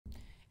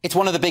It's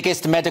one of the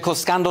biggest medical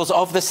scandals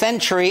of the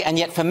century, and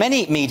yet for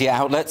many media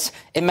outlets,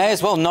 it may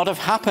as well not have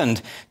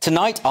happened.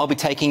 Tonight, I'll be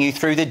taking you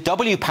through the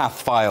WPATH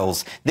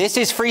files. This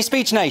is Free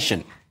Speech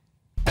Nation.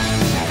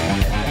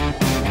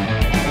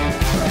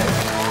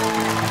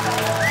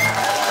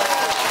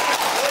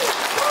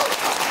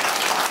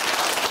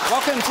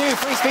 Welcome to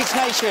Free Speech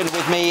Nation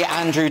with me,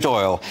 Andrew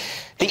Doyle.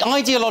 The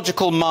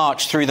ideological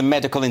march through the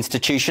medical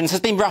institutions has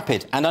been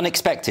rapid and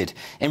unexpected.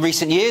 In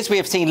recent years, we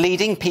have seen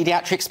leading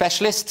paediatric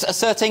specialists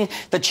asserting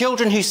that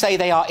children who say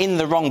they are in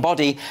the wrong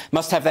body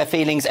must have their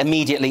feelings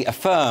immediately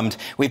affirmed.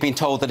 We've been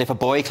told that if a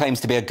boy claims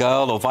to be a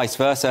girl or vice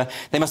versa,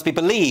 they must be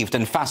believed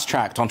and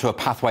fast-tracked onto a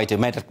pathway to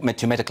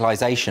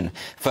medicalisation.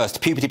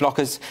 First puberty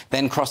blockers,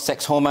 then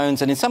cross-sex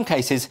hormones, and in some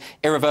cases,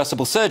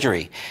 irreversible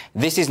surgery.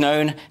 This is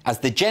known as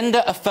the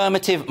gender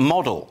affirmative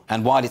model,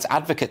 and while its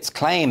advocates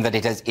claim that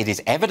it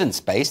is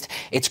evidence-based,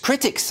 its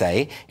critics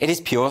say it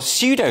is pure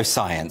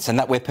pseudoscience and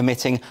that we're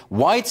permitting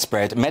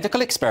widespread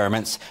medical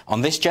experiments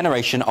on this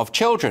generation of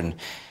children.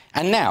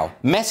 And now,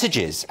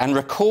 messages and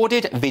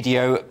recorded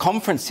video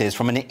conferences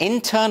from an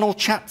internal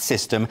chat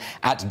system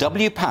at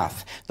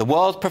WPATH, the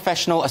World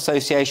Professional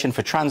Association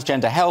for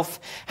Transgender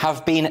Health,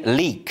 have been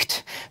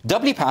leaked.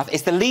 WPATH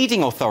is the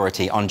leading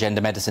authority on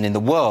gender medicine in the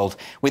world,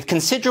 with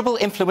considerable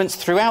influence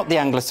throughout the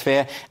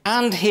Anglosphere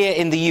and here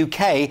in the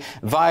UK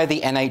via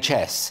the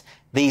NHS.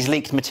 These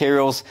leaked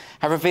materials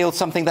have revealed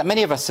something that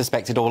many of us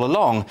suspected all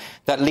along,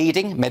 that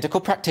leading medical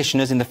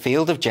practitioners in the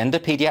field of gender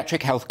paediatric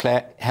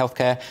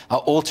healthcare are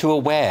all too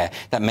aware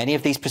that many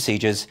of these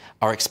procedures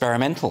are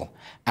experimental,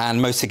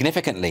 and most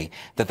significantly,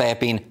 that they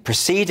have been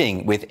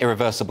proceeding with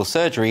irreversible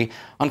surgery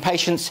on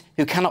patients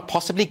who cannot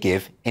possibly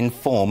give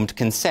informed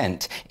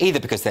consent, either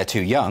because they're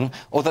too young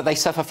or that they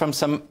suffer from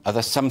some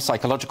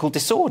psychological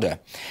disorder.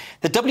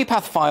 The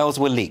WPATH files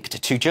were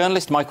leaked to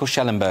journalist Michael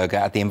Schellenberger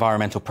at the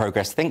Environmental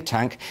Progress think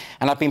tank,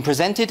 and have been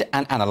presented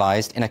and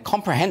analysed in a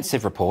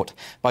comprehensive report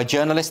by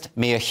journalist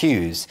Mia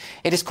Hughes.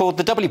 It is called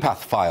the WPATH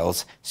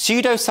Files,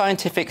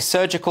 Pseudoscientific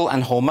Surgical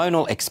and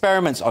Hormonal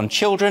Experiments on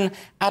Children,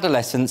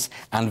 Adolescents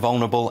and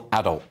Vulnerable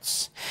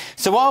Adults.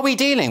 So are we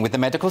dealing with the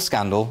medical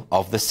scandal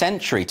of the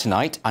century?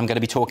 Tonight, I'm going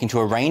to be talking to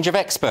a range of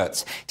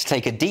experts to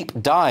take a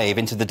deep dive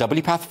into the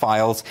WPATH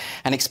files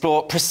and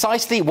explore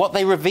precisely what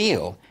they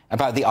reveal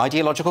about the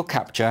ideological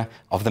capture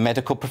of the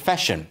medical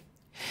profession.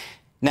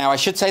 Now, I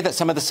should say that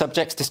some of the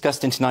subjects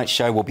discussed in tonight's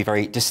show will be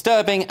very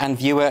disturbing and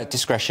viewer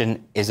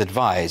discretion is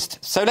advised.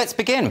 So let's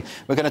begin.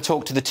 We're going to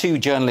talk to the two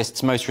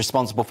journalists most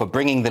responsible for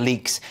bringing the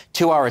leaks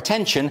to our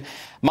attention,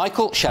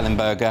 Michael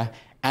Schellenberger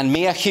and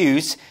Mia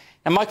Hughes.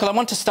 And Michael, I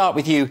want to start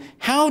with you.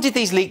 How did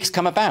these leaks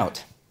come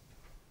about?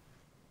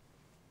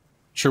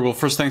 Sure. Well,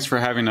 first, thanks for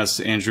having us,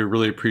 Andrew.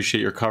 Really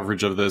appreciate your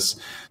coverage of this.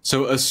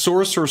 So a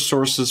source or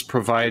sources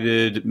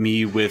provided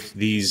me with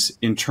these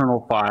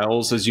internal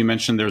files. As you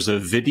mentioned, there's a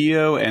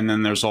video, and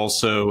then there's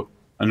also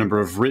a number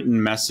of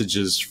written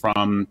messages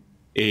from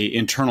a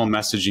internal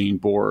messaging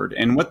board.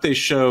 And what they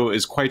show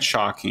is quite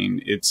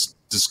shocking. It's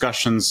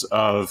discussions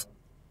of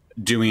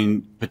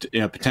doing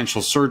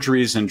potential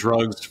surgeries and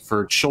drugs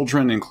for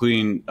children,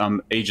 including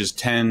ages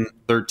 10,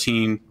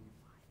 13,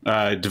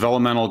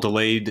 developmental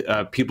delayed,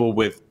 people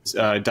with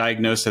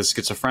diagnosed as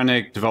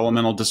schizophrenic,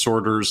 developmental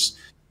disorders,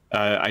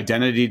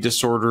 identity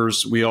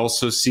disorders. We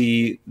also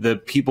see the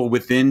people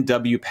within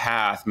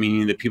WPATH,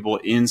 meaning the people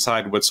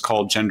inside what's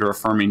called gender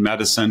affirming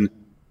medicine,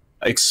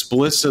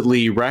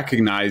 explicitly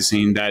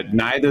recognizing that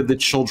neither the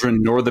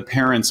children nor the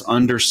parents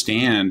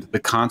understand the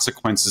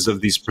consequences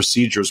of these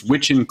procedures,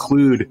 which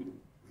include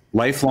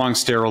lifelong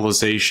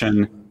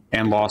sterilization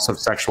and loss of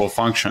sexual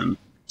function.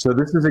 So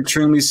this is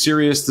extremely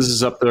serious. This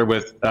is up there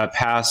with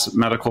past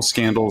medical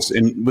scandals.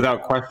 And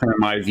without question, in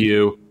my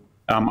view,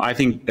 I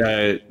think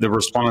the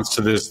response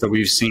to this that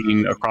we've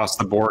seen across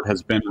the board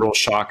has been real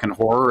shock and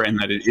horror, and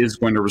that it is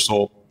going to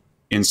result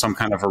in some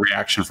kind of a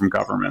reaction from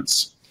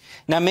governments.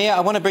 Now, Mia, I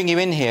want to bring you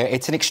in here.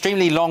 It's an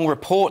extremely long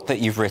report that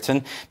you've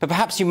written, but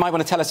perhaps you might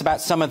want to tell us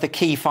about some of the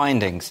key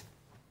findings.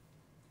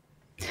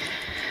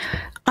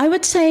 I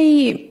would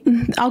say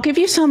I'll give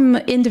you some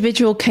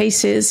individual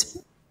cases,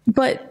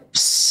 but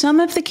some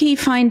of the key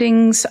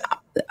findings,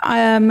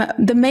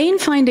 the main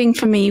finding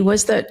for me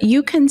was that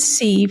you can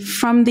see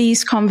from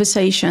these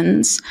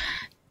conversations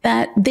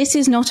that this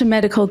is not a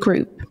medical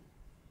group.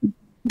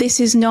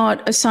 This is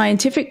not a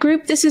scientific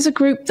group. This is a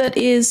group that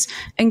is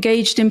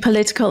engaged in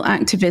political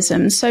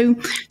activism. So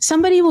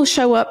somebody will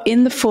show up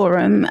in the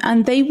forum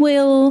and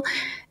they'll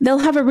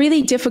have a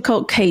really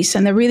difficult case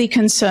and they're really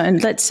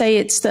concerned. Let's say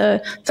it's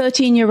the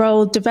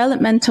 13-year-old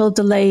developmental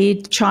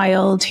delayed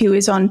child who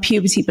is on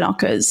puberty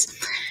blockers.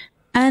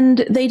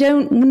 And they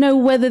don't know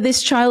whether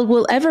this child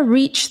will ever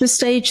reach the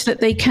stage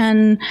that they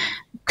can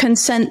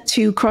consent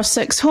to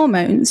cross-sex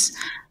hormones.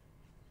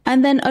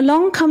 And then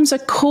along comes a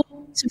chorus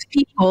of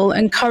people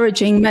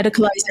encouraging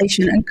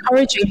medicalization,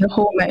 encouraging the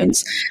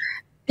hormones,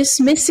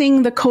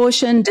 dismissing the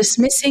caution,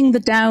 dismissing the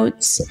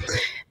doubts.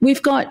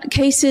 We've got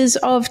cases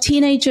of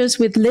teenagers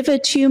with liver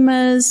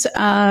tumors,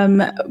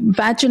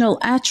 vaginal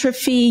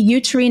atrophy,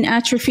 uterine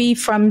atrophy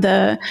from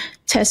the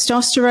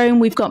testosterone.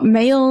 We've got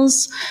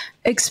males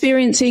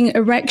experiencing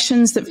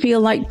erections that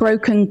feel like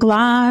broken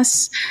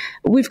glass.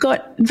 We've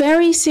got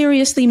very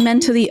seriously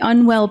mentally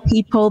unwell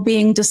people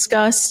being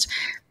discussed.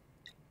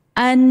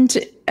 And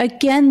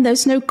again,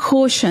 there's no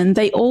caution.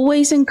 They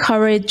always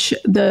encourage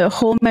the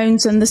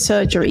hormones and the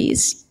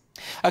surgeries.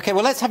 OK,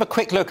 well, let's have a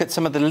quick look at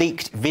some of the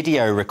leaked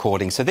video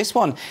recordings. So this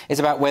one is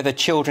about whether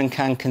children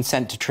can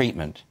consent to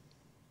treatment.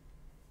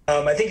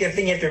 I think the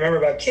thing you have to remember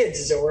about kids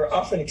is that we're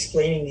often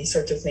explaining these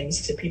sorts of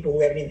things to people who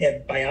haven't even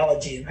had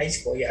biology in high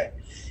school yet.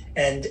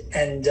 And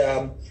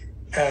I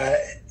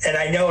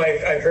know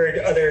I've heard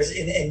others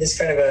in this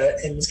kind of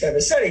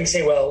a setting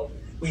say, well,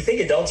 we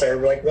think adults are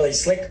like really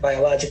slick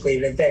biologically,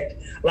 but in fact,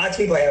 lots of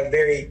people have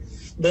very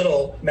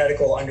little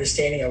medical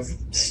understanding of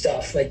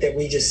stuff like that.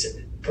 We just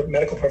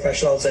medical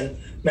professionals and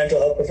mental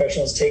health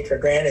professionals take for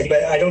granted.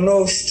 But I don't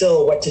know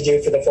still what to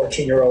do for the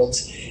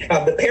 14-year-olds.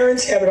 The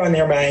parents have it on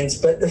their minds,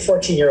 but the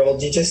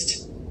 14-year-olds,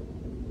 it's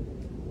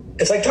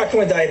like talking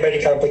with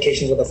diabetic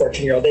complications with a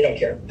 14-year-old. They don't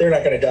care. They're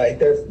not going to die.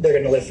 They're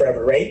going to live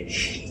forever, right?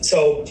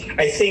 So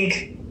I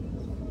think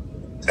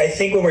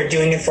when we're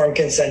doing informed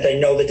consent, I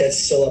know that that's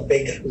still a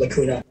big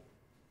lacuna.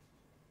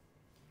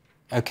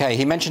 OK,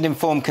 he mentioned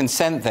informed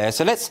consent there.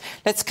 So let's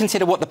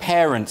consider what the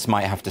parents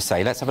might have to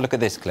say. Let's have a look at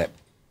this clip.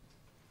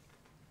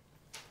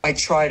 I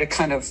try to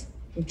kind of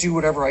do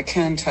whatever I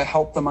can to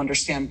help them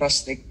understand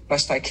best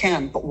I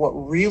can. But what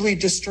really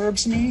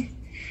disturbs me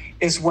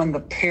is when the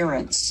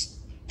parents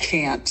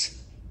can't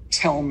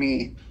tell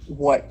me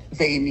what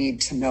they need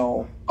to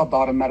know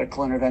about a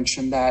medical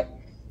intervention that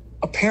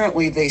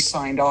apparently they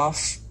signed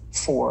off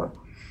for.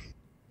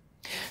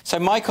 So,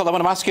 Michael, I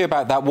want to ask you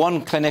about that.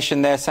 One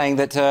clinician there saying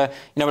that, a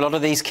lot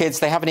of these kids,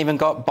 they haven't even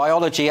got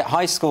biology at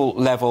high school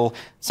level.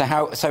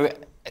 So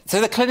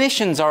the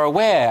clinicians are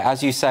aware,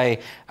 as you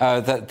say,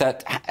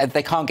 that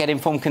they can't get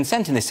informed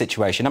consent in this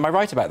situation. Am I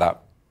right about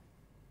that?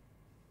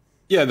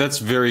 Yeah, that's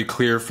very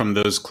clear from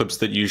those clips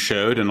that you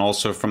showed, and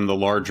also from the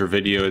larger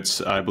video.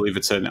 I believe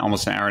it's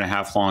almost an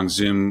hour-and-a-half long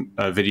Zoom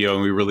video,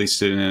 and we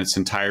released it in its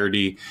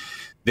entirety.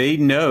 They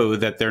know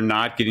that they're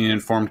not getting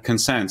informed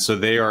consent, so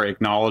they are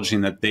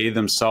acknowledging that they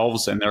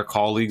themselves and their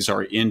colleagues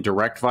are in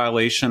direct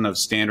violation of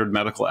standard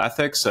medical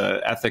ethics.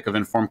 Ethic of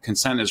informed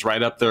consent is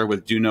right up there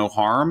with do no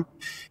harm.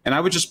 And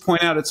I would just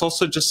point out, it's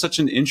also just such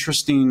an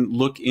interesting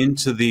look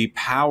into the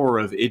power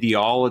of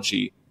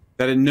ideology,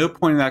 that at no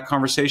point in that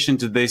conversation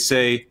did they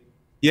say,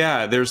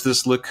 yeah, there's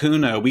this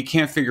lacuna. We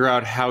can't figure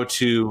out how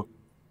to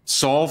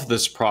solve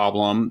this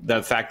problem,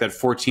 the fact that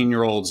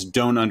 14-year-olds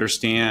don't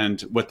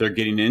understand what they're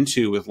getting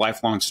into with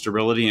lifelong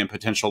sterility and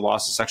potential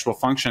loss of sexual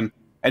function.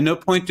 At no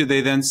point do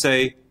they then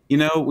say,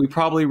 we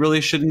probably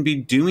really shouldn't be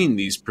doing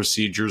these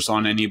procedures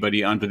on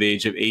anybody under the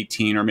age of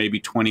 18 or maybe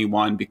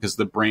 21, because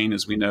the brain,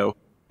 as we know,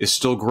 is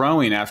still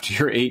growing after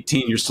you're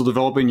 18. You're still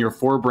developing your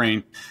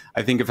forebrain.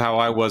 I think of how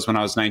I was when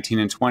I was 19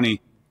 and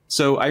 20.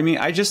 So, I mean,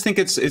 I just think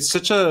it's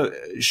such a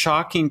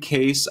shocking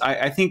case.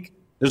 I think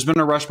there's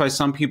been a rush by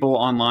some people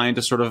online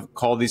to sort of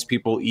call these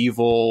people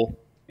evil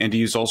and to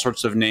use all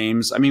sorts of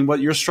names. I mean, what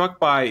you're struck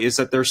by is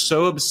that they're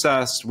so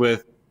obsessed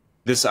with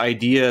this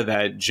idea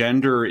that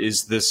gender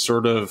is this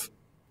sort of,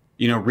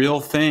 real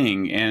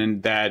thing,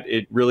 and that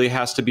it really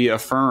has to be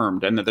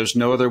affirmed and that there's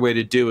no other way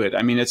to do it.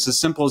 I mean, it's as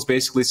simple as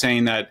basically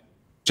saying that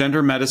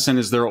gender medicine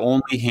is their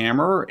only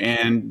hammer,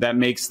 and that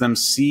makes them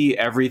see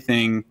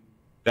everything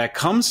that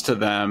comes to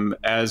them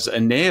as a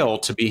nail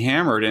to be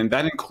hammered. And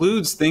that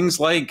includes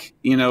things like,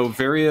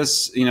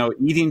 various,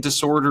 eating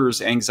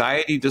disorders,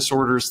 anxiety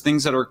disorders,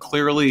 things that are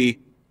clearly,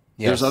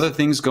 there's other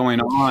things going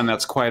on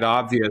that's quite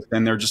obvious,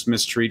 and they're just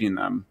mistreating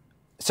them.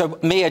 So,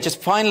 Mia,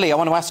 just finally, I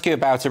want to ask you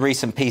about a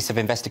recent piece of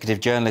investigative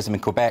journalism in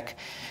Quebec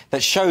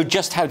that showed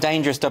just how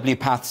dangerous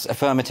WPATH's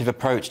affirmative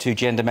approach to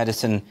gender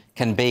medicine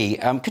can be.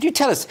 Could you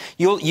tell us,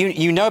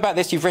 you know about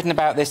this, you've written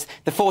about this,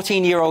 the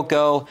 14-year-old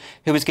girl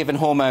who was given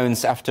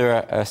hormones after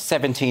a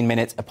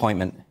 17-minute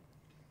appointment?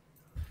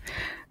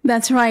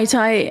 That's right.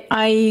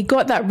 I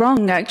got that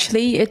wrong,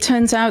 actually. It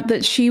turns out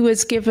that she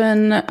was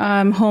given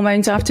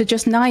hormones after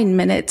just 9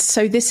 minutes.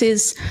 So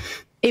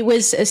it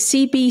was a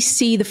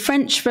CBC, the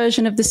French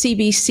version of the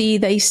CBC.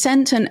 They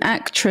sent an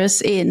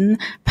actress in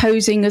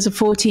posing as a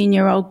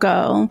 14-year-old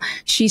girl.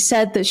 She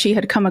said that she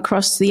had come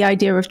across the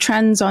idea of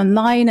trans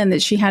online and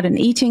that she had an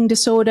eating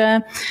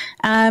disorder.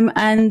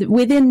 And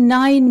within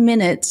 9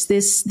 minutes,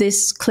 this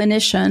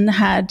clinician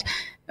had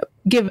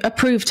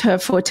approved her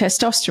for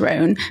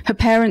testosterone. Her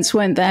parents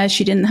weren't there.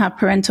 She didn't have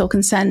parental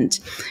consent.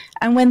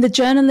 And when the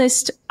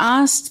journalist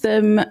asked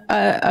them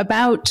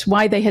about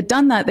why they had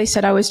done that, they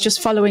said, I was just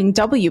following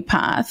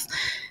WPATH.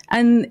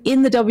 And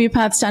in the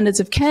WPATH standards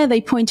of care, they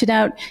pointed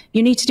out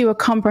you need to do a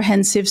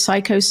comprehensive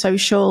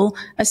psychosocial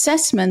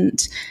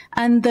assessment.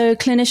 And the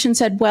clinician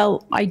said,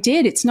 well, I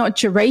did. It's not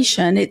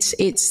duration.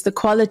 It's the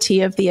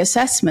quality of the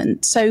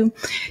assessment. So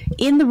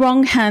in the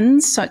wrong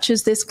hands, such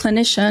as this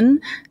clinician,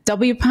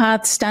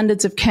 WPATH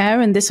standards of care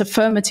and this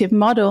affirmative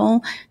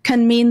model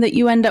can mean that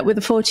you end up with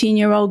a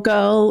 14-year-old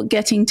girl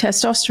getting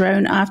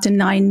testosterone after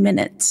 9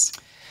 minutes.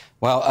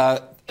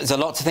 Well, there's a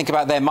lot to think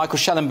about there. Michael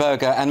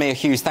Schellenberger and Mia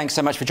Hughes, thanks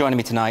so much for joining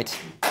me tonight.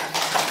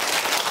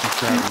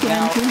 Thank you,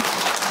 Andrew.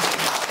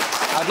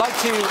 I'd like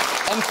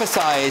to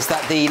emphasise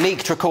that the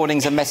leaked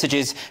recordings and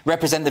messages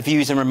represent the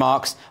views and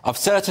remarks of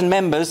certain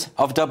members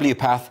of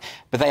WPATH,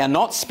 but they are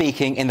not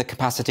speaking in the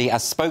capacity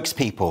as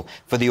spokespeople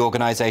for the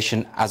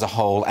organisation as a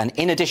whole. And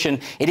in addition,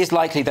 it is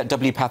likely that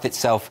WPATH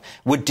itself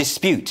would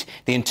dispute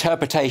the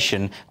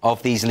interpretation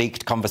of these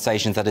leaked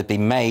conversations that had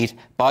been made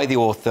by the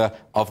author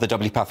of the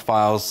WPATH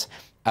files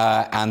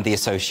and the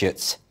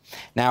associates.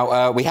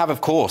 Now, we have,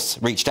 of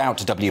course, reached out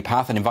to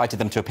WPATH and invited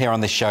them to appear on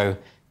this show,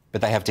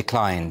 but they have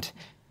declined.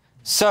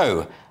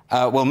 So,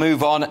 we'll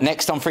move on.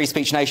 Next on Free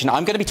Speech Nation,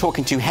 I'm going to be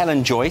talking to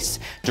Helen Joyce,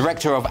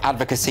 Director of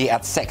Advocacy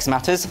at Sex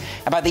Matters,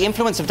 about the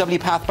influence of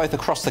WPATH both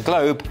across the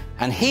globe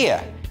and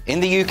here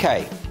in the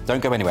UK.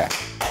 Don't go anywhere.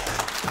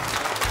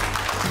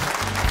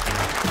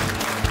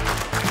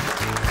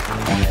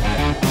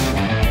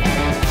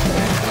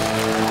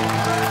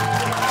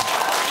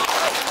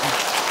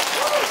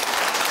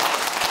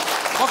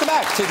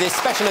 To this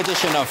special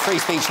edition of Free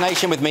Speech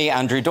Nation with me,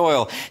 Andrew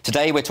Doyle.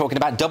 Today we're talking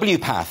about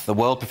WPATH, the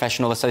World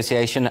Professional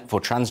Association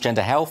for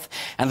Transgender Health,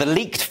 and the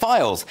leaked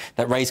files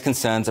that raise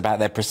concerns about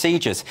their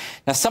procedures.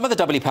 Now, some of the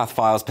WPATH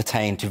files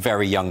pertain to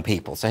very young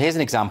people. So here's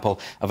an example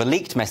of a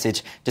leaked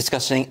message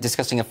discussing a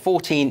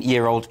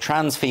 14-year-old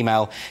trans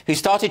female who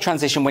started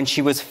transition when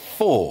she was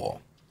 4.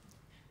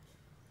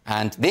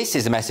 And this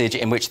is a message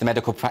in which the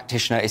medical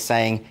practitioner is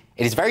saying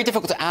it is very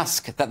difficult to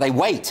ask that they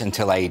wait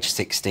until age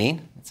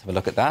 16. Let's have a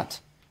look at that.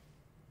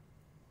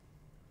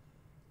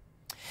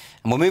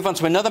 And we'll move on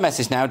to another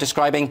message now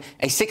describing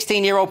a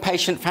 16-year-old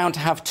patient found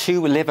to have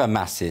 2 liver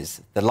masses.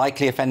 The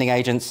likely offending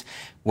agents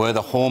were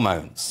the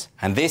hormones.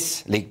 And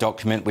this leaked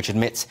document, which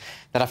admits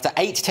that after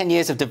 8 to 10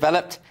 years of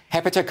developed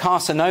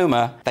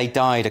hepatocarcinoma, they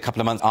died a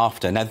couple of months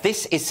after. Now,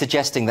 this is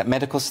suggesting that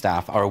medical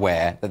staff are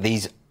aware that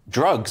these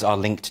drugs are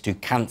linked to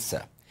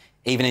cancer,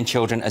 even in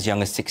children as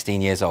young as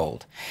 16 years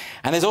old.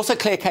 And there's also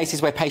clear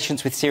cases where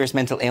patients with serious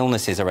mental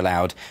illnesses are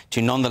allowed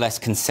to nonetheless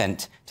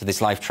consent to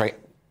this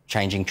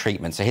life-changing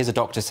treatment. So here's a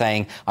doctor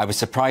saying, I was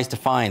surprised to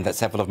find that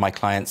several of my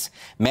clients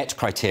met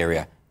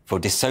criteria for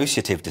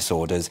dissociative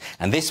disorders.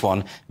 And this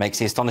one makes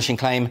the astonishing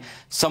claim,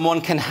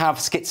 someone can have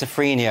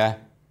schizophrenia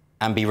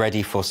and be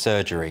ready for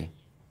surgery.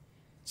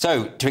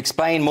 So to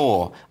explain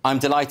more, I'm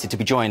delighted to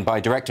be joined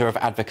by Director of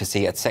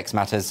Advocacy at Sex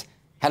Matters,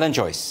 Helen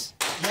Joyce.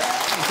 So,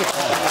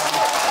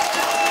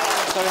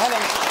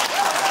 Helen,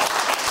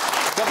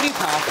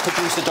 WPATH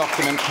produced a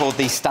document called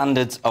the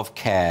Standards of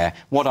Care.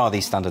 What are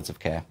these standards of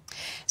care?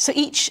 So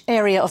each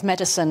area of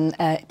medicine,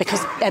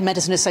 because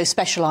medicine is so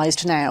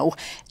specialised now,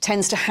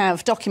 tends to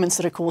have documents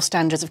that are called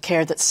standards of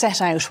care that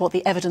set out what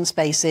the evidence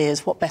base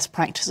is, what best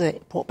practice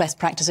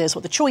is,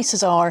 what the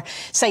choices are.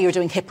 Say you're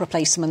doing hip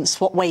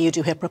replacements, what way you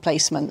do hip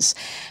replacements.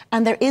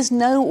 And there is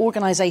no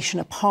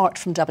organisation apart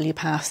from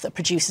WPATH that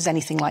produces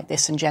anything like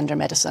this in gender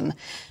medicine.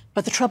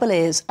 But the trouble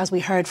is, as we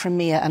heard from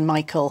Mia and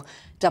Michael,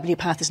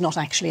 WPATH is not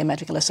actually a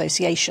medical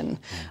association.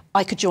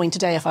 I could join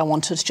today if I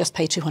wanted, just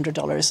pay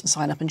 $200 and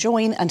sign up and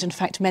join. And in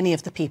fact, many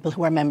of the people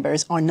who are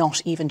members are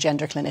not even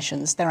gender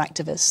clinicians, they're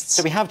activists.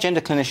 So we have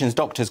gender clinicians,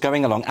 doctors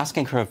going along,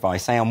 asking for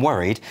advice, saying, I'm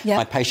worried,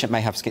 my patient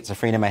may have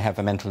schizophrenia, may have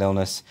a mental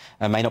illness,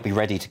 may not be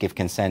ready to give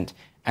consent.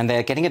 And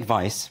they're getting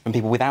advice from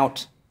people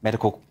without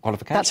medical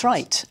qualifications. That's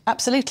right,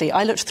 absolutely.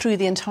 I looked through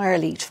the entire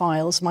leaked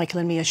files. Michael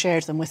and Mia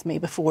shared them with me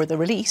before the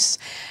release.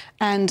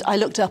 And I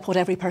looked up who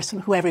every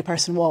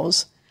person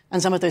was.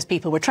 And some of those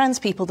people were trans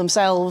people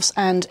themselves.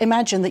 And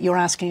imagine that you're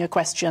asking a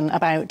question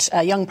about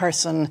a young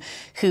person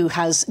who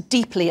has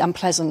deeply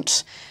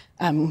unpleasant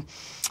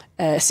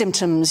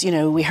symptoms. You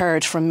know, we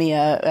heard from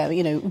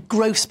Mia,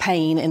 gross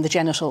pain in the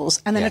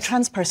genitals. And then a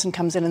trans person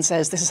comes in and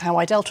says, this is how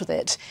I dealt with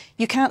it.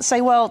 You can't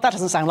say, well, that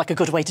doesn't sound like a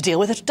good way to deal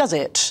with it, does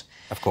it?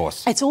 Of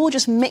course. It's all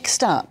just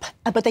mixed up,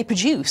 but they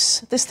produce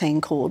this thing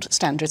called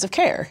standards of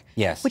care.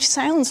 Yes. Which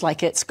sounds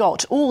like it's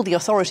got all the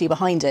authority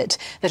behind it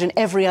that in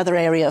every other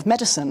area of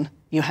medicine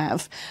you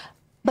have,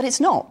 but it's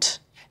not.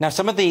 Now,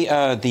 some of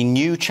the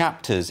new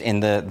chapters in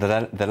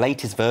the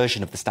latest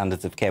version of the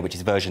Standards of Care, which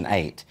is version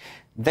 8,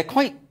 they're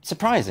quite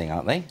surprising,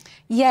 aren't they?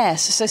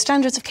 Yes. So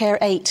Standards of Care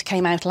 8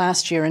 came out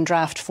last year in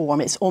draft form.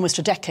 It's almost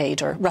a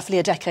decade, or roughly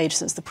a decade,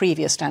 since the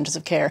previous Standards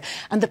of Care.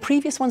 And the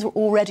previous ones were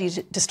already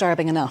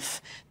disturbing enough.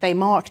 They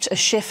marked a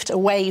shift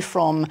away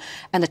from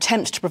an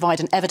attempt to provide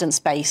an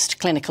evidence-based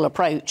clinical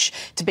approach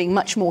to being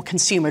much more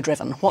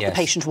consumer-driven, what the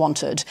patient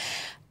wanted.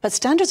 But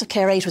Standards of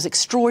Care 8 was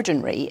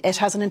extraordinary. It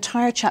has an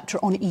entire chapter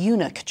on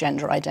eunuch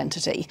gender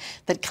identity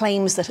that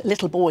claims that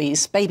little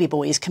boys, baby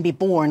boys, can be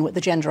born with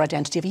the gender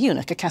identity of a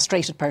eunuch, a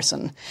castrated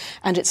person.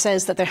 And it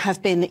says that there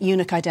have been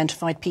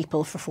eunuch-identified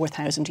people for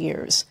 4,000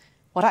 years.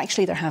 What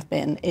actually there have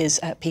been is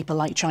people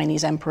like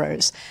Chinese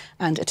emperors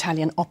and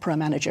Italian opera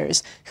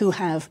managers who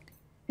have,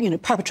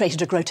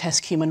 perpetrated a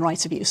grotesque human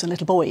rights abuse on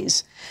little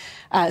boys.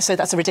 So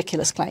that's a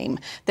ridiculous claim.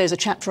 There's a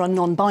chapter on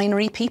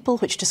non-binary people,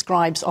 which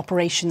describes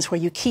operations where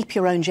you keep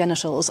your own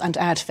genitals and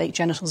add fake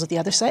genitals of the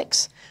other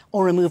sex,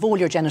 or remove all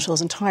your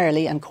genitals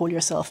entirely and call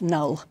yourself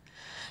null.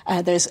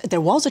 There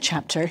was a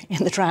chapter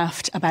in the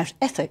draft about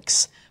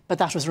ethics, but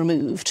that was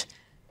removed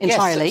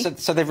entirely.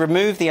 Yes, so they've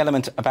removed the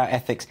element about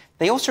ethics.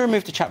 They also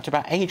removed a chapter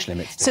about age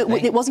limits, So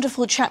it wasn't a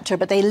full chapter,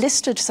 but they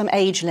listed some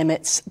age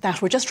limits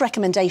that were just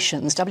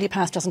recommendations.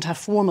 WPATH doesn't have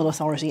formal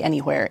authority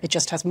anywhere. It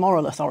just has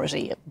moral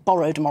authority,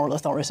 borrowed moral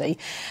authority.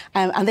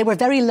 And they were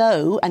very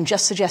low and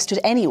just suggested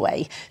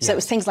anyway. So it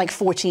was things like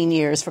 14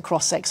 years for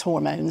cross-sex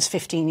hormones,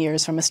 15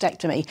 years for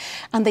mastectomy.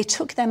 And they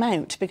took them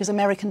out because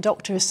American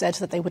doctors said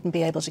that they wouldn't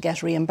be able to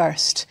get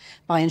reimbursed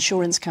by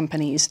insurance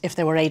companies if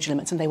there were age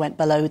limits and they went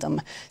below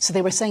them. So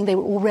they were saying they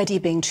were already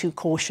being too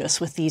cautious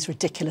with these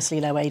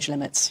ridiculously low age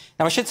limits.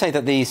 Now, I should say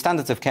that the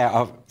standards of care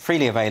are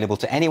freely available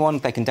to anyone.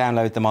 They can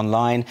download them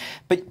online.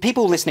 But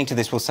people listening to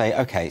this will say,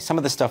 OK, some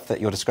of the stuff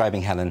that you're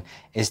describing, Helen,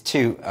 is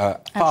too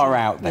far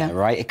out there,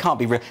 right? It can't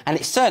be real. And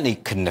it certainly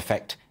couldn't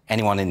affect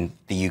anyone in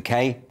the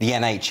UK. The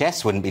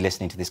NHS wouldn't be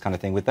listening to this kind of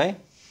thing, would they?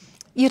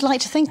 You'd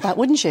like to think that,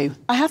 wouldn't you?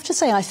 I have to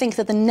say, I think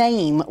that the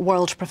name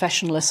World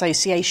Professional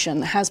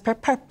Association has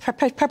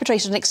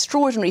perpetrated an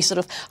extraordinary sort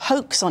of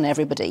hoax on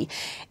everybody.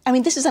 I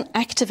mean, this is an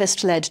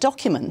activist-led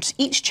document.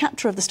 Each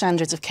chapter of the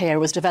Standards of Care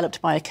was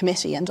developed by a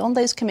committee, and on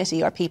those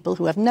committee are people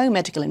who have no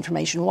medical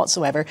information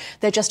whatsoever.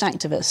 They're just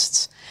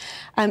activists.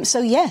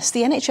 So, yes,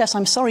 the NHS,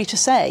 I'm sorry to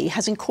say,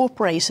 has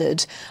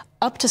incorporated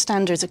up to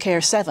Standards of Care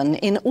 7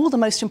 in all the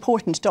most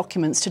important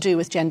documents to do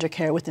with gender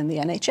care within the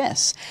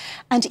NHS.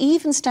 And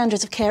even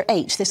Standards of Care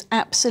 8, this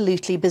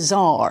absolutely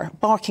bizarre,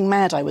 barking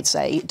mad, I would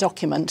say,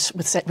 document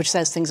which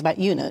says things about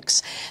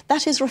eunuchs,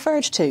 that is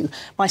referred to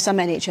by some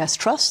NHS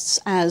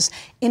trusts as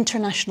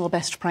international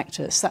best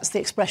practice. That's the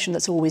expression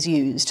that's always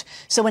used.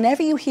 So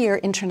whenever you hear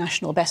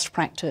international best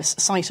practice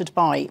cited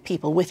by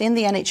people within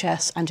the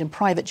NHS and in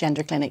private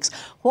gender clinics,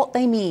 what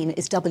they mean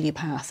is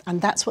WPATH,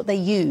 and that's what they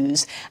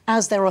use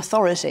as their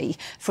authority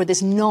for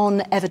this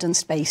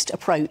non-evidence-based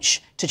approach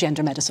to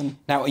gender medicine.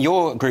 Now,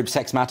 your group,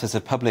 Sex Matters,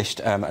 have published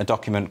a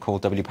document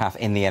called WPATH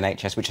in the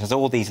NHS, which has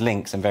all these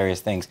links and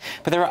various things.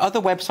 But there are other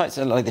websites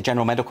like the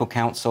General Medical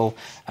Council,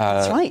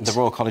 the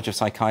Royal College of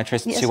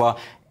Psychiatrists, who are,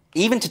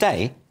 even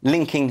today,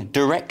 linking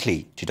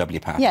directly to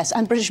WPATH. Yes,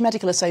 and British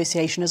Medical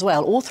Association as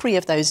well. All three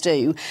of those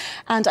do.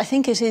 And I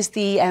think it is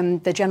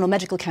the General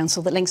Medical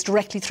Council that links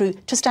directly through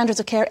to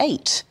Standards of Care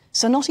 8.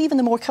 So not even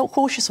the more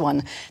cautious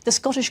one. The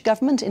Scottish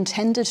Government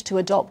intended to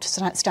adopt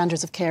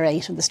Standards of Care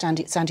 8 in the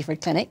Sandyford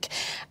Clinic.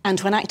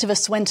 And when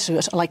activists went to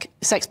it, like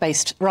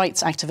sex-based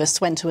rights activists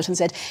went to it and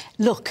said,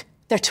 look,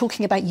 they're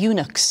talking about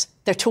eunuchs.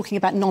 They're talking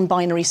about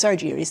non-binary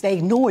surgeries. They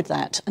ignored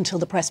that until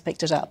the press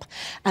picked it up.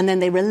 And then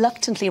they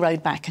reluctantly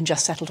rode back and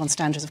just settled on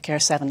Standards of Care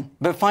 7.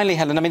 But finally,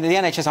 Helen, I mean, the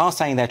NHS are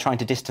saying they're trying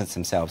to distance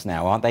themselves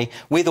now, aren't they?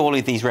 With all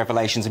of these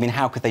revelations, I mean,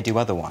 how could they do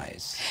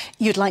otherwise?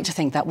 You'd like to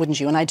think that, wouldn't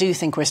you? And I do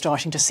think we're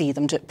starting to see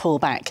them pull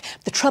back.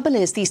 The trouble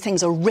is these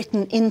things are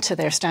written into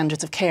their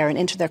Standards of Care and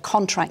into their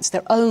contracts,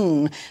 their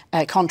own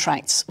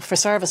contracts for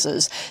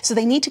services. So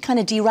they need to kind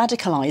of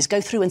de-radicalise,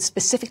 go through and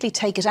specifically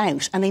take it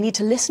out. And they need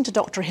to listen to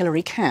Dr.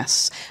 Hilary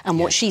Cass and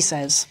what she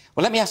says.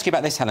 Well, let me ask you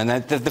about this, Helen.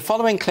 The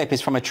following clip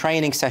is from a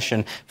training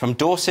session from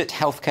Dorset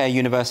Healthcare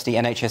University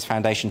NHS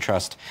Foundation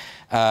Trust,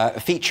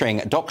 featuring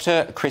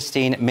Dr.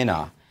 Christine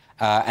Minnar,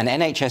 an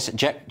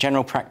NHS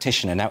general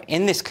practitioner. Now,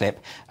 in this clip,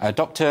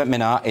 Dr.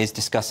 Minnar is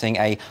discussing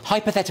a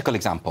hypothetical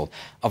example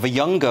of a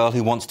young girl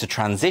who wants to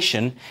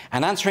transition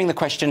and answering the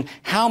question,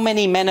 how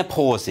many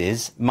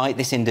menopauses might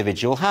this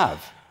individual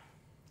have?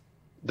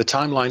 The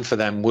timeline for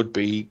them would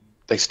be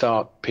they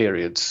start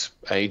periods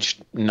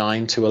aged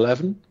 9 to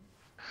 11.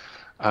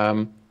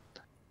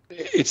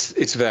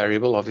 It's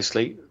variable,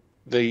 obviously.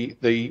 The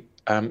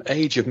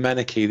age of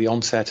menarche, the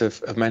onset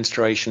of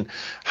menstruation,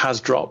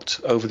 has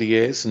dropped over the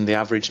years, and the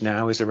average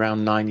now is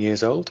around 9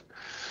 years old.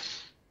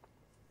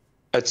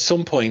 At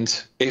some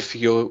point, if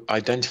you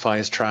identify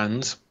as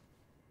trans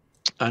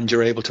and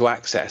you're able to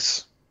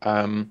access,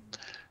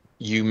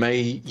 you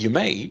may,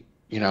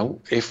 you know,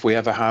 if we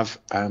ever have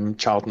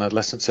child and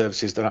adolescent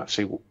services that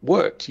actually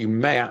worked, you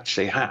may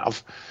actually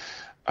have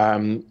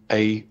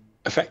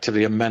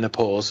effectively a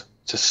menopause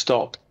to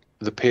stop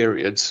the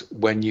periods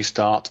when you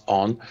start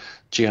on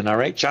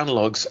GnRH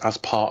analogues as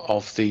part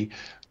of the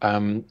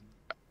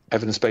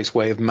evidence-based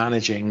way of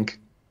managing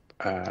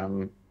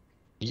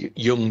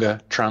younger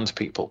trans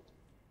people.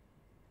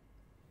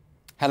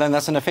 Helen,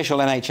 that's an official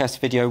NHS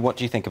video. What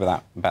do you think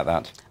about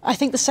that? I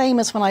think the same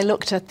as when I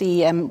looked at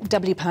the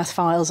WPATH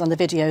files on the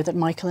video that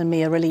Michael and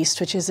Mia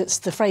released, which is it's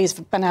the phrase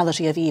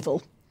banality of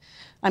evil.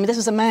 I mean, this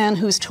is a man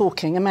who's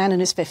talking, a man in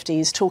his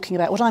 50s, talking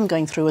about what I'm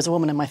going through as a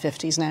woman in my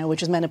 50s now,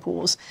 which is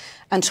menopause,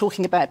 and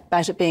talking about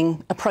it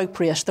being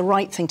appropriate, the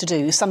right thing to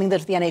do, something that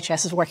if the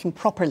NHS is working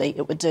properly,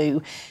 it would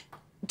do,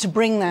 to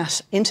bring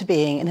that into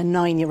being in a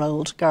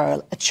 9-year-old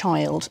girl, a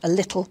child, a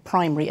little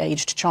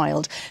primary-aged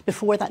child,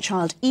 before that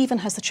child even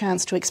has the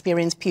chance to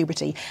experience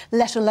puberty,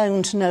 let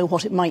alone to know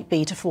what it might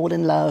be to fall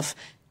in love,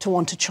 to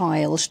want a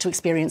child, to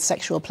experience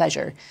sexual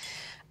pleasure.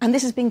 And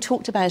this is being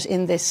talked about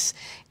in this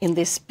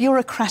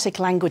bureaucratic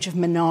language of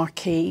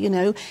monarchy, you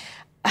know.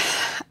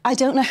 I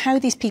don't know how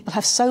these people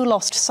have so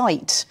lost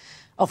sight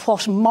of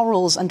what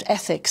morals and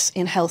ethics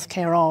in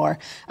healthcare are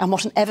and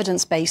what an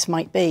evidence base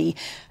might be.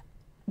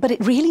 But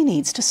it really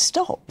needs to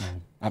stop.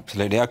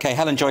 Absolutely. OK,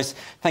 Helen Joyce,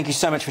 thank you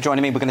so much for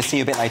joining me. We're going to see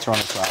you a bit later on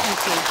as well.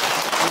 Thank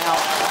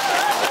you.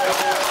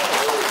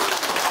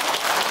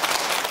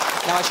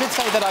 Now, I should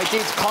say that I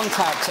did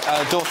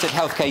contact Dorset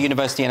Healthcare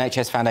University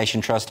NHS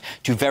Foundation Trust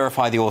to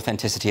verify the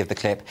authenticity of the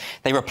clip.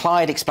 They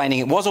replied explaining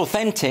it was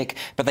authentic,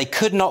 but they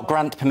could not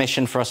grant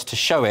permission for us to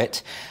show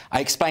it. I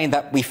explained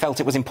that we felt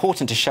it was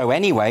important to show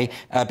anyway,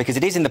 because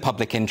it is in the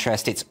public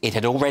interest. It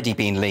had already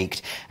been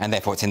leaked, and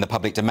therefore it's in the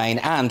public domain,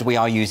 and we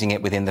are using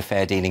it within the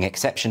fair dealing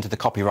exception to the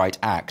Copyright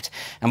Act.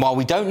 And while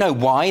we don't know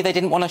why they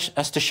didn't want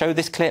us to show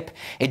this clip,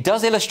 it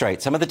does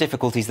illustrate some of the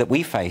difficulties that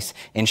we face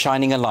in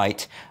shining a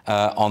light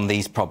on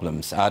these problems.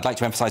 I'd like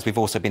to emphasise we've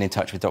also been in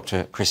touch with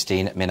Dr.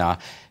 Christine Minnaar,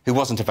 who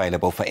wasn't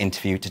available for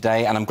interview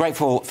today, and I'm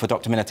grateful for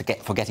Dr.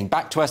 Minnaar for getting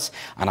back to us,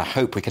 and I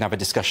hope we can have a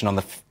discussion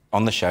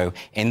on the show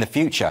in the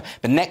future.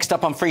 But next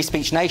up on Free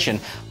Speech Nation,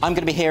 I'm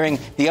going to be hearing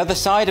the other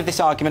side of this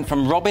argument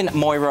from Robin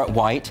Moira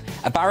White,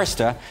 a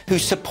barrister who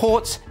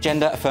supports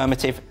gender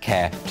affirmative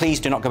care. Please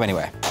do not go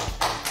anywhere.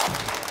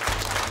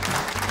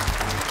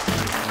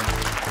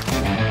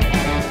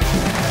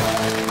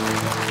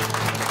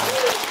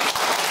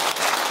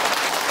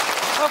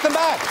 Welcome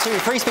back to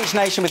Free Speech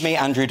Nation with me,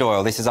 Andrew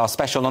Doyle. This is our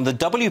special on the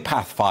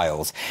WPATH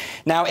files.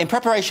 Now, in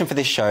preparation for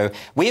this show,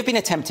 we have been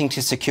attempting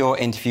to secure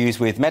interviews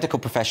with medical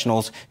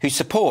professionals who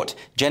support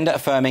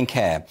gender-affirming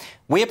care.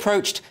 We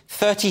approached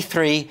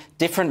 33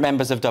 different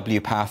members of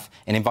WPATH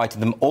and invited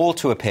them all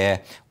to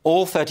appear.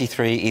 All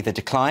 33 either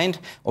declined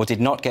or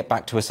did not get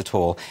back to us at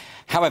all.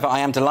 However, I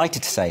am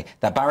delighted to say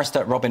that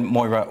barrister Robin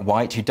Moira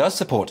White, who does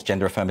support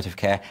gender-affirmative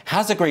care,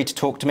 has agreed to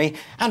talk to me,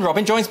 and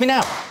Robin joins me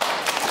now.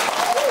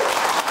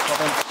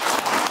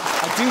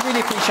 I do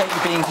really appreciate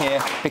you being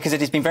here, because it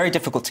has been very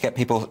difficult to get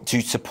people to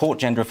support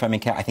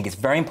gender-affirming care. I think it's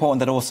very important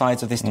that all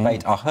sides of this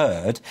debate are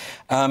heard.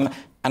 And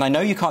I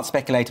know you can't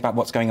speculate about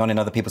what's going on in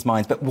other people's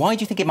minds, but why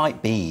do you think it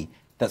might be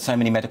that so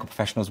many medical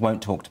professionals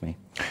won't talk to me?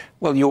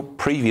 Well, your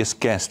previous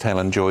guest,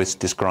 Helen Joyce,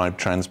 described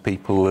trans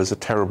people as a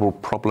terrible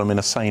problem in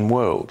a sane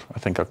world. I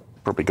think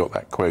I've probably got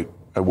that quote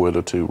a word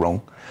or two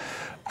wrong.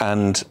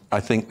 And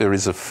I think there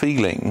is a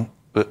feeling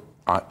that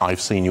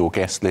I've seen your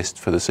guest list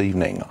for this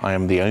evening. I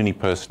am the only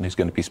person who's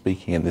going to be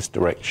speaking in this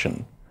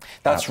direction.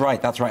 That's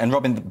right, that's right. And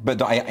Robin, but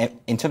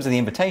in terms of the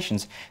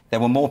invitations, there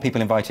were more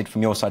people invited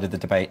from your side of the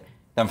debate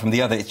than from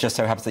the other. It just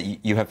so happens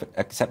that you have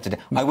accepted it.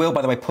 I will,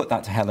 by the way, put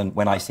that to Helen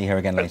when I see her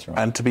again later on.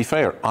 And to be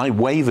fair, I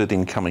wavered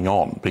in coming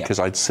on because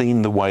I'd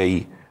seen the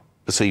way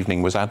this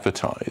evening was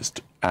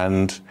advertised,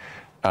 and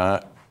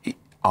I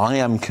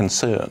am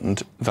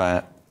concerned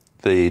that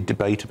the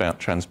debate about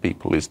trans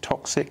people is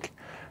toxic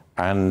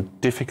and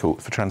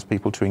difficult for trans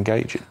people to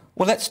engage in.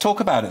 Well, let's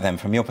talk about it then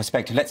from your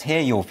perspective. Let's hear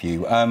your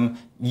view.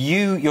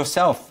 You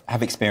yourself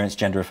have experienced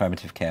gender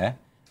affirmative care,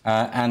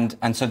 and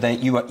so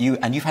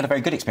you've had a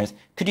very good experience.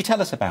 Could you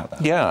tell us about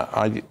that? Yeah,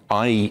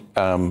 I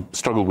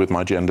struggled with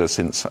my gender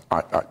since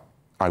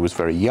I was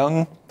very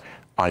young.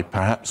 I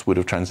perhaps would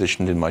have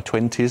transitioned in my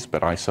 20s,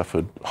 but I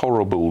suffered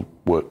horrible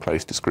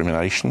workplace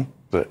discrimination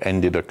that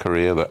ended a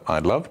career that I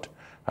loved,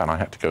 and I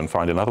had to go and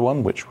find another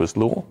one, which was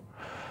law,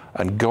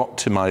 and got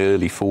to my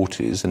early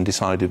 40s and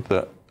decided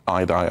that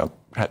either I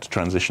had to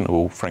transition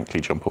or,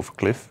 frankly, jump off a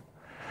cliff,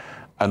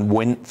 and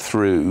went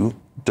through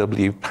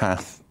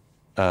WPATH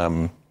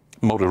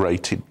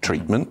moderated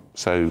treatment,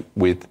 so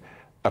with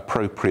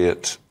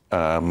appropriate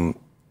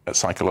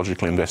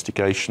psychological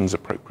investigations,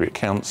 appropriate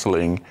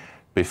counselling,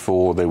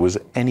 before there was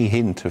any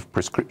hint of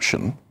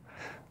prescription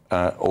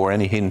or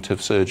any hint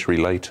of surgery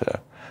later.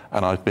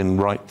 And I've been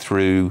right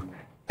through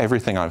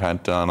everything I've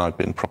had done. I've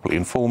been properly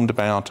informed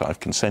about,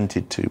 I've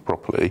consented to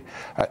properly.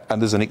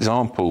 And there's an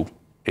example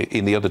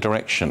in the other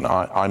direction.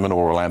 I'm an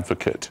oral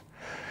advocate.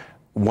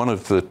 One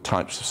of the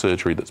types of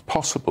surgery that's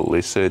possible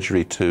is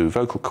surgery to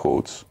vocal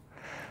cords.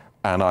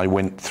 And I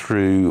went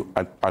through,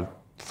 I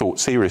thought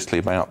seriously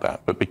about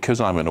that, but because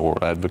I'm an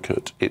oral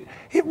advocate, it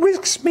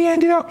risks me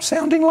ending up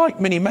sounding like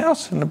Minnie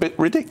Mouse and a bit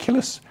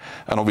ridiculous.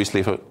 And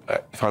obviously,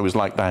 if I was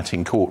like that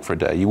in court for a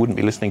day, you wouldn't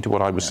be listening to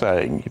what I was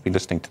saying, you'd be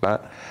listening to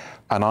that.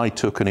 And I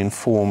took an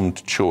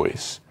informed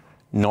choice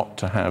not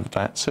to have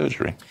that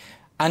surgery.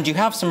 And you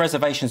have some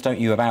reservations, don't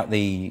you, about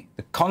the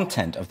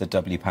content of the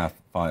WPATH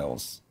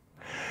files?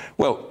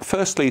 Well,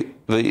 firstly,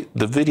 the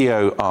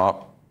video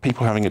are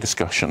people having a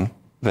discussion.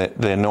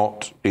 They're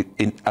not,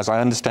 as I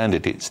understand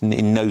it, it's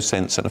in no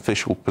sense an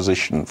official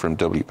position from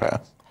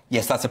WPATH.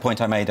 Yes, that's a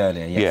point I made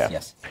earlier. Yes,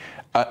 yes.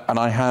 And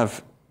I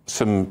have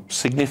some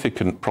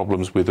significant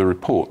problems with the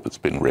report that's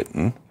been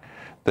written.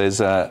 There's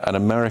an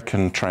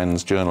American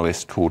trans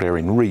journalist called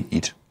Erin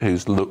Reed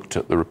who's looked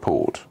at the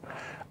report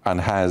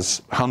and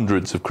has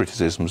hundreds of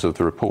criticisms of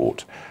the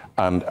report.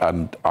 And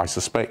I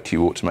suspect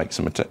you ought to make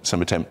some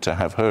attempt to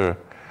have her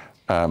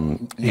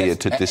here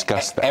to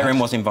discuss that. Erin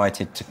was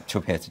invited to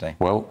appear today.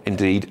 Well,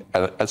 indeed.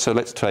 So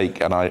let's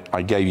take, and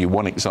I gave you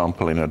one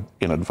example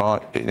in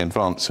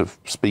advance of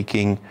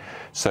speaking.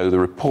 So the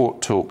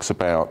report talks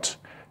about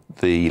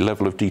the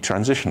level of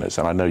detransitioners,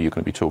 and I know you're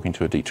going to be talking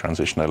to a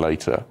detransitioner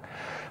later.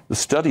 The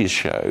studies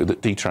show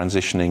that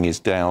detransitioning is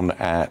down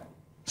at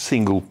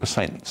single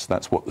percents.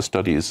 That's what the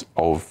studies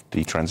of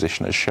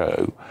detransitioners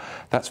show.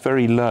 That's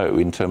very low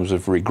in terms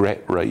of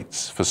regret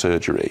rates for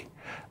surgery.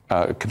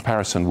 A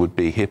comparison would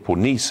be hip or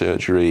knee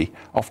surgery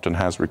often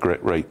has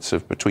regret rates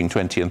of between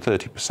 20 and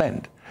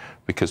 30%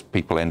 because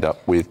people end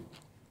up with...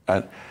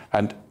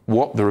 And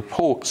what the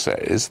report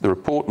says, the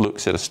report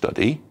looks at a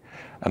study,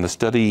 and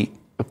the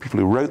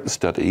people who wrote the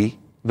study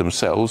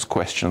themselves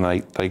question,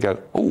 they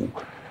go, oh,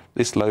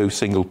 this low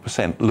single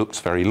percent looks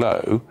very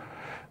low.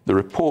 The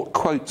report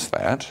quotes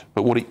that,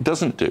 but what it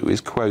doesn't do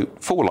is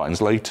quote 4 lines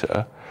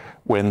later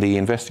when the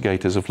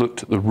investigators have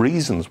looked at the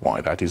reasons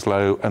why that is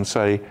low and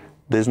say,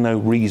 there's no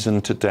reason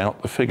to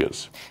doubt the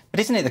figures. But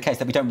isn't it the case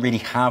that we don't really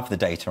have the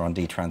data on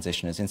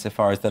detransitioners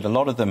insofar as that a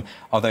lot of them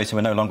are those who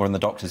are no longer in the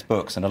doctor's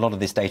books, and a lot of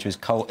this data is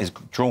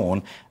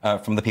drawn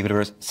from the people who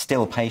are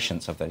still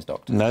patients of those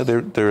doctors? No,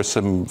 there are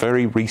some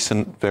very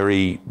recent,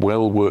 very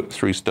well worked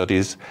through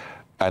studies,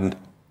 and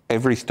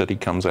every study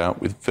comes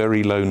out with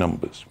very low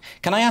numbers.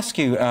 Can I ask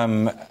you,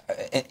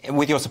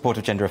 with your support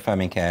of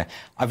gender-affirming care,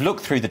 I've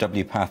looked through the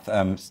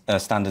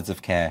WPATH standards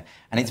of care,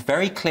 and it's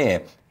very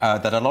clear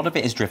that a lot of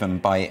it is driven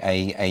by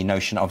a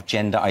notion of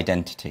gender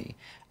identity.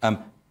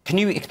 Can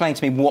you explain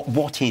to me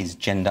what is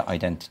gender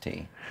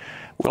identity?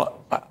 Well,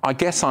 I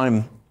guess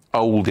I'm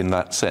old in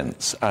that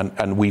sense,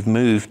 and we've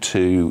moved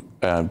to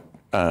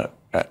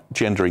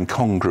gender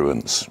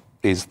incongruence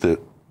is the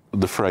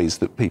phrase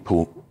that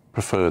people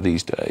prefer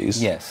these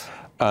days. Yes.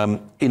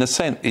 In a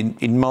sense,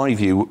 in my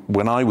view,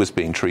 when I was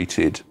being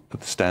treated,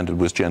 the standard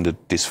was gender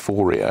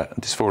dysphoria.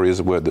 Dysphoria is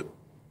a word that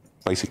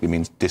basically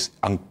means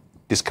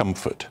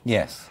discomfort.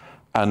 Yes.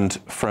 And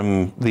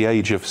from the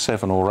age of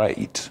 7 or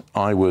 8,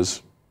 I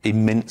was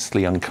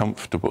immensely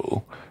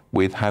uncomfortable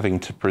with having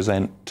to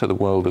present to the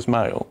world as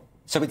male.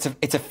 So it's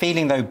a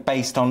feeling, though,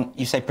 based on,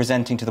 you say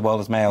presenting to the world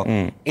as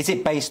male. Is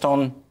it based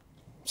on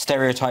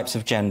stereotypes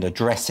of gender,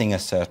 dressing a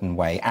certain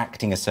way,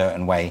 acting a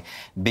certain way,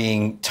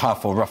 being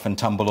tough or rough and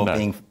tumble, or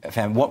being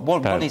feminine?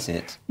 What is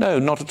it? No,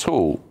 not at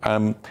all.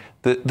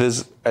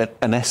 There's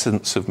an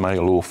essence of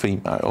male or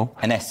female.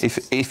 An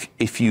essence.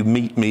 If you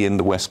meet me in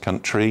the West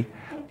Country,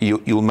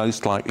 you'll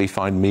most likely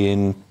find me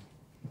in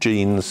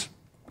jeans,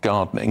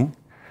 gardening.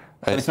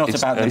 So it's not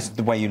about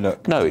the way you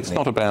look. No, it's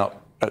not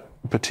about a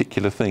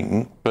particular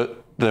thing,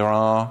 but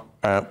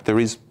there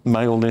is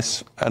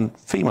maleness and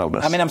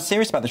femaleness. I mean, I'm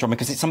serious about this, Robin,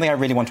 because it's something I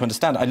really want to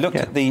understand. I looked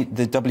at the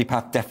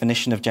WPATH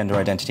definition of gender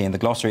identity in the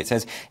glossary. It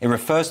says it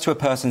refers to a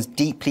person's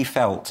deeply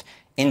felt,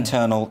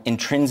 internal,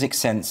 intrinsic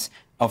sense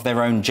of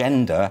their own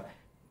gender.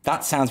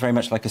 That sounds very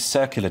much like a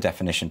circular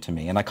definition to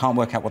me, and I can't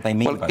work out what they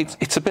mean by that.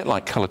 It's a bit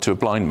like colour to a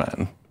blind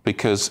man,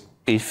 because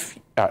if,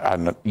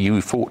 and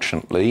you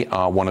fortunately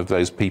are one of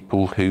those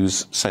people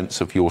whose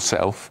sense of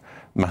yourself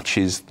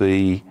matches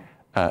the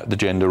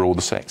gender or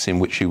the sex in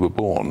which you were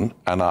born,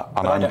 and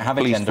I don't have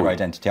a gender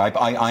identity.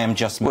 I am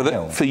just male.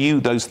 Well, for you,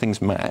 those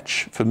things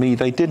match. For me,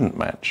 they didn't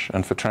match,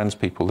 and for trans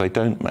people, they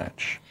don't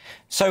match.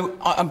 So,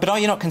 but are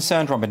you not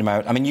concerned, Robin,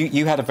 about... I mean,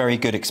 you had a very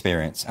good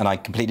experience, and I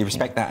completely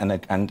respect that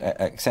and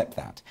accept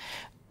that.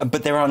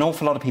 But there are an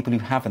awful lot of people who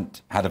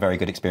haven't had a very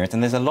good experience,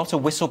 and there's a lot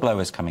of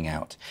whistleblowers coming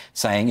out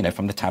saying, you know,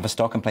 from the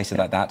Tavistock and places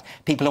like that,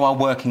 people who are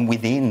working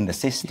within the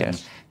system,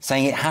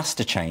 saying it has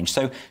to change.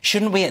 So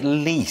shouldn't we at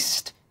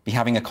least be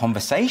having a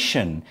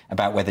conversation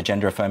about whether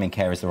gender-affirming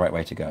care is the right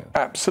way to go?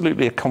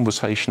 Absolutely, a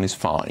conversation is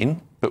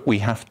fine, but we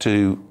have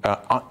to...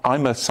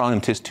 I'm a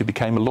scientist who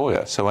became a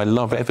lawyer, so I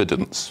love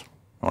evidence,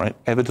 all right?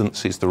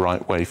 Evidence is the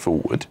right way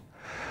forward.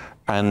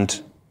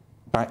 And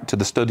back to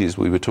the studies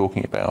we were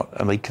talking about,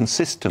 and they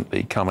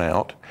consistently come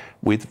out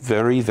with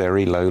very,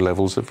 very low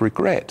levels of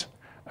regret.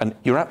 And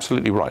you're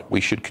absolutely right.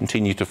 We should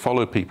continue to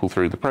follow people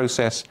through the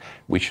process.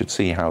 We should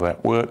see how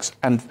that works.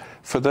 And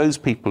for those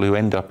people who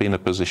end up in a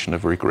position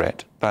of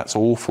regret, that's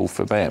awful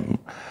for them.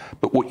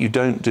 But what you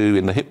don't do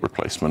in the hip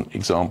replacement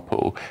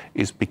example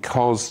is,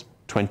 because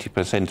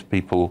 20% of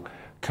people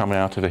come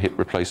out of a hip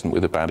replacement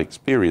with a bad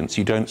experience,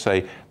 you don't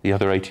say the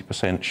other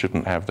 80%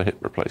 shouldn't have the hip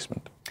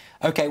replacement.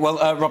 OK, well,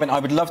 Robin, I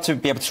would love to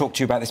be able to talk to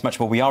you about this much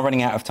more. We are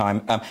running out of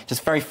time.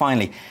 Just very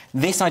finally,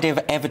 this idea of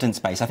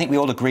evidence-based, I think we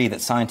all agree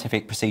that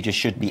scientific procedures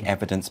should be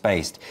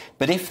evidence-based.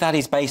 But if that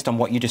is based on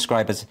what you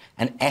describe as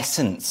an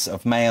essence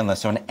of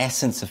maleness or an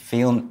essence of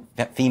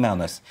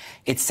femaleness,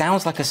 it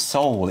sounds like a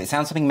soul. It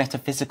sounds something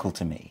metaphysical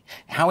to me.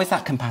 How is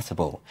that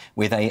compatible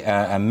with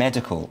a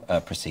medical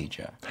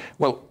procedure?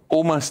 Well,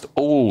 almost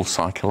all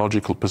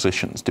psychological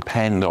positions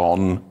depend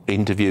on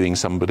interviewing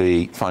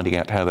somebody, finding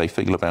out how they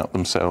feel about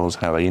themselves,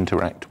 how they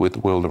interact with the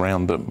world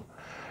around them.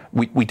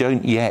 We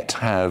don't yet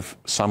have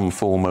some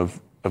form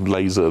of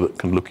laser that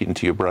can look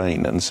into your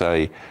brain and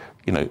say,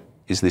 you know,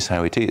 is this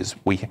how it is?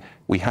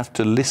 We have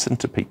to listen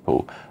to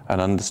people and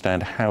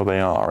understand how they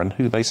are and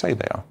who they say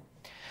they are.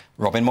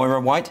 Robin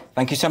Moira-White,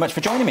 thank you so much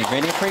for joining me.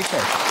 Really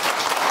appreciate it.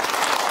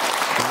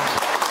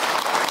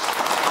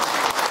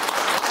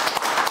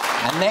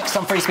 And next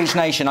on Free Speech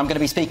Nation, I'm going to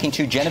be speaking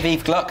to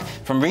Genevieve Gluck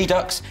from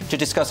Redux to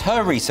discuss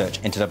her research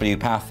into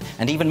WPATH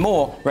and even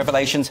more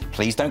revelations.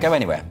 Please don't go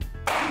anywhere.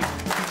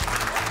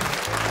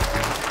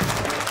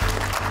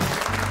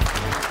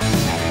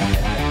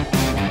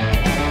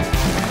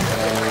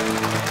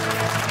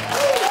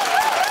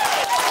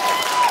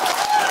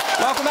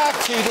 Welcome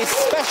back to this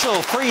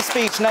special Free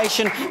Speech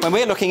Nation when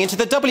we're looking into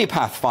the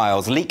WPATH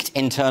files, leaked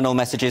internal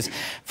messages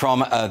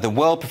from the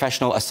World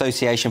Professional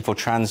Association for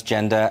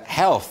Transgender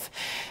Health.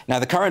 Now,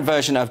 the current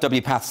version of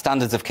WPATH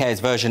Standards of Care is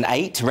version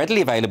 8,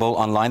 readily available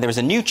online. There is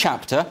a new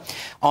chapter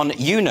on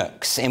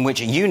eunuchs, in which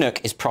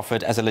eunuch is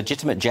proffered as a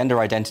legitimate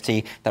gender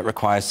identity that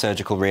requires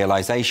surgical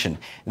realisation.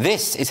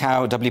 This is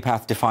how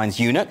WPATH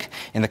defines eunuch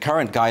in the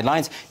current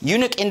guidelines.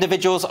 Eunuch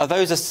individuals are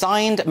those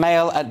assigned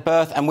male at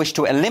birth and wish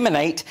to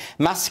eliminate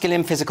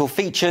masculine physical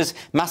features,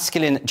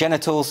 masculine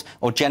genitals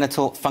or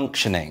genital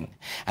functioning.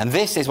 And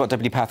this is what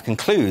WPATH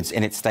concludes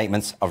in its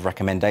statements of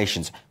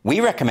recommendations. We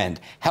recommend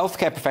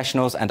healthcare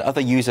professionals and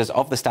other users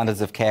of the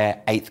Standards of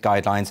Care 8th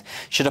guidelines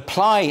should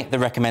apply the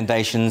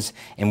recommendations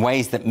in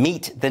ways that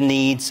meet the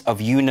needs of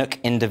eunuch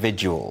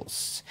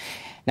individuals.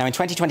 Now, in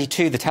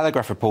 2022, The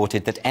Telegraph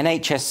reported that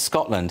NHS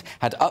Scotland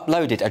had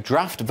uploaded a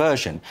draft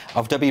version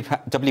of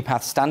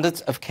WPATH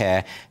Standards of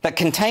Care that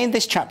contained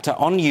this chapter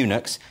on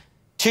eunuchs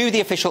to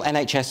the official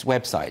NHS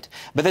website.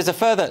 But there's a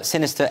further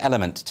sinister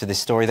element to this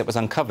story that was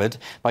uncovered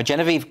by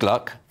Genevieve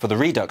Gluck for the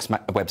Redux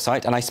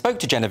website, and I spoke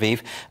to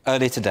Genevieve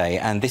earlier today,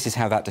 and this is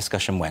how that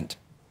discussion went.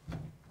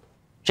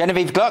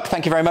 Genevieve Gluck,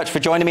 thank you very much for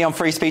joining me on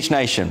Free Speech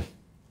Nation.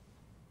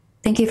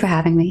 Thank you for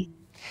having me.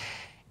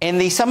 In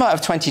the summer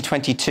of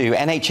 2022,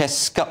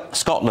 NHS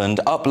Scotland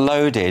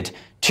uploaded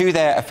to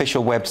their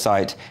official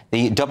website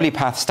the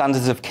WPATH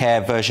Standards of Care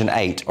version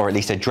 8, or at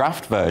least a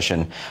draft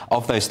version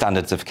of those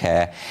standards of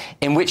care,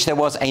 in which there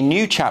was a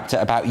new chapter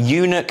about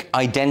eunuch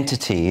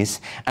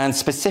identities, and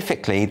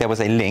specifically there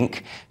was a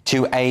link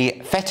to a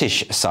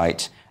fetish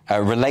site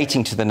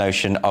relating to the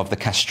notion of the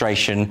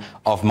castration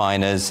of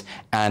minors,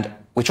 and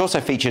which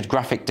also featured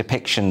graphic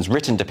depictions,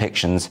 written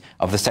depictions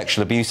of the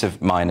sexual abuse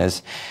of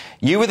minors.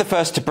 You were the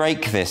first to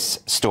break this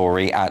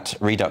story at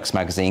Redux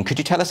magazine. Could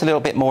you tell us a little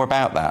bit more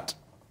about that?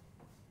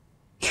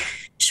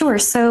 Sure.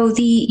 So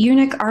the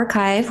Eunuch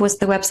Archive was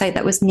the website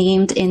that was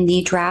named in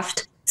the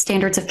draft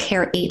Standards of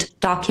Care 8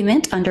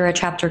 document under a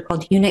chapter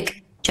called Eunuch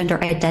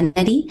Gender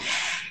Identity.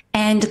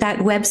 And that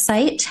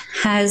website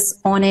has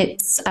on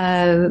its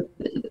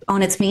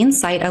main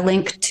site a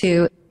link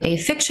to a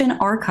fiction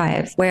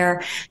archive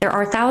where there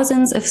are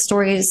thousands of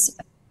stories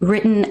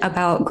written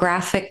about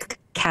graphic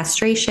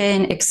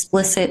castration,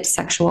 explicit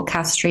sexual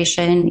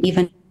castration,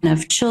 even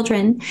of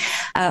children,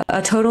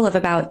 a total of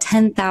about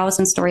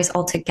 10,000 stories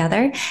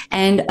altogether.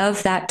 And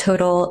of that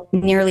total,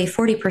 nearly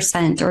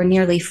 40% or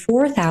nearly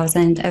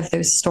 4,000 of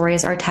those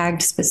stories are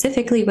tagged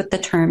specifically with the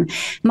term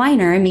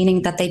minor,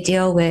 meaning that they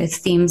deal with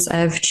themes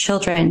of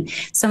children.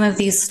 Some of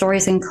these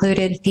stories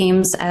included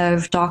themes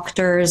of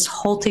doctors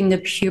halting the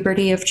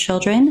puberty of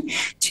children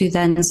to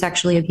then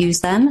sexually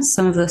abuse them.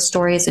 Some of the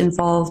stories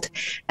involved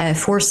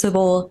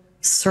forcible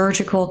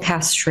surgical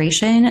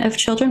castration of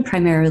children,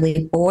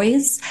 primarily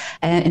boys.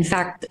 In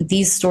fact,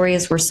 these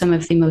stories were some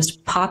of the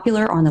most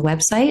popular on the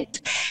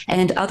website,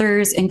 and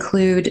others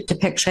include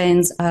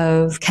depictions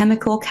of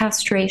chemical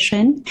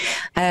castration,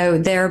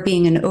 there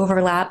being an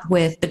overlap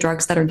with the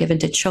drugs that are given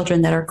to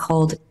children that are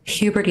called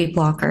puberty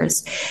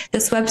blockers.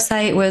 This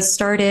website was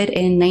started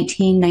in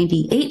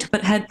 1998,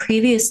 but had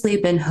previously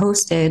been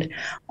hosted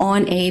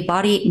on a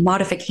body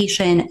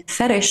modification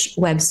fetish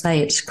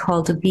website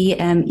called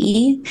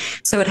BME.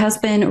 So it has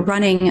been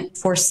running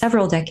for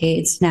several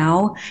decades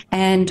now,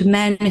 and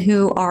men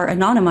who are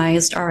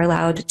anonymized are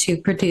allowed to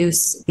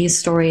produce these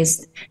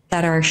stories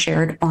that are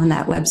shared on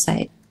that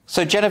website.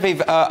 So,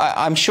 Genevieve,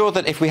 I'm sure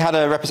that if we had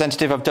a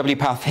representative of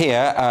WPATH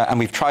here, and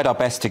we've tried our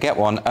best to get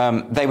one,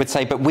 they would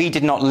say, but we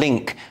did not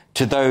link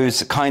to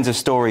those kinds of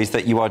stories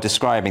that you are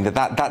describing,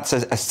 that's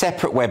a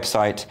separate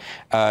website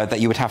that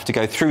you would have to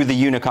go through the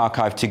Eunuch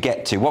Archive to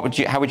get to.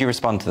 How would you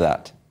respond to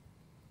that?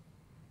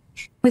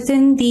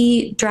 Within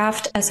the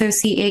draft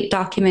SOC8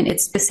 document,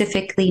 it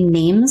specifically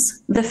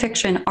names the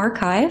fiction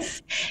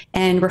archive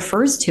and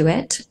refers to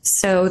it,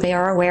 so they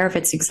are aware of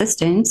its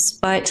existence.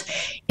 But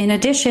in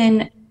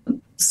addition,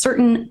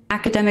 certain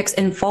academics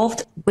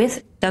involved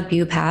with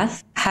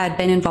WPATH had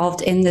been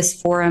involved in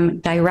this forum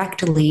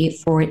directly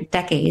for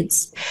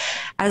decades.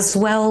 As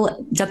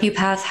well,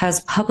 WPATH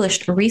has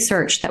published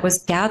research that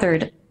was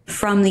gathered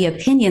from the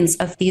opinions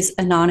of these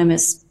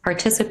anonymous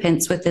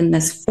participants within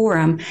this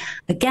forum.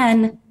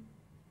 Again,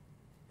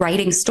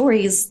 writing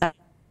stories that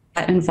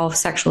involve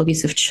sexual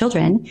abuse of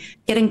children,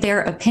 getting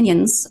their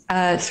opinions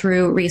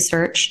through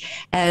research,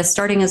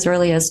 starting as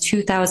early as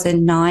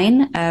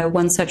 2009.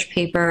 One such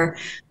paper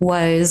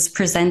was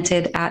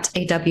presented at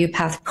a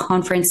WPATH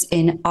conference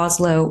in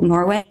Oslo,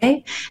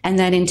 Norway. And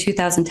then in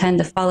 2010,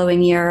 the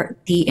following year,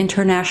 the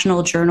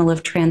International Journal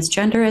of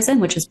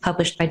Transgenderism, which is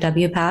published by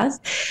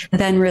WPATH,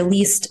 then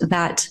released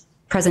that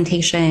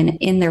presentation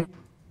in their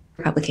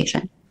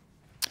publication.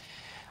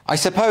 I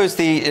suppose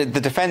the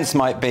defence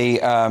might be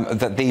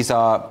that these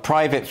are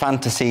private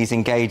fantasies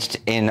engaged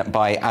in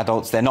by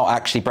adults. They're not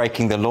actually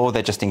breaking the law.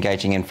 They're just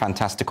engaging in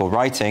fantastical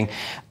writing.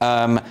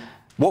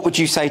 What would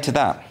you say to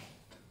that?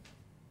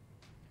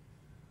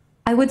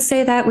 I would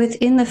say that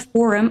within the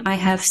forum, I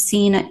have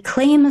seen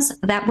claims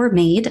that were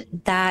made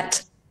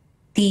that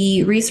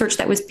the research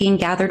that was being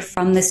gathered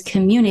from this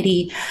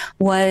community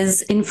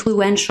was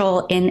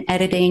influential in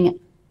editing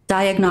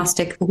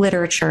diagnostic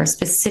literature,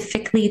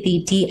 specifically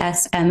the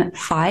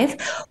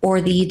DSM-5, or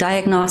the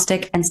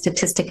Diagnostic and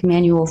Statistic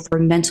Manual for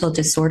Mental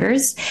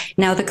Disorders.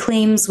 Now, the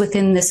claims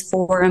within this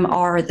forum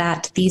are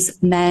that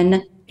these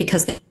men,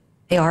 because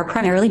they are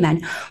primarily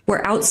men,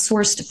 were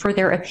outsourced for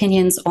their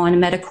opinions on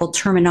medical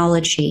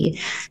terminology.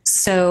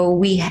 So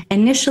we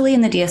initially in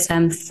the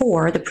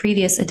DSM-4, the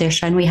previous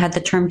edition, we had the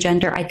term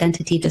gender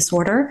identity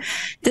disorder.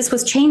 This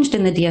was changed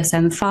in the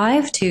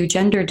DSM-5 to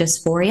gender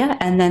dysphoria,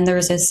 and then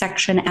there's a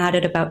section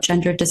added about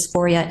gender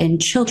dysphoria in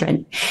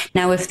children.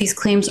 Now, if these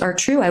claims are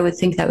true, I would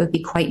think that would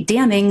be quite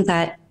damning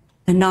that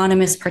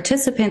anonymous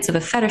participants of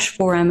a fetish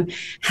forum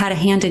had a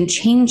hand in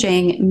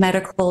changing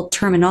medical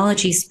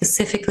terminology,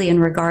 specifically in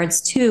regards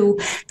to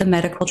the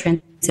medical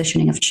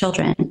transitioning of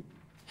children.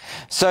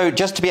 So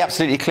just to be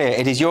absolutely clear,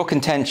 it is your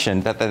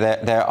contention that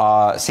there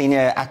are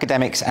senior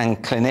academics and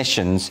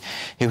clinicians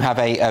who have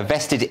a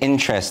vested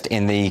interest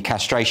in the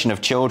castration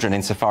of children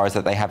insofar as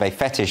that they have a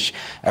fetish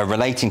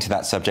relating to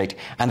that subject,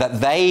 and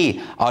that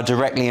they are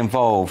directly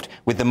involved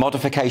with the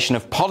modification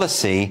of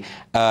policy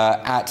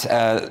at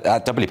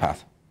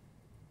WPATH?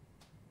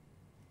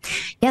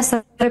 Yes,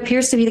 that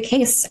appears to be the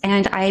case,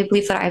 and I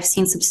believe that I've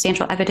seen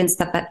substantial evidence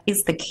that that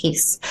is the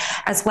case.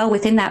 As well,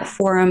 within that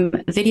forum,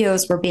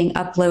 videos were being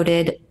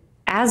uploaded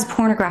as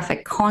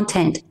pornographic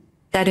content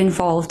that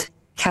involved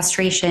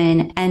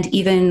castration and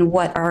even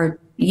what are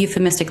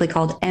euphemistically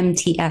called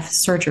MTF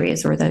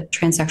surgeries, or the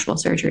transsexual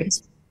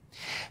surgeries.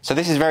 So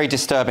this is very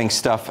disturbing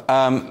stuff.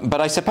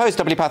 But I suppose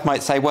WPATH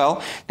might say,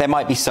 well, there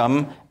might be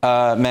some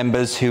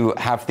members who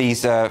have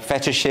these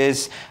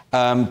fetishes,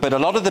 but a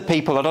lot of the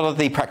people, a lot of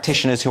the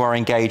practitioners who are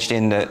engaged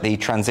in the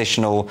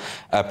transitional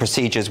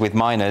procedures with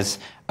minors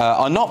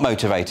are not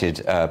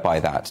motivated by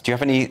that. Do you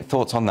have any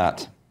thoughts on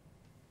that?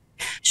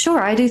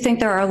 Sure, I do think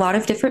there are a lot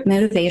of different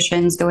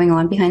motivations going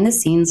on behind the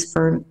scenes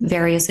for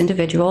various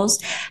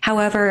individuals.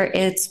 However,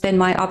 it's been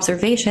my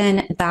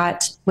observation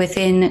that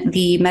within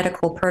the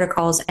medical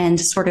protocols and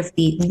sort of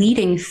the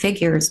leading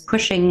figures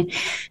pushing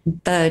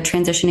the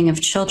transitioning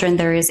of children,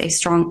 there is a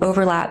strong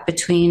overlap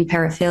between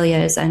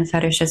paraphilias and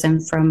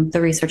fetishism from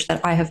the research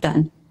that I have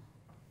done.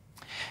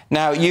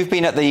 Now, you've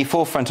been at the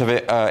forefront of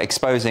it,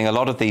 exposing a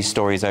lot of these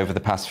stories over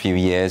the past few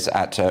years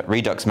at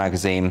Redux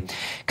magazine.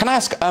 Can I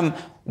ask,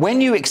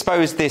 when you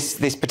exposed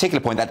this particular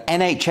point, that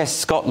NHS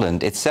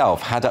Scotland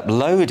itself had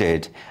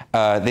uploaded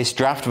this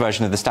draft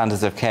version of the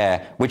standards of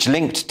care, which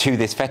linked to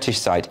this fetish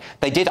site,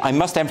 they did, I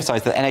must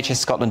emphasise that NHS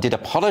Scotland did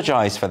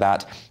apologise for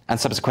that and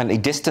subsequently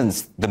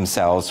distanced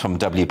themselves from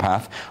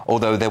WPATH,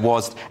 although there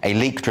was a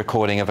leaked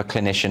recording of a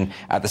clinician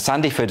at the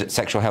Sandyford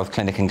Sexual Health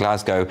Clinic in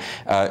Glasgow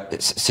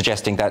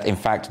suggesting that, in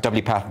fact,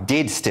 WPATH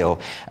did still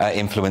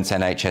influence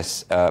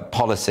NHS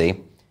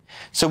policy.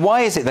 So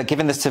why is it that,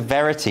 given the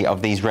severity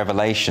of these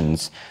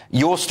revelations,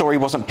 your story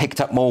wasn't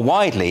picked up more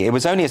widely? It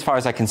was only, as far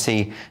as I can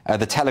see,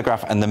 the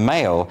Telegraph and the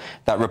Mail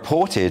that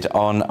reported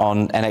on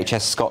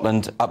NHS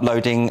Scotland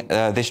uploading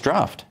this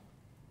draft.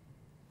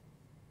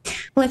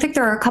 Well, I think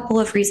there are a couple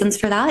of reasons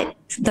for that.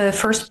 The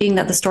first being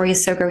that the story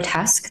is so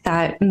grotesque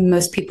that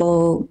most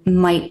people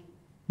might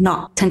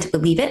not tend to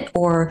believe it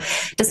or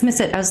dismiss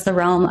it as the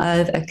realm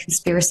of a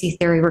conspiracy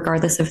theory,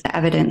 regardless of the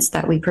evidence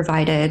that we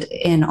provided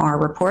in our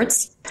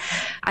reports.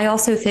 I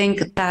also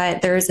think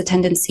that there is a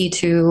tendency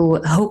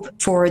to hope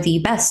for the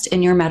best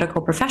in your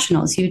medical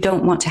professionals. You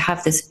don't want to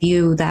have this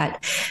view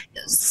that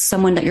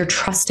someone that you're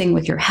trusting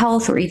with your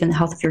health or even the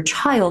health of your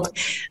child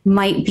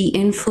might be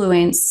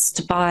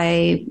influenced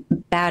by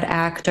bad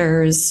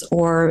actors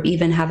or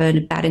even have a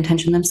bad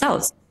intention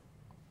themselves.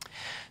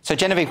 So,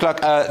 Genevieve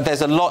Gluck,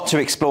 there's a lot to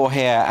explore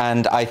here,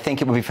 and I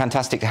think it would be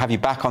fantastic to have you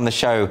back on the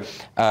show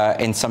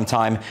in some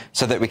time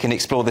so that we can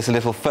explore this a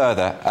little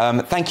further.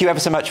 Thank you ever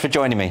so much for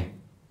joining me.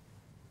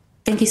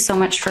 Thank you so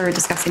much for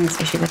discussing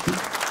this issue with me.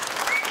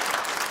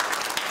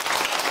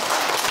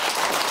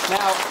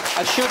 Now,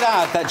 I should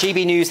add that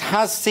GB News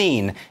has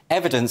seen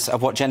evidence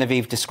of what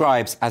Genevieve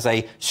describes as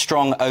a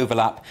strong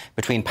overlap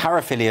between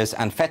paraphilias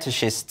and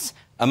fetishists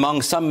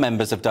among some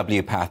members of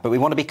WPATH. But we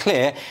want to be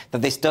clear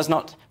that this does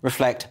not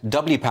reflect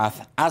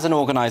WPATH as an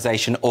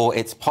organisation or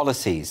its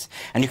policies.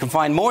 And you can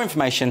find more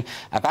information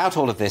about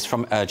all of this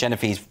from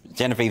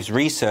Genevieve's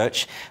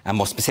research, and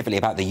more specifically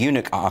about the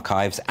eunuch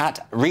archives,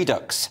 at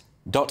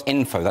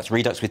redux.info. That's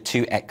redux with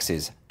 2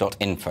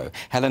 X's.info.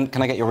 Helen,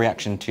 can I get your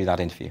reaction to that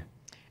interview?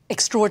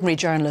 Extraordinary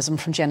journalism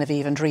from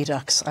Genevieve and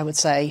Redux, I would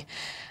say.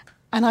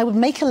 And I would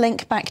make a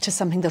link back to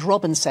something that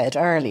Robin said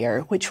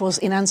earlier, which was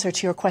in answer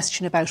to your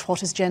question about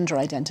what is gender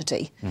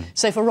identity.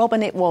 So for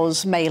Robin, it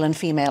was male and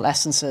female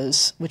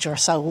essences, which are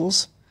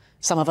souls.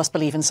 Some of us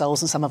believe in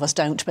souls and some of us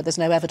don't, but there's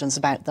no evidence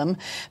about them.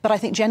 But I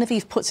think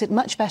Genevieve puts it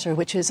much better,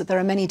 which is that there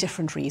are many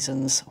different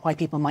reasons why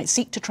people might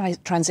seek to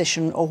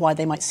transition or why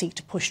they might seek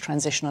to push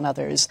transition on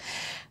others.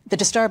 The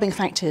disturbing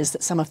fact is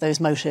that some of those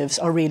motives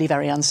are really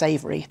very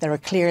unsavoury. There are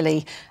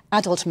clearly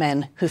adult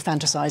men who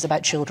fantasise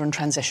about children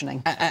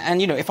transitioning. And,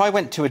 you know, if I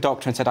went to a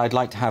doctor and said I'd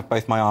like to have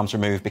both my arms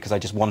removed because I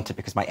just want it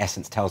because my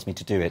essence tells me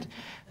to do it,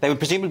 they would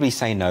presumably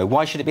say no.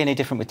 Why should it be any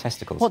different with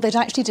testicles? What they'd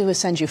actually do is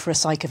send you for a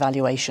psych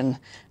evaluation.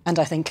 And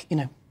I think, you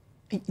know,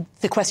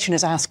 the question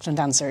is asked and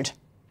answered.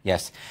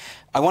 Yes.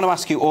 I want to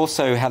ask you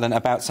also, Helen,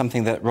 about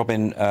something that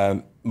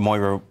Robin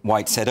Moira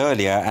White said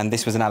earlier, and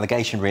this was an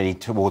allegation really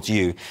towards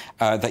you,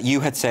 that you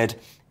had said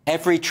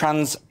every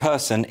trans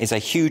person is a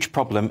huge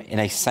problem in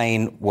a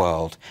sane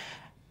world.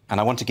 And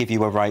I want to give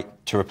you a right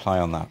to reply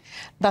on that.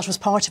 That was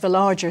part of a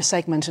larger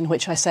segment in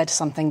which I said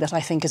something that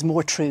I think is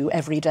more true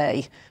every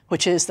day,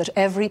 which is that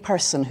every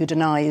person who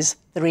denies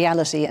the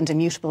reality and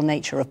immutable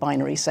nature of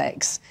binary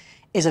sex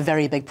is a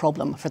very big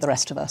problem for the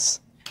rest of us.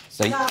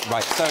 So,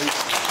 right, so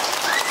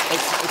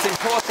it's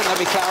important that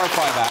we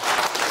clarify that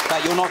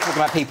you're not talking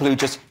about people who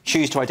just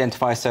choose to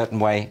identify a certain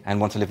way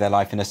and want to live their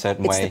life in a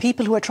certain way. It's the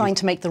people who are trying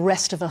to make the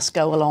rest of us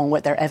go along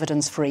with their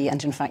evidence-free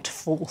and, in fact,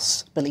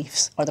 false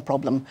beliefs are the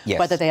problem,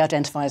 whether they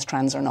identify as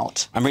trans or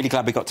not. I'm really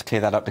glad we got to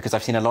clear that up, because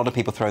I've seen a lot of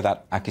people throw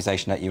that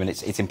accusation at you, and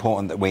it's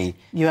important that we...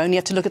 You only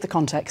have to look at the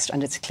context,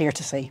 and it's clear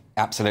to see.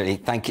 Absolutely.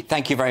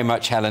 Thank you very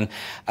much, Helen.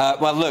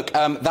 Well, look,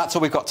 that's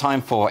all we've got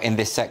time for in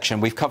this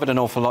section. We've covered an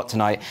awful lot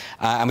tonight,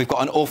 and we've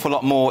got an awful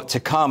lot more to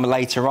come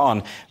later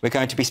on. We're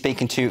going to be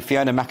speaking to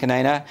Fiona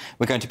McAnena.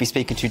 We're going to be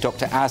speaking to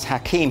Dr. Az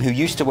Hakim, who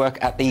used to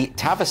work at the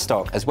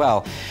Tavistock as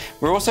well.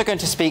 We're also going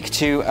to speak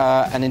to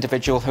an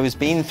individual who has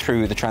been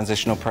through the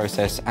transitional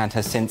process and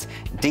has since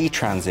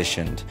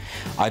detransitioned.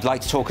 I'd like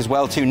to talk as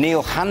well to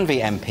Neil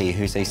Hanvey MP,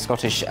 who's a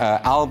Scottish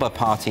Alba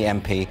Party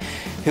MP,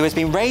 who has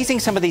been raising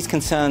some of these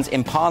concerns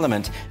in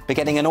Parliament, but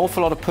getting an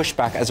awful lot of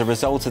pushback as a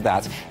result of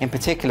that, in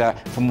particular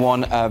from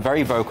one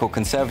very vocal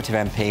Conservative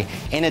MP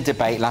in a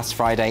debate last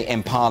Friday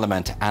in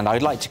Parliament. And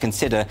I'd like to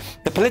consider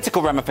the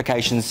political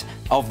ramifications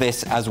of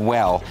this as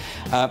well.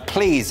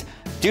 Please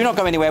do not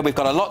go anywhere. We've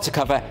got a lot to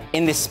cover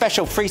in this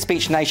special Free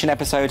Speech Nation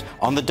episode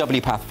on the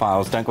WPATH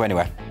files. Don't go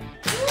anywhere.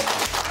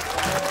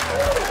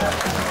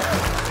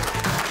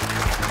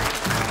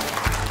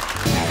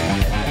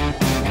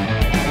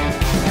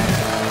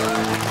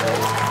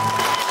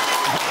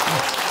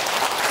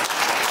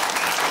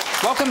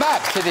 Welcome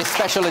back to this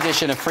special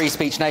edition of Free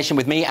Speech Nation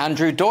with me,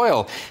 Andrew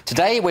Doyle.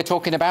 Today we're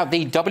talking about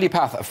the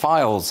WPATH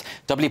files.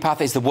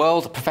 WPATH is the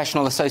World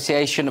Professional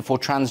Association for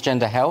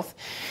Transgender Health.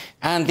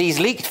 And these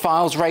leaked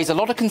files raise a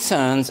lot of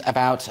concerns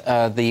about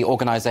the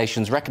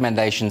organisation's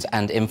recommendations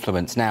and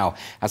influence. Now,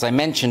 as I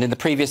mentioned in the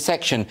previous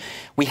section,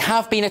 we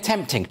have been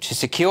attempting to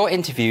secure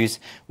interviews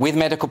with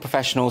medical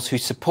professionals who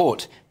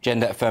support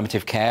gender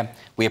affirmative care.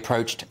 We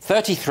approached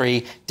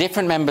 33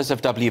 different members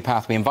of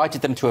WPATH. We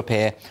invited them to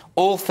appear.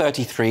 All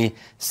 33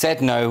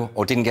 said no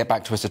or didn't get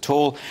back to us at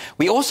all.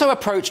 We also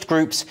approached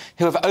groups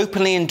who have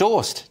openly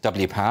endorsed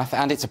WPATH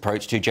and its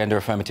approach to gender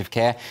affirmative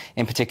care,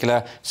 in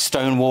particular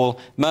Stonewall,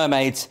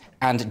 Mermaids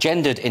and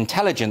Gendered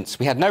Intelligence.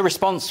 We had no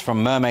response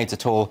from Mermaids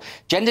at all.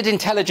 Gendered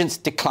Intelligence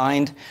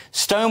declined.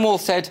 Stonewall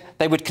said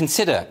they would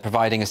consider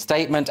providing a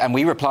statement, and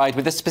we replied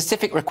with a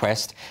specific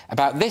request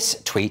about this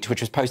tweet,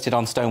 which was posted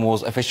on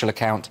Stonewall's official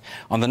account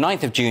on the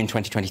 9th of June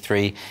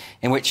 2023,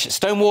 in which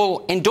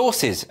Stonewall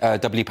endorses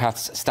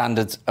WPATH's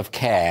standards of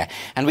care.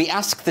 And we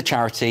asked the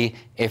charity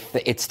if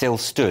it still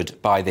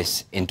stood by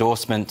this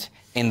endorsement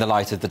in the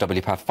light of the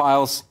WPATH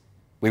files.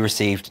 We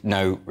received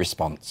no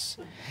response.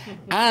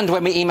 And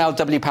when we emailed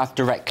WPATH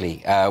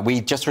directly,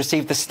 we just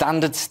received the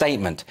standard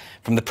statement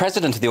from the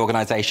president of the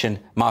organisation,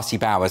 Marcy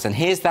Bowers. And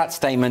here's that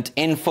statement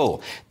in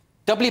full.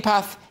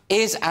 WPATH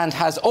is and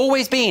has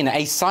always been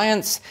a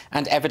science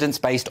and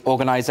evidence-based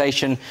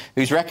organisation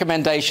whose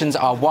recommendations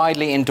are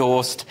widely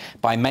endorsed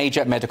by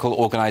major medical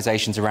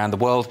organisations around the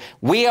world.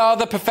 We are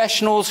the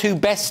professionals who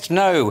best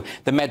know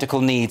the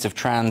medical needs of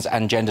trans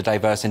and gender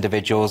diverse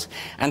individuals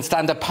and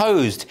stand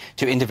opposed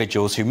to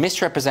individuals who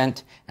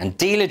misrepresent and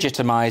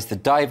delegitimise the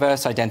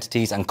diverse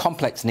identities and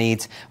complex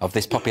needs of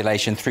this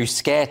population through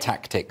scare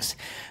tactics.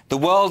 The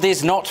world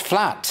is not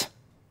flat.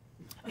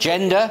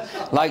 Gender,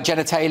 like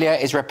genitalia,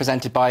 is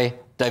represented by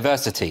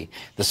diversity.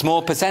 The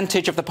small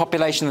percentage of the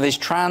population that is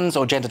trans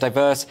or gender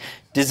diverse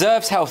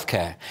deserves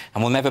healthcare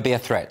and will never be a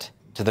threat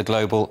to the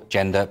global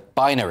gender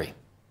binary.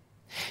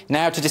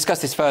 Now, to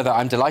discuss this further,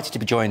 I'm delighted to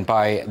be joined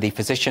by the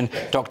physician,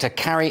 Dr.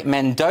 Carrie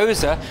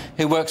Mendoza,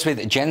 who works with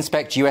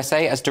GenSpect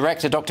USA as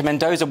director. Dr.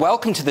 Mendoza,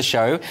 welcome to the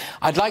show.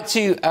 I'd like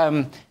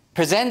to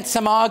present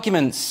some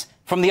arguments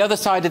from the other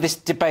side of this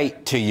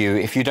debate to you,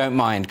 if you don't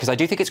mind, because I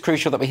do think it's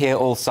crucial that we hear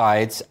all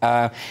sides.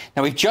 Now,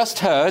 we've just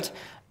heard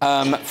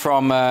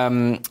from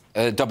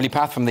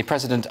WPATH, from the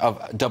president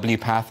of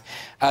WPATH,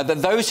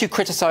 that those who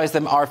criticise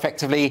them are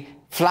effectively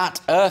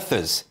flat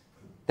earthers.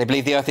 They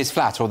believe the earth is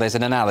flat, or there's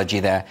an analogy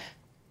there.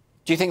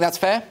 Do you think that's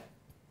fair?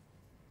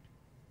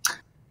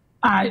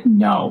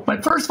 No,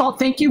 but first of all,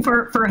 thank you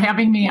for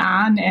having me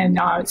on, and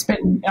it's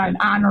been an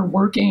honor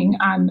working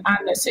on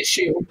this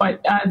issue.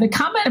 But the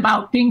comment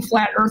about being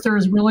flat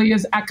earthers really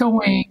is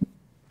echoing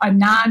a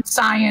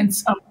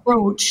non-science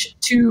approach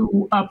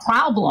to a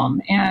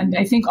problem. And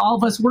I think all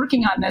of us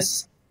working on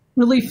this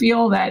really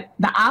feel that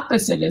the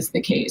opposite is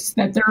the case,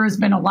 that there has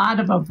been a lot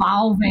of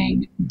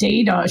evolving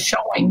data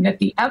showing that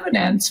the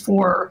evidence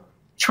for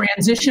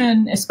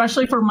transition,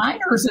 especially for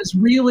minors, is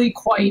really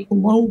quite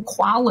low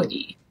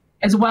quality,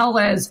 as well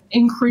as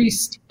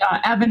increased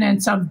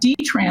evidence of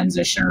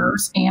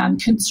detransitioners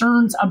and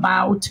concerns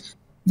about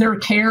their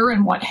care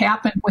and what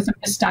happened with a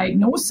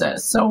misdiagnosis.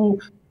 So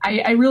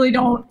I really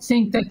don't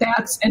think that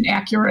that's an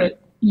accurate,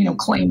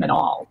 claim at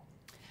all.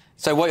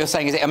 So what you're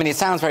saying is, I mean, it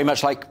sounds very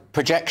much like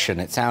projection.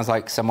 It sounds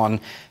like someone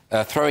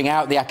throwing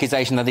out the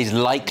accusation that is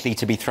likely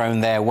to be thrown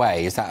their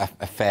way. Is that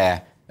a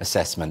fair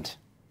assessment?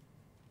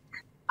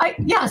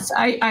 Yes,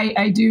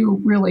 I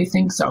do really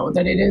think so,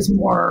 that it is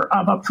more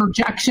of a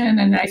projection.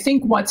 And I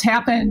think what's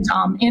happened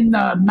in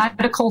the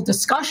medical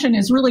discussion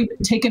is really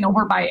taken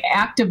over by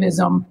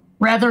activism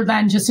rather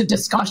than just a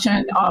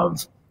discussion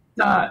of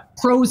the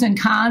pros and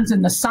cons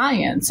and the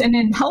science. And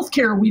in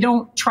healthcare, we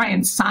don't try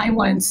and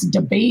silence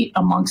debate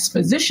amongst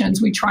physicians.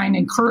 We try and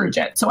encourage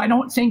it. So I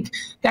don't think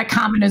that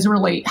comment is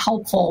really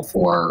helpful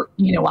for,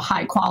 a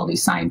high quality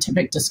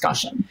scientific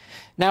discussion.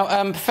 Now,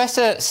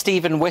 Professor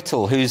Stephen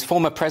Whittle, who's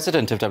former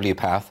president of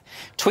WPATH,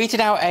 tweeted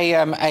out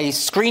a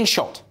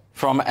screenshot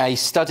from a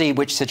study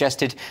which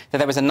suggested that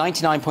there was a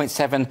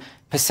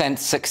 99.7%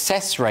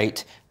 success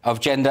rate of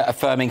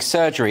gender-affirming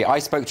surgery. I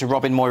spoke to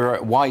Robin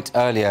Moira-White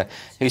earlier,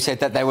 who said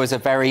that there was a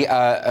very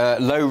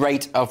low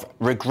rate of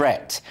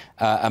regret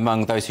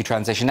among those who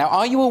transition. Now,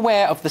 are you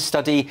aware of the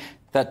study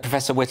that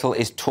Professor Whittle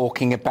is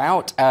talking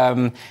about?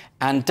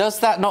 And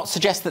does that not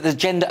suggest that the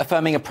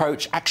gender-affirming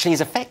approach actually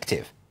is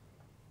effective?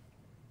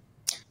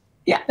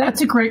 Yeah, that's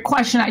a great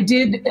question. I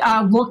did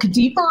look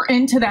deeper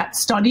into that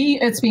study.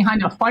 It's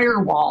behind a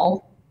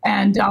firewall.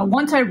 And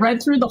once I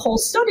read through the whole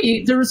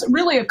study, there's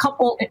really a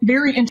couple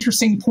very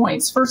interesting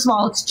points. First of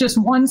all, it's just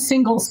one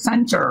single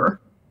center.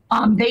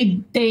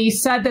 They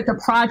said that the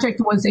project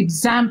was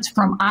exempt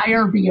from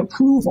IRB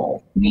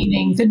approval,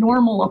 meaning the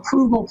normal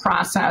approval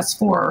process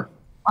for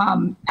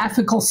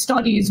ethical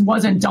studies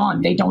wasn't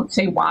done. They don't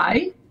say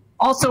why.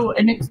 Also,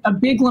 a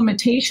big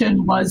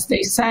limitation was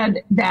they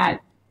said that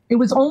it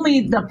was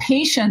only the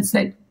patients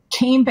that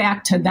came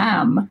back to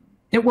them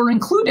that were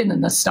included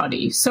in the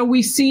study. So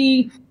we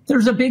see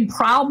there's a big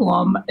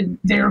problem.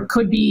 There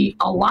could be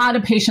a lot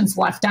of patients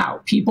left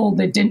out, people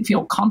that didn't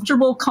feel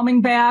comfortable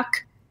coming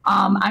back.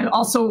 I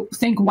also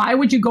think, why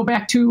would you go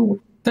back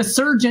to the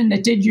surgeon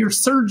that did your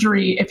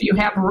surgery if you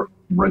have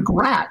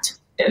regret?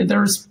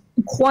 There's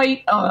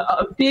quite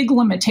a big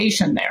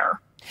limitation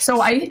there. So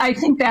I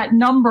think that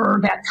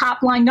number, that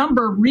top line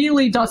number,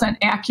 really doesn't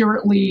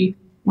accurately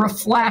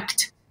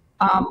reflect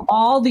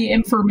all the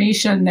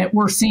information that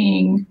we're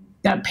seeing,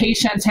 that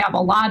patients have a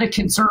lot of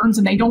concerns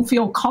and they don't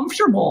feel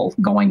comfortable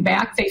going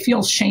back. They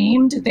feel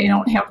shamed. They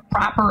don't have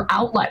proper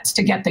outlets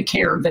to get the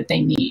care that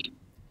they need.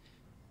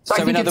 So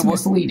I think it's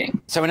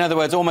misleading. So in other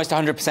words, almost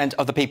 100%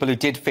 of the people who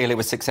did feel it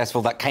was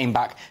successful that came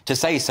back to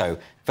say so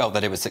felt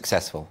that it was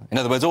successful. In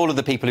other words, all of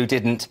the people who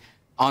didn't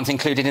aren't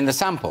included in the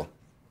sample.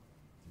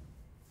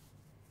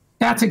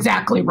 That's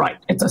exactly right.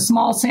 It's a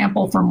small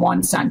sample from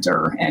one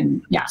center.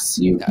 And yes,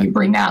 you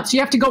bring that out. So you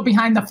have to go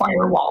behind the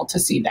firewall to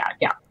see that.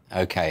 Yeah.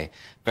 OK,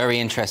 very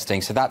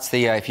interesting. So that's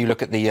the if you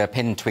look at the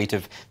pinned tweet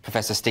of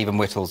Professor Stephen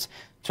Whittle's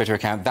Twitter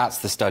account, that's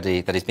the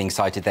study that is being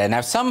cited there.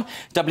 Now, some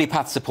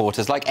WPATH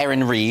supporters, like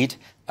Erin Reed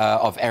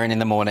of Erin in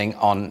the Morning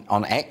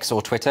on X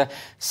or Twitter,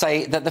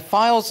 say that the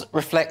files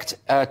reflect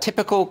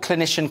typical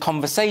clinician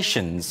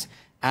conversations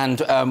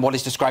and what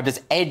is described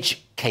as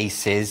edge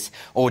cases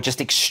or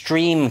just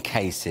extreme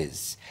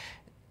cases.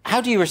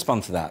 How do you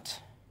respond to that?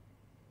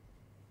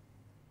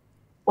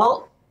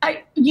 Well,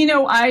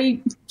 I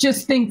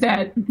just think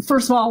that,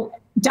 first of all,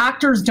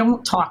 doctors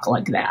don't talk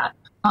like that.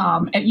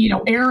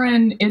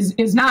 Aaron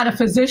is not a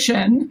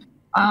physician,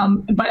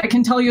 but I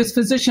can tell you as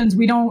physicians,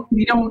 we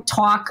don't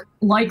talk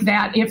like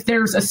that. If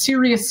there's a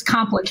serious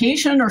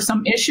complication or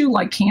some issue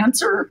like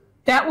cancer,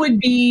 that would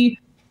be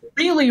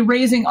really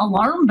raising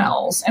alarm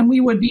bells, and we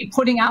would be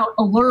putting out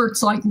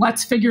alerts like,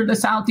 let's figure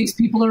this out. These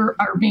people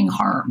are being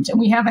harmed, and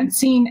we haven't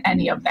seen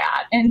any of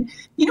that. And,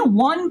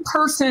 one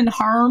person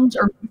harmed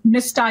or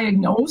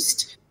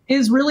misdiagnosed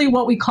is really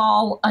what we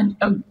call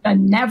a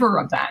never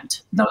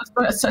event.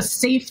 It's a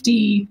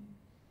safety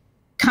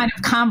kind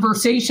of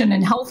conversation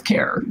in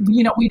healthcare.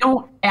 We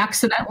don't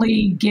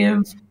accidentally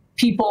give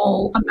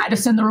people a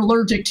medicine they're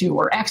allergic to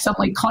or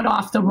accidentally cut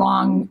off the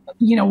wrong,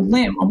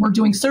 limb when we're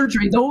doing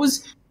surgery.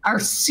 Those are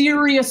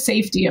serious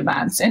safety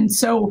events. And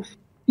so,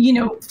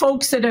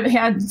 folks that have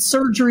had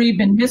surgery,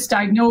 been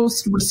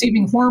misdiagnosed,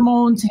 receiving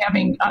hormones,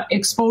 having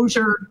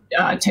exposure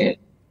to,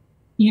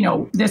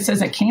 this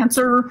as a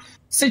cancer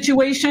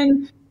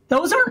situation,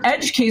 those aren't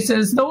edge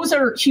cases. Those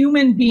are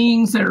human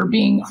beings that are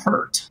being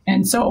hurt.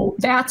 And so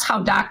that's how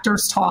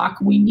doctors talk.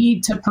 We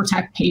need to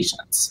protect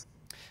patients.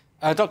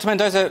 Dr.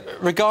 Mendoza,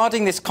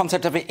 regarding this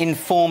concept of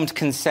informed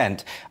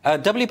consent,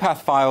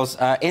 WPATH files,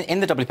 in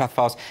the WPATH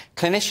files,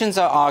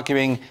 clinicians are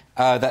arguing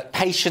that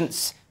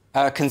patients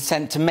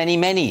consent to many,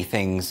 many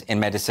things in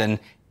medicine,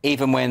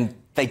 even when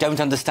they don't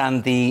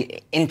understand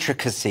the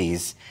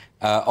intricacies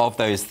of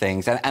those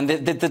things. And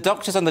the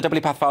doctors on the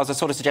WPATH files are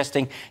sort of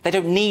suggesting they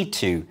don't need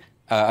to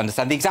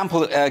understand. The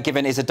example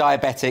given is a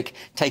diabetic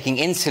taking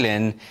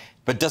insulin,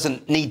 but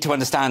doesn't need to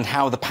understand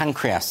how the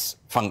pancreas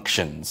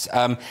functions.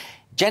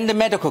 Gender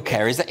medical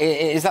care, is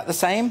that the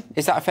same?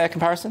 Is that a fair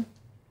comparison?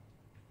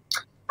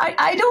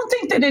 I don't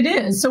think that it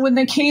is. So in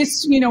the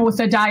case, with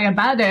a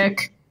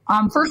diabetic,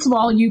 first of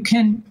all,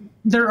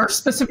 there are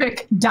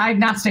specific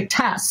diagnostic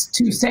tests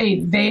to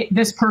say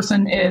this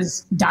person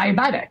is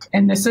diabetic,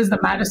 and this is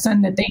the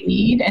medicine that they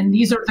need, and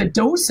these are the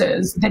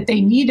doses that they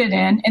need it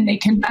in, and they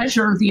can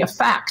measure the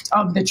effect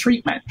of the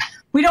treatment.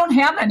 We don't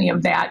have any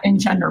of that in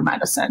gender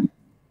medicine.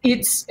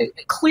 It's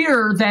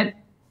clear that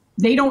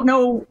they don't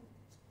know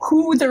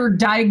who they're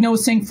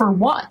diagnosing for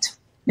what.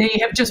 They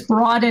have just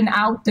broadened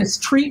out this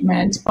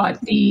treatment,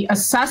 but the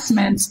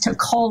assessments to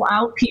call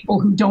out people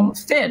who don't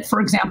fit,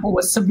 for example,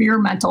 with severe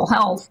mental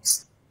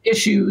health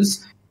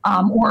issues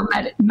or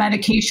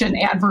medication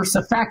adverse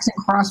effects and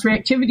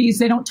cross-reactivities,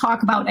 they don't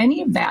talk about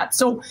any of that.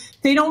 So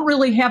they don't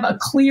really have a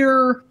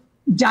clear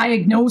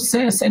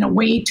diagnosis and a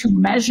way to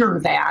measure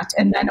that,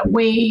 and then a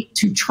way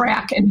to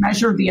track and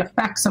measure the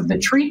effects of the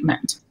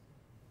treatment.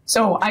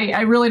 So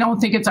I really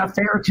don't think it's a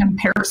fair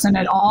comparison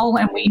at all.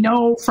 And we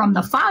know from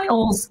the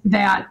files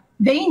that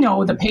they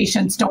know the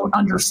patients don't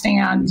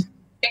understand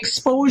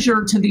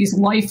exposure to these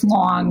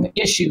lifelong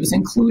issues,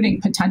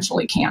 including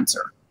potentially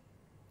cancer.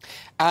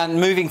 And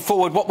moving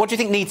forward, what do you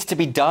think needs to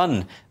be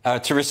done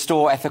to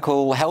restore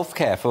ethical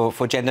healthcare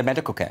for gender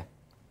medical care?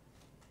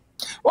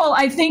 Well,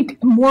 I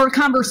think more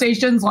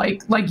conversations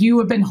like you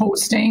have been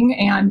hosting,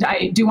 and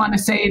I do want to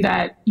say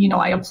that,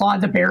 I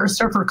applaud the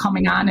barrister for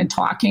coming on and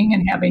talking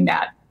and having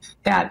that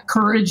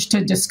courage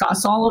to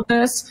discuss all of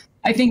this.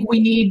 I think we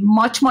need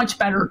much, much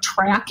better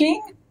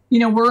tracking.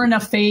 We're in a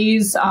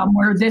phase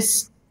where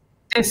this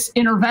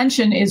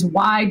intervention is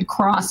wide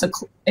across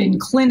in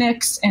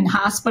clinics and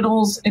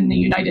hospitals in the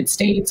United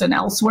States and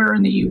elsewhere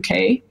in the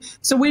UK.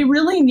 So we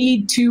really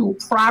need to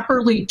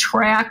properly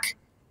track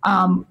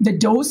the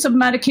dose of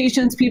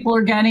medications people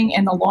are getting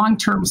and the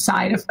long-term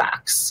side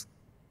effects.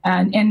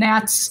 And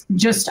that's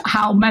just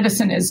how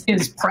medicine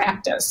is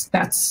practiced.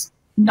 That's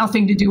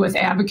nothing to do with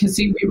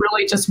advocacy. We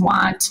really just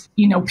want,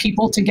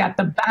 people to get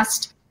the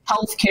best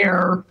health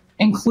care,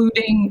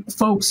 including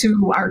folks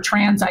who are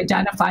trans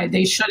identified.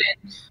 They shouldn't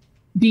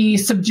be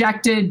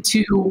subjected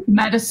to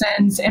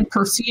medicines and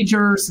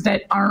procedures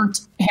that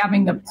aren't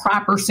having the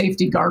proper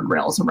safety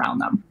guardrails around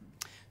them.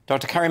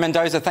 Dr. Carrie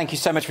Mendoza, thank you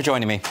so much for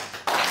joining me.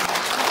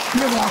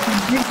 You're welcome.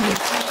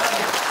 Thank you.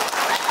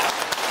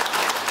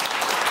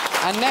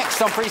 And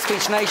next on Free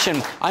Speech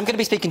Nation, I'm going to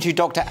be speaking to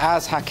Dr.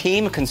 Az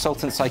Hakim,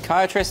 consultant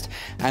psychiatrist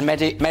and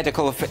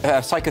medical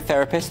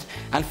psychotherapist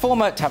and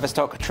former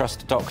Tavistock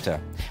Trust doctor.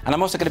 And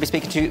I'm also going to be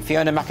speaking to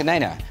Fiona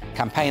McAnena,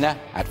 campaigner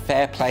at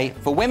Fair Play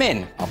for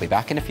Women. I'll be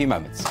back in a few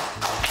moments.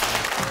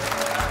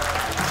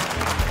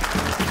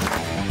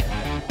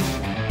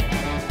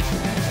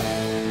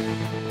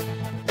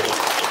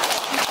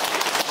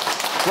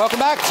 Welcome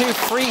back to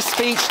Free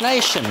Speech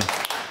Nation.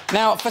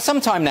 Now, for some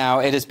time now,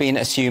 it has been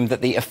assumed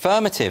that the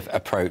affirmative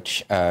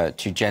approach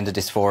to gender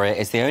dysphoria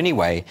is the only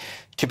way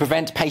to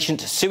prevent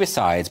patient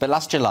suicides. But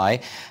last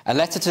July, a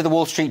letter to the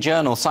Wall Street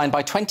Journal signed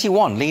by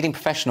 21 leading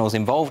professionals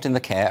involved in the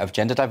care of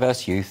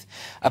gender-diverse youth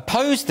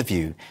opposed the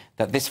view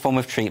that this form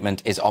of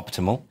treatment is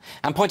optimal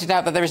and pointed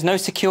out that there is no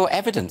secure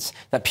evidence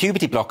that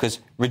puberty blockers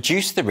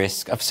reduce the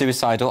risk of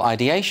suicidal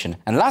ideation.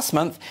 And last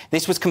month,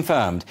 this was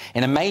confirmed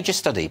in a major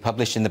study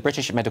published in the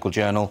British Medical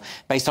Journal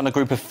based on a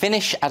group of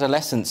Finnish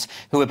adolescents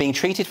who were being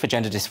treated for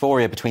gender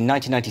dysphoria between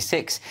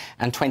 1996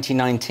 and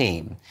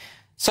 2019.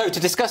 So to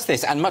discuss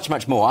this and much,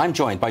 much more, I'm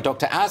joined by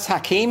Dr. Az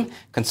Hakim,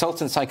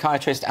 consultant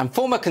psychiatrist and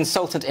former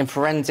consultant in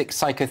forensic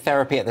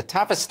psychotherapy at the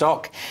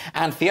Tavistock,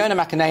 and Fiona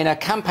McAnena,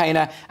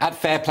 campaigner at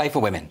Fair Play for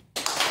Women.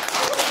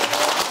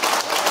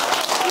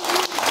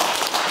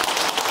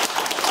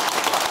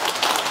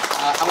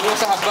 And we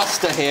also have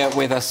Buster here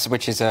with us,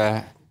 which is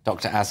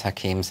Dr. Az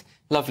Hakim's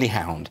lovely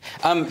hound.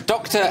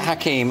 Dr.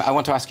 Hakim, I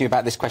want to ask you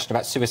about this question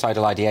about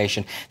suicidal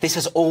ideation. This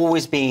has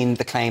always been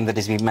the claim that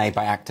has been made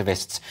by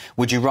activists.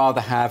 Would you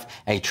rather have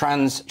a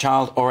trans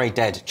child or a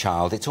dead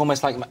child? It's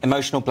almost like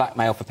emotional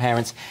blackmail for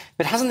parents.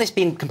 But hasn't this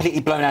been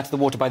completely blown out of the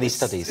water by these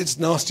studies? It's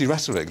nasty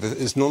rhetoric.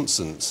 It's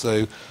nonsense.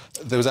 So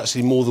there was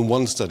actually more than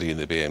one study in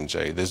the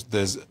BMJ.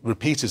 There's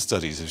repeated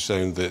studies have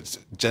shown that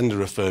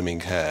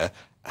gender-affirming care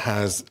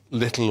has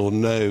little or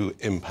no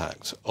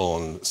impact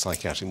on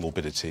psychiatric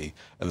morbidity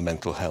and the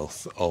mental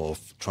health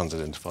of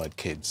trans-identified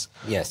kids.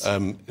 Yes.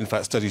 In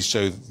fact, studies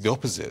show the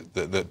opposite,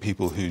 that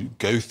people who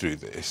go through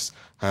this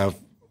have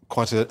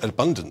quite an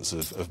abundance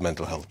of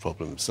mental health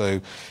problems. So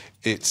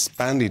it's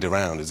bandied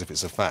around as if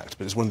it's a fact,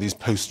 but it's one of these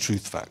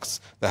post-truth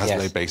facts that has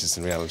no basis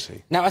in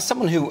reality. Now, as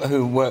someone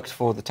who worked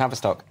for the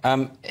Tavistock, I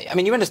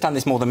mean, you understand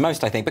this more than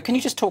most, I think, but can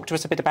you just talk to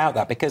us a bit about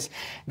that? Because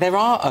there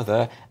are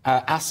other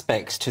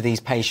aspects to these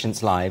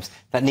patients' lives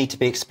that need to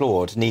be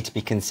explored, need to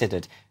be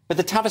considered. But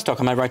the Tavistock,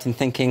 am I right in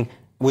thinking,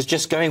 was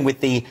just going with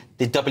the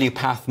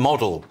WPATH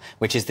model,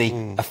 which is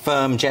the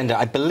affirm gender.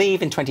 I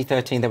believe in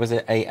 2013 there was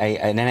an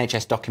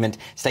NHS document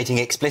stating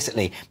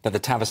explicitly that the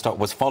Tavistock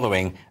was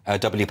following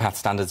WPATH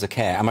standards of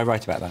care. Am I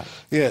right about that?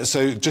 Yeah,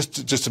 so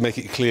just to make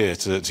it clear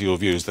to your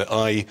viewers that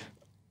I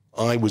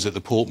was at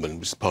the Portman,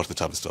 which is part of the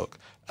Tavistock,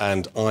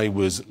 and I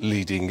was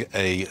leading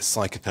a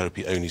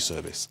psychotherapy-only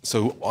service.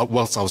 So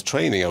whilst I was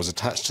training, I was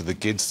attached to the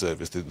GID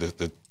service,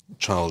 the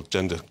Child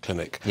Gender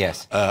Clinic.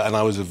 Yes. And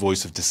I was a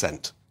voice of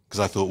dissent, because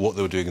I thought what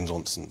they were doing is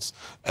nonsense.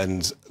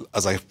 And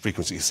as I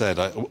frequently said,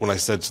 when I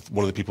said to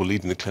one of the people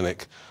leading the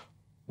clinic,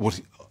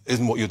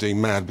 isn't what you're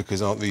doing mad,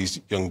 because aren't these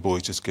young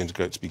boys just going to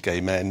grow up to be gay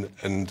men?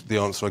 And the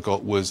answer I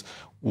got was,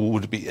 well,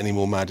 would it be any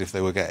more mad if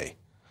they were gay?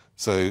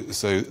 So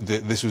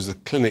this was a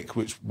clinic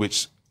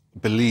which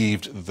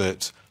believed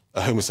that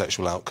a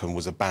homosexual outcome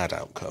was a bad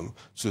outcome,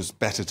 so it's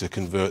better to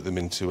convert them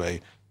into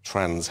a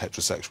trans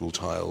heterosexual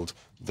child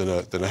than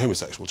a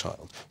homosexual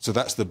child. So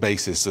that's the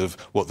basis of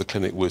what the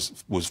clinic was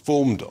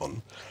formed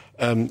on.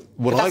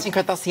 But that's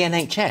incredible. That's the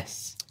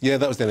NHS. Yeah,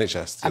 that was the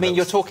NHS. I mean,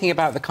 you're talking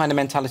about the kind of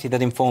mentality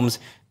that informs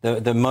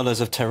the mullahs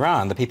of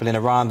Tehran, the people in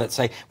Iran that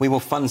say, we will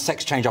fund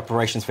sex change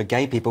operations for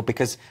gay people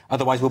because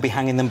otherwise we'll be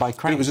hanging them by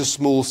cranes. It was a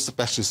small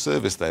specialist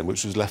service then,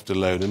 which was left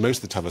alone, and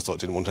most of the Tavistock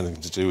didn't want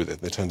anything to do with it.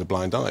 They turned a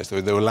blind eye.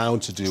 So they were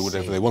allowed to do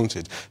whatever they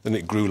wanted. Then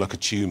it grew like a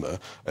tumour,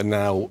 and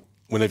now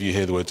whenever you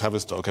hear the word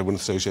Tavistock, everyone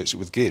associates it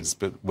with GIDS,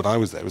 but when I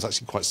was there, it was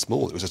actually quite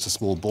small. It was just a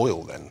small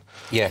boil then.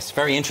 Yes,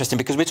 very interesting,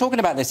 because we're talking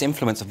about this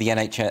influence of the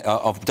NHS,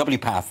 of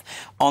WPATH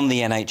on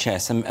the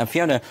NHS. And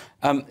Fiona,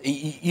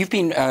 you've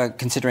been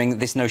considering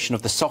this notion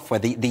of the software,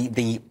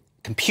 the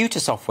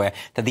computer software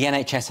that the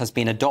NHS has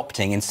been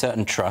adopting in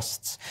certain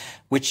trusts,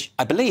 which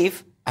I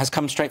believe has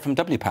come straight from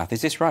WPATH.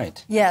 Is this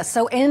right? Yeah,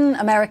 so in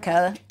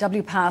America,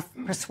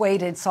 WPATH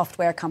persuaded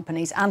software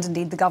companies and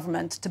indeed the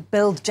government to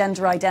build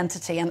gender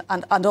identity and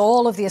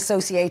all of the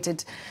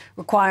associated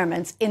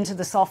requirements into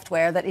the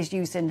software that is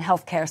used in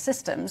healthcare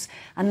systems.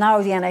 And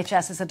now the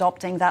NHS is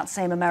adopting that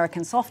same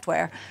American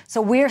software. So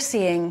we're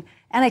seeing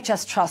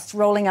NHS trusts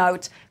rolling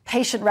out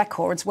patient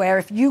records where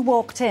if you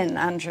walked in,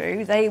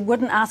 Andrew, they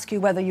wouldn't ask you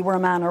whether you were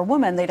a man or a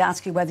woman. They'd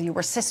ask you whether you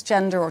were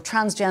cisgender or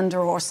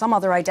transgender or some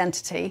other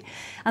identity.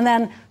 And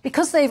then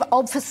because they've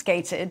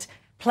obfuscated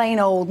plain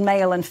old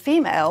male and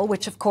female,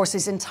 which of course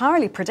is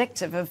entirely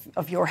predictive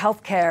of your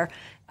healthcare,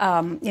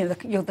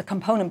 the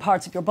component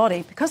parts of your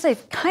body, because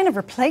they've kind of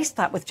replaced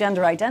that with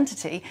gender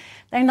identity,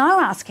 they're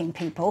now asking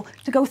people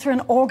to go through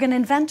an organ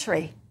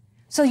inventory.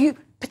 So you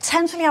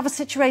potentially have a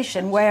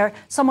situation where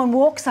someone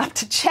walks up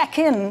to check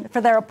in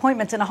for their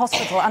appointment in a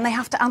hospital and they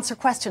have to answer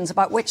questions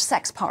about which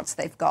sex parts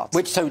they've got.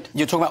 So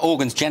you're talking about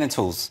organs,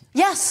 genitals?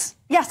 Yes,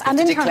 and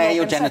to declare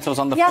your genitals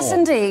on the form? Yes,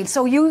 indeed.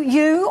 So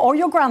you or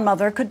your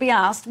grandmother could be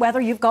asked whether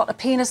you've got a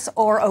penis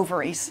or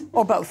ovaries,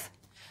 or both.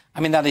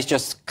 I mean, that is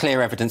just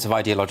clear evidence of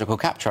ideological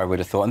capture, I would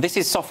have thought. And this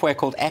is software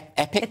called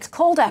EPIC? It's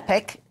called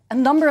EPIC. A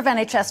number of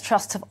NHS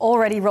trusts have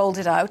already rolled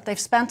it out. They've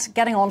spent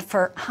getting on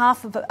for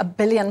 £500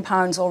 million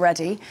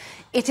already.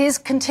 It is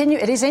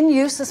in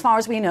use as far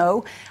as we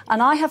know.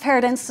 And I have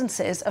heard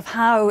instances of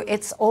how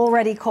it's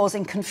already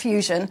causing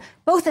confusion,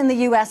 both in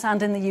the US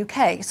and in the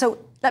UK. So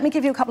let me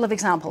give you a couple of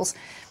examples.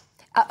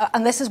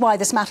 and this is why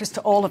this matters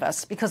to all of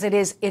us, because it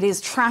is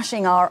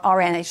trashing our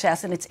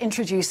NHS, and it's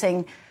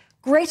introducing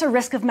greater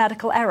risk of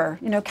medical error.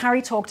 You know,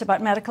 Carrie talked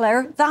about medical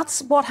error.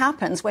 That's what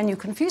happens when you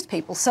confuse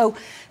people. So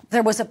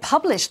there was a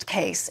published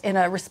case in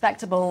a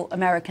respectable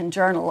American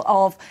journal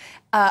of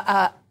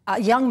a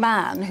young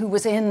man who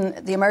was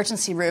in the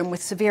emergency room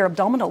with severe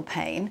abdominal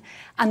pain,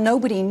 and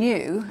nobody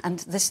knew, and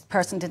this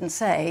person didn't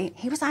say,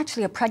 he was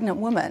actually a pregnant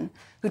woman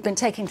who'd been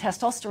taking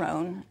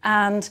testosterone.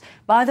 And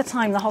by the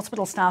time the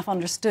hospital staff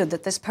understood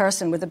that this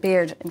person with a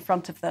beard in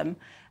front of them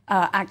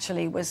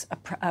actually was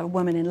a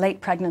woman in late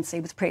pregnancy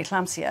with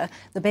preeclampsia,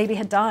 the baby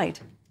had died.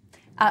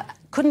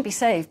 Couldn't be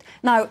saved.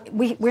 Now,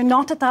 we're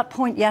not at that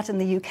point yet in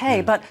the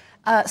UK, but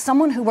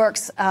someone who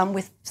works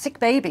with sick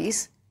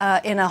babies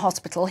in a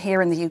hospital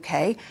here in the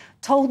UK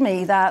told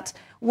me that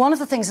one of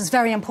the things that's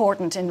very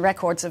important in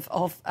records of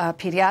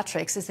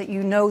paediatrics is that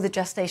you know the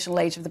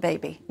gestational age of the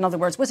baby. In other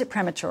words, was it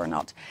premature or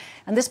not?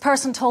 And this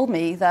person told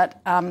me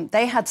that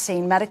they had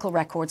seen medical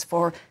records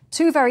for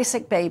 2 very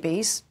sick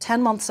babies,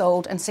 10 months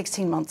old and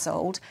 16 months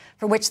old,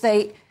 for which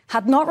they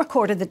had not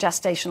recorded the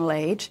gestational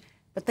age,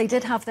 but they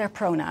did have their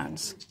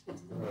pronouns.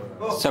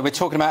 So we're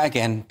talking about,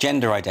 again,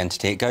 gender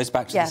identity. It goes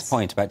back to this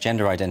point about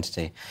gender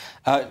identity.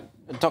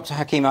 Dr.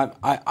 Hakim,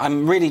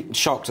 I'm really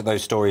shocked at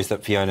those stories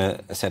that Fiona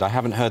said. I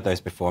haven't heard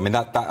those before. I mean,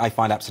 that I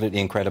find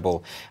absolutely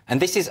incredible.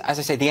 And this is, as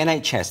I say, the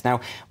NHS.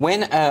 Now,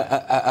 when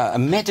a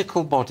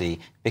medical body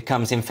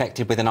becomes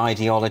infected with an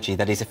ideology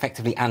that is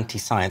effectively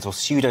anti-science or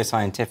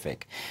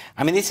pseudo-scientific,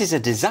 I mean, this is a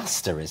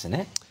disaster, isn't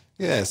it?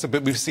 Yes,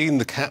 but we've seen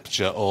the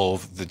capture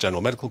of the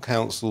General Medical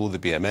Council, the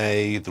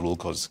BMA, the Royal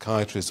College of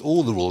Psychiatrists,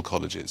 all the Royal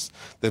Colleges.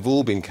 They've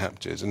all been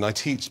captured. And I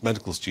teach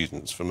medical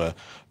students from a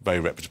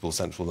very reputable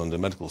Central London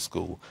medical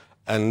school,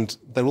 and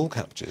they're all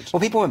captured.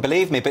 Well, people won't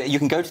believe me, but you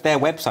can go to their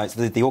websites,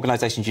 the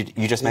organisations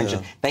you just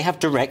mentioned. They have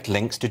direct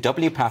links to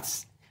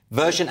WPATH's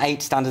version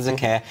 8 standards of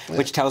care,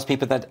 which tells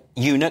people that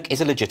eunuch is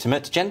a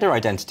legitimate gender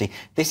identity.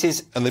 This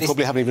is... And they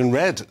probably haven't even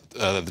read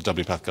the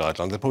WPATH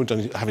guidelines. They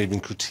probably haven't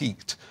even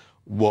critiqued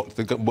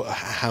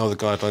how the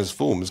guidelines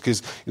form,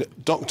 because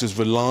doctors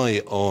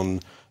rely on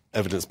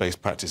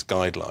evidence-based practice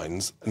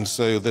guidelines, and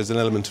so there's an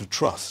element of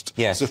trust.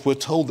 Yes. So if we're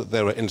told that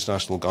there are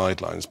international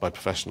guidelines by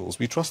professionals,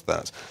 we trust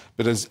that.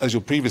 But as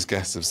your previous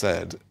guests have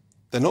said,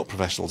 they're not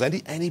professionals.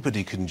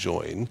 Anybody can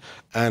join,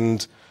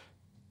 and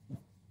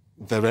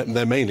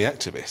they're mainly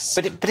activists.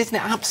 But isn't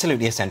it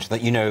absolutely essential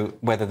that you know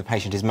whether the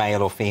patient is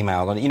male or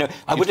female? And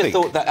I would have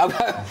thought that.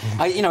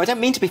 I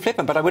don't mean to be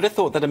flippant, but I would have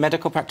thought that a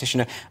medical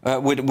practitioner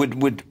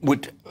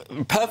would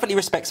perfectly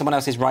respect someone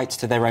else's rights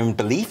to their own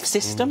belief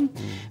system.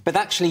 But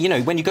actually,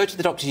 when you go to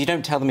the doctors, you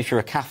don't tell them if you're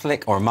a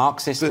Catholic or a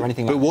Marxist or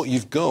anything like that. But what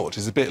you've got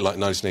is a bit like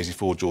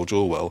 1984 George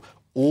Orwell.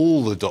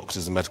 All the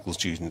doctors and medical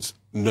students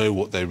know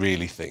what they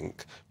really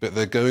think, but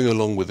they're going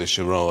along with the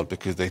charade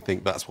because they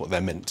think that's what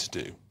they're meant to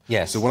do.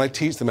 Yes. So when I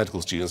teach the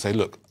medical students, I say,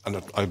 look, and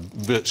I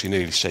virtually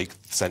nearly shake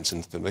sense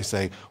into them. They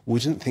say, we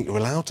didn't think you're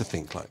allowed to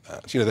think like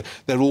that.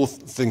 They're all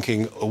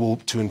thinking, oh,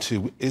 well, 2 and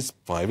 2 is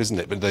 5, isn't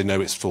it? But they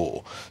know it's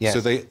 4.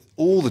 Yes. So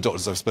all the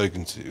doctors I've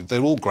spoken to,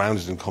 they're all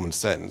grounded in common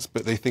sense,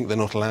 but they think they're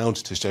not allowed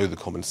to show the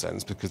common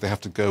sense because they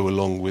have to go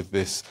along with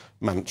this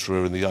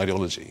mantra and the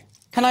ideology.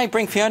 Can I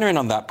bring Fiona in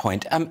on that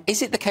point?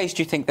 Is it the case,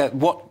 do you think, that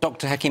what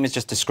Dr. Hakim has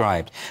just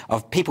described,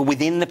 of people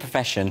within the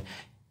profession,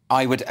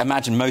 I would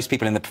imagine most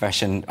people in the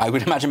profession, I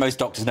would imagine most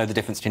doctors know the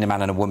difference between a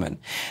man and a woman,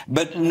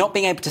 but not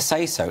being able to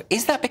say so,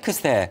 is that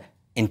because they're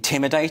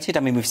intimidated? I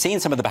mean, we've seen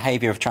some of the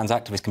behaviour of trans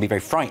activists can be very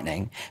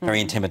frightening,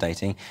 very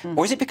intimidating,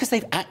 or is it because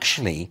they've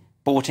actually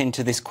bought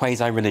into this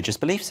quasi-religious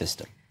belief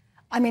system?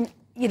 I mean,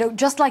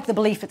 just like the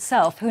belief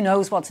itself, who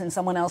knows what's in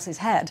someone else's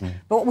head?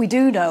 But what we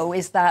do know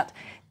is that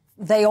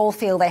they all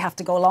feel they have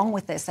to go along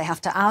with this. They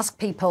have to ask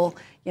people,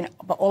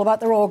 all about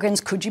their organs.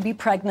 Could you be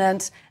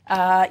pregnant?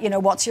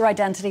 What's your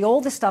identity?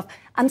 All this stuff.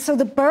 And so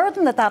the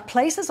burden that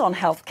places on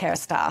healthcare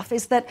staff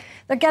is that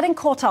they're getting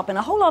caught up in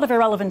a whole lot of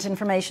irrelevant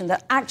information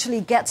that actually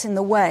gets in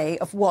the way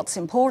of what's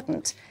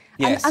important.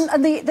 Yes.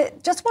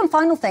 And just one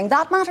final thing,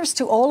 that matters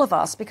to all of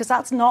us because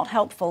that's not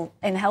helpful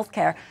in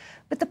healthcare.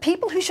 But the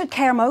people who should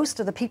care most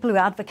are the people who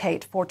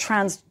advocate for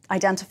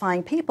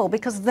trans-identifying people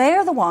because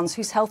they're the ones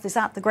whose health is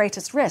at the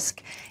greatest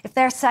risk if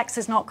their sex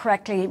is not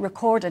correctly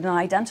recorded and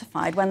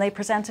identified when they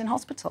present in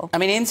hospital. I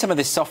mean, in some of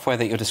this software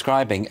that you're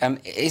describing,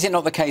 is it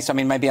not the case, I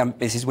mean, maybe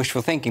this is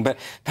wishful thinking, but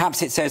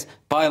perhaps it says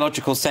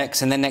biological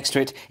sex and then next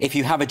to it, if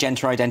you have a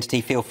gender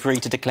identity, feel free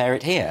to declare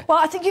it here? Well,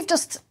 I think you've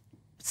just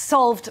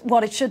solved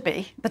what it should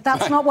be, but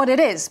that's not what it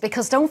is,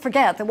 because don't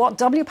forget that what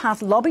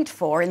WPATH lobbied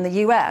for in the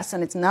US,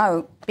 and it's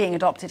now being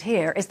adopted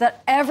here, is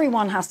that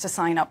everyone has to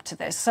sign up to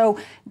this. So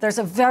there's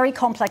a very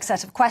complex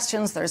set of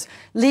questions. There's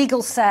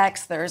legal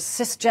sex, there's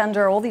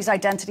cisgender, all these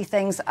identity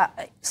things.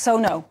 So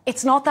no,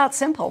 it's not that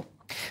simple.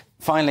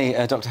 Finally,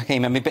 Dr.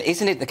 Hakim, I mean, but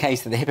isn't it the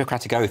case that the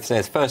Hippocratic Oath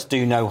says, first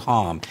do no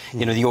harm?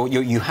 You know,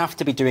 you have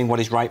to be doing what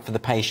is right for the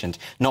patient,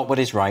 not what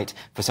is right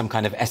for some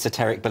kind of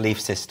esoteric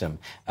belief system.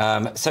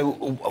 So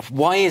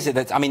why is it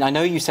that, I mean, I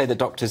know you say that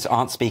doctors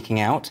aren't speaking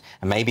out,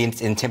 and maybe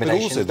intimidation.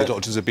 But also the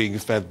doctors are being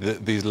fed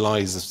these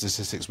lies of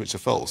statistics which are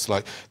false,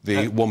 like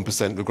the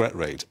 1% regret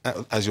rate.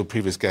 As your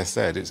previous guest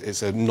said,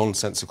 it's a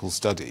nonsensical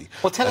study.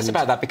 Well, tell us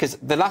about that, because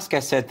the last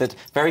guest said that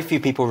very few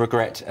people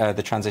regret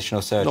the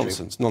transitional surgery.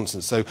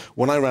 Nonsense. So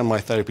when I ran my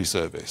therapy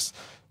service,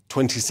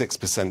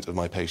 26% of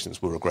my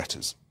patients were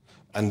regretters,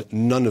 and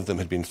none of them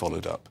had been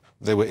followed up.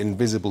 They were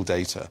invisible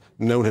data.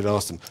 No one had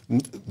asked them.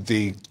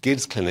 The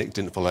GIDS clinic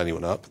didn't follow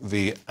anyone up.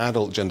 The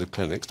adult gender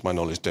clinics, to my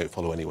knowledge, don't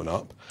follow anyone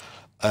up.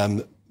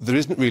 There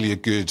isn't really a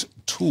good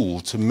tool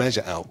to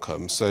measure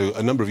outcomes. So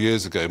a number of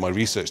years ago, my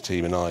research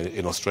team and I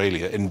in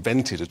Australia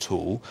invented a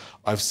tool.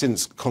 I've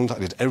since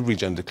contacted every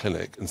gender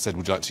clinic and said,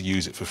 would you like to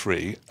use it for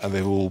free? And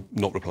they've all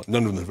not replied.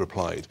 None of them have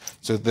replied.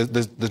 So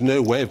there's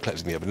no way of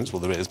collecting the evidence. Well,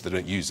 there is, but they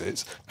don't use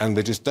it. And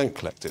they just don't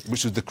collect it,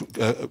 which is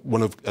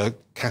one of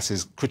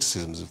Cass's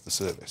criticisms of the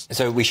service.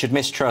 So we should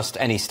mistrust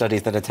any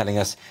studies that are telling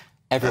us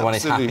everyone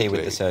is happy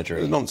with the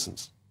surgery?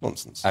 Nonsense.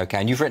 OK,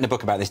 and you've written a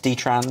book about this,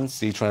 D-Trans?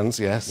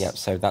 D-Trans, yes. Yep,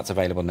 so that's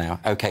available now.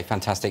 OK,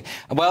 fantastic.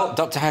 Well,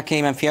 Dr.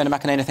 Hakim and Fiona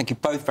McInerney, thank you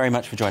both very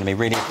much for joining me.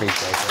 Really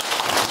appreciate it.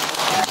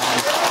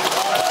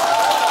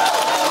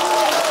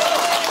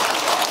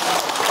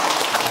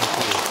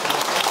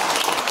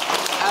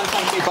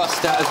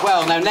 Buster as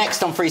well. Now,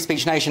 next on Free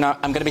Speech Nation, I'm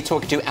going to be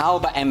talking to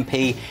Alba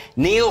MP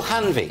Neil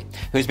Hanvey,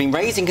 who's been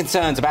raising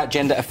concerns about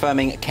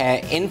gender-affirming care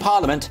in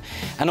Parliament.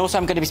 And also,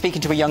 I'm going to be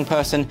speaking to a young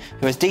person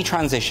who has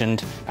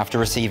detransitioned after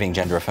receiving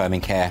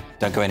gender-affirming care.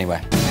 Don't go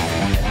anywhere.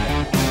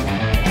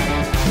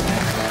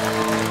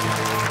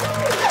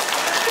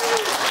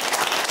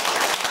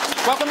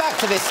 Welcome back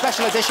to this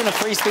special edition of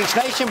Free Speech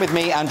Nation with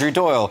me, Andrew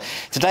Doyle.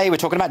 Today we're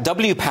talking about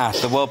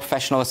WPATH, the World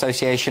Professional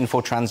Association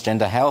for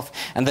Transgender Health,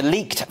 and the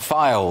leaked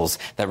files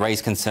that raise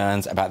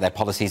concerns about their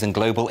policies and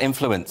global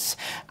influence.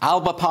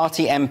 Alba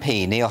Party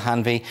MP Neil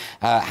Hanvey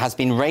has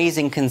been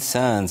raising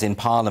concerns in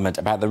Parliament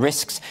about the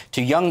risks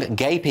to young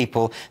gay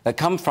people that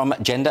come from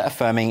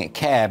gender-affirming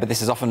care, but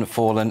this has often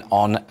fallen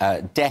on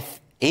deaf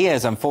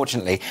ears,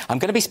 unfortunately. I'm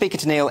going to be speaking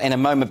to Neil in a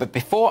moment, but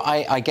before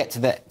I get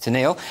to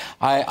Neil,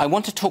 I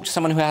want to talk to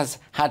someone who has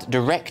had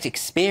direct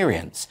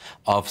experience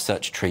of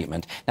such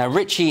treatment. Now,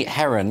 Richie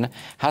Heron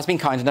has been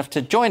kind enough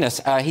to join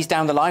us. He's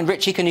down the line.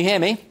 Richie, can you hear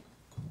me?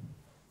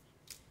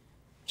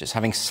 Just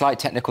having slight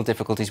technical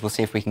difficulties. We'll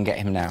see if we can get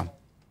him now.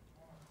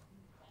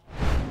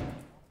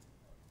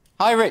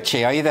 Hi,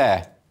 Richie. Are you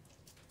there?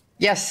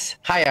 Yes.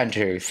 Hi,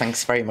 Andrew.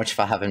 Thanks very much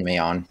for having me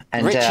on.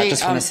 And Richie, I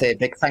just want to say a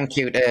big thank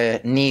you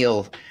to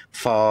Neil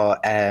for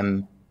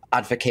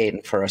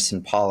advocating for us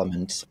in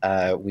Parliament.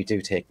 We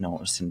do take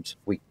notice and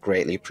we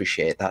greatly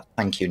appreciate that.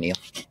 Thank you, Neil.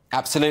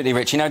 Absolutely,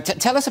 Richie. Now,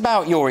 tell us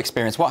about your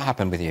experience. What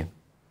happened with you?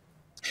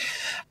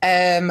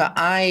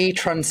 I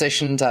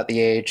transitioned at the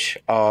age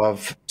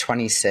of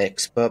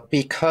 26, but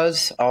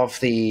because of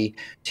the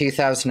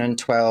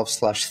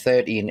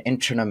 2012/13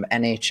 interim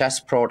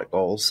NHS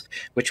protocols,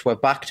 which were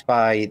backed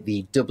by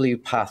the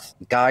WPATH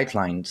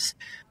guidelines,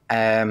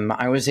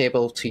 I was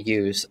able to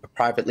use a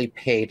privately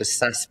paid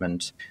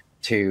assessment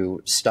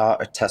to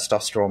start a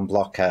testosterone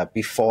blocker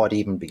before it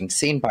even been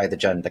seen by the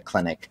gender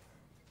clinic.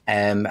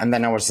 And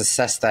then I was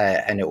assessed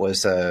there, and it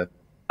was a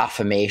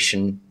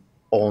affirmation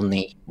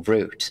only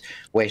route,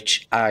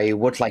 which I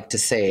would like to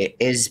say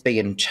is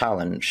being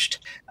challenged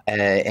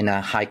in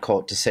a High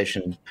Court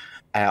decision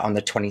on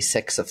the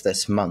 26th of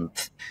this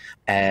month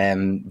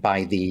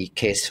by the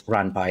case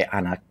run by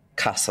Anna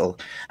Castle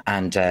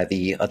and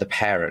the other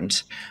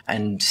parent.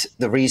 And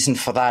the reason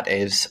for that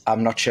is,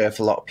 I'm not sure if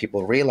a lot of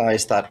people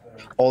realise that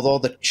although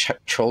the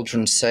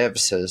children's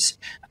services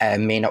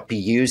may not be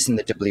using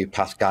the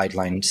WPATH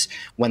guidelines,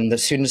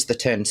 as soon as they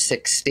turn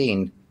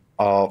 16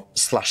 or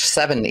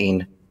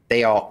 /17,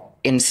 they are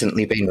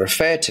instantly being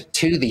referred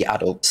to the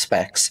adult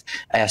specs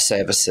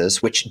services,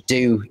 which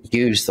do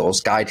use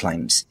those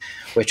guidelines,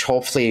 which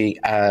hopefully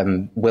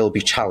will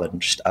be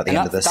challenged at the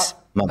end of this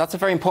month. That's a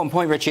very important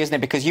point, Richie, isn't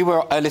it? Because you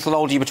were a little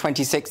older, you were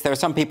 26. There are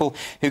some people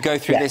who go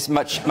through this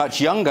much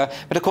younger.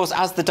 But of course,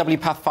 as the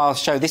WPATH files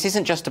show, this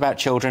isn't just about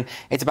children,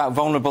 it's about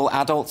vulnerable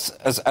adults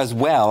as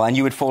well. And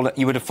you would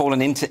have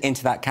fallen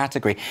into that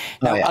category.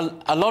 Now,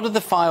 a lot of the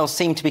files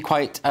seem to be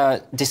quite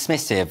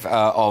dismissive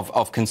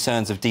of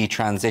concerns of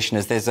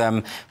detransitioners. There's,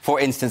 for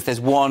instance, there's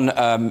one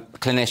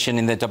clinician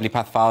in the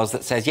WPATH files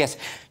that says, yes,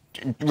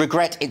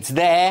 regret, it's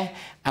there.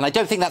 And I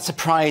don't think that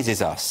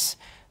surprises us.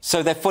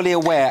 So they're fully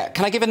aware.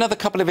 Can I give another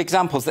couple of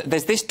examples?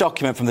 There's this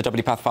document from the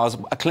WPATH files.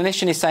 A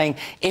clinician is saying,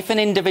 if an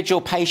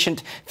individual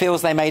patient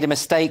feels they made a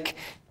mistake,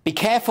 be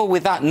careful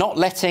with that, not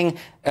letting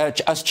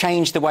us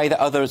change the way that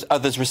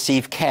others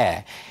receive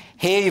care.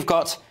 Here you've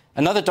got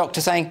another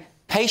doctor saying,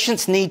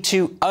 patients need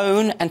to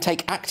own and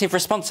take active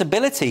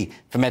responsibility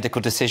for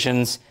medical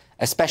decisions,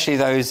 especially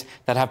those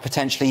that have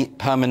potentially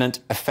permanent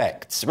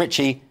effects.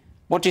 Richie,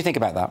 what do you think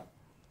about that?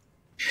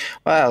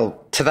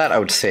 Well, to that I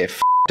would say,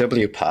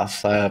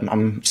 WPATH.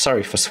 I'm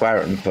sorry for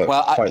swearing, but...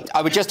 Well,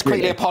 I would just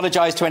quickly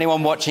apologise to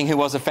anyone watching who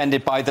was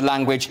offended by the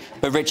language.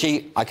 But,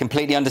 Richie, I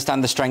completely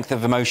understand the strength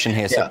of emotion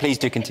here, so please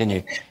do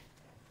continue.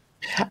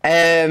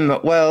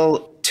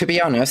 Well, to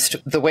be honest,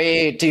 the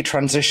way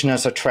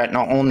detransitioners are treated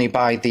not only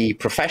by the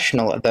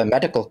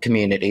medical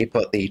community,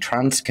 but the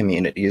trans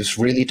community is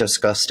really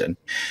disgusting.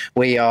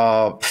 We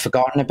are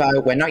forgotten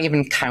about. We're not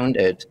even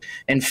counted.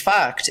 In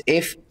fact,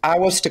 if I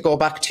was to go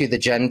back to the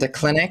gender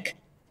clinic,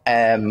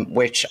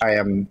 which I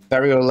am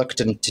very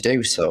reluctant to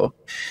do so,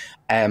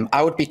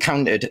 I would be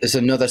counted as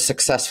another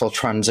successful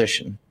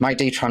transition. My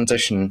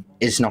detransition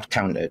is not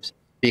counted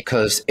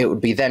because it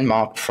would be then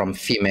marked from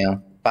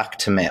female back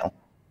to male.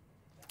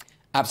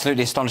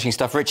 Absolutely astonishing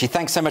stuff. Richie,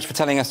 thanks so much for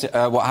telling us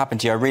what happened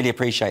to you. I really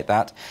appreciate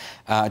that.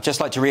 I'd just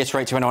like to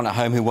reiterate to anyone at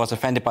home who was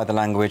offended by the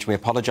language, we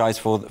apologise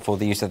for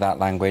the use of that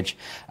language.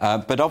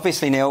 But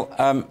obviously,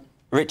 Neil,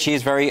 Richie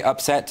is very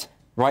upset,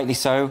 rightly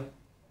so,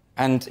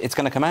 and it's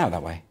going to come out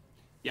that way.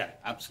 Yeah,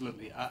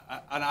 absolutely.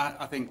 And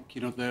I think,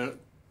 you know, there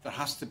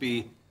has to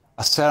be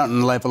a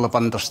certain level of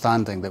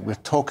understanding that we're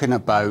talking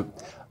about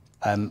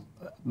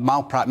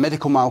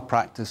medical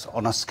malpractice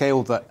on a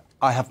scale that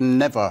I have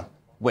never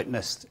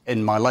witnessed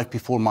in my life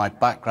before. My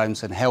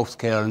background's in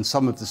healthcare, and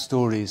some of the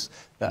stories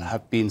that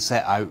have been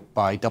set out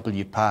by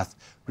WPATH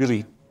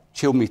really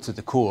chill me to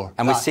the core.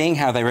 And we're seeing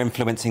how they're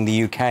influencing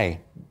the UK.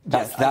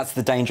 That's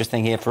the dangerous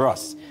thing here for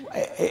us.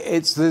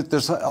 It's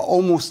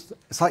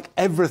like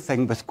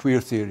everything with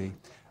queer theory.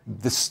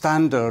 The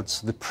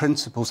standards, the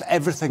principles,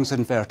 everything's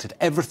inverted,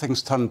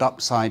 everything's turned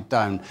upside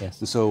down. Yes.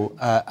 And so,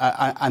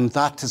 and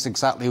that is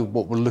exactly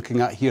what we're looking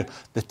at here.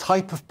 The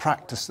type of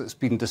practice that's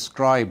been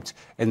described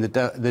in the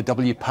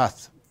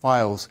WPATH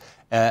files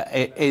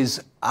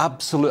is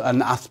absolute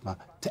anathema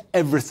to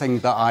everything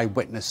that I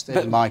witnessed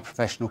in my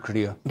professional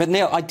career. But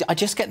Neil, I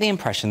just get the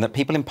impression that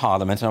people in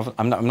Parliament,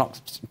 and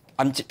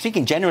I'm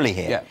speaking generally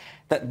here,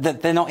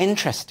 that they're not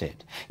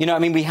interested. You know, I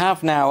mean, we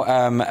have now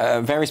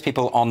various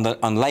people on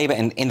Labour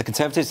in the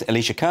Conservatives,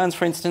 Alicia Kearns,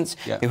 for instance,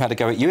 who had a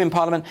go at you in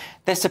Parliament.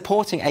 They're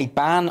supporting a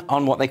ban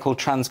on what they call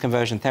trans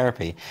conversion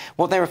therapy.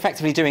 What they're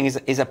effectively doing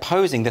is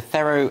opposing the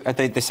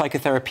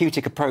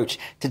psychotherapeutic approach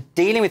to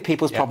dealing with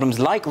people's problems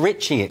like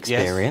Richie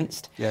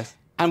experienced. Yes.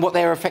 And what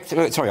they're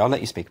effectively... Sorry, I'll let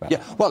you speak about it.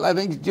 Yeah, well, I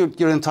mean,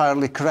 you're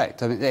entirely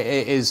correct. I mean,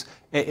 it is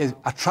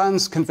a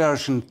trans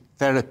conversion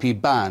therapy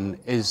ban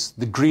is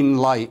the green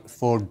light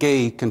for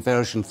gay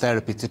conversion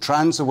therapy, to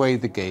trans away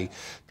the gay,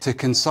 to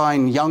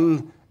consign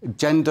young,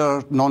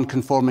 gender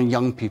non-conforming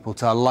young people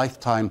to a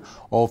lifetime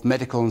of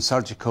medical and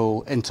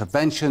surgical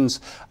interventions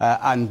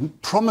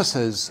and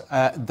promises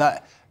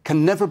that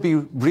can never be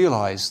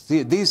realised.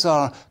 These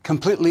are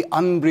completely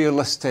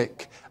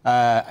unrealistic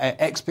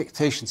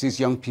expectations these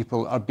young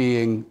people are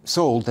being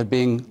sold, they're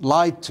being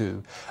lied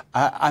to,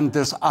 and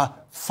there's a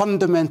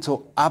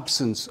fundamental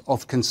absence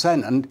of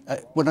consent. And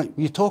when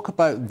you talk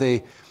about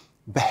the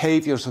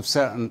behaviours of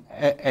certain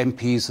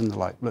MPs and the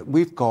like, look,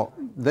 we've got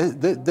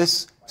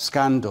this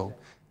scandal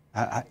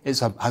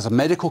has a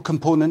medical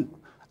component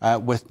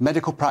with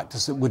medical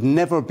practice that would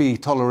never be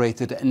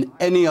tolerated in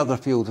any other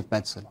field of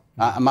medicine.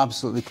 I'm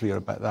absolutely clear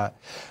about that.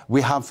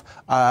 We have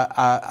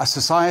a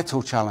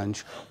societal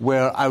challenge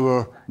where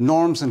our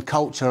norms and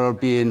culture are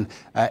being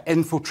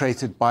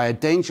infiltrated by a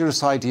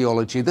dangerous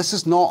ideology. This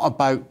is not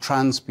about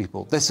trans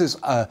people. This is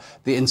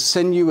the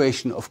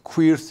insinuation of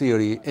queer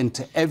theory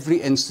into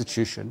every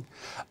institution.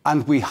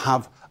 And we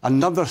have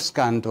another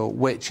scandal,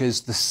 which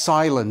is the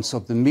silence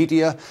of the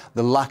media,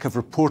 the lack of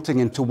reporting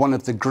into one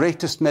of the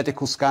greatest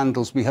medical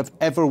scandals we have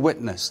ever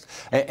witnessed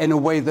in a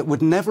way that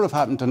would never have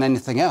happened on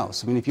anything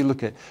else. I mean, if you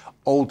look at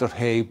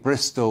Alderhay,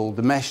 Bristol,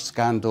 the mesh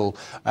scandal,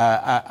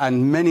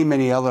 and many,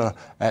 many other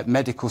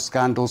medical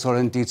scandals, or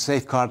indeed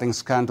safeguarding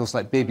scandals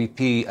like Baby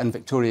P and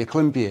Victoria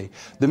Climbié,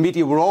 the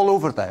media were all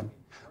over them.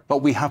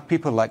 But we have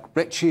people like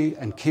Richie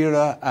and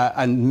Ciara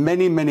and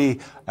many, many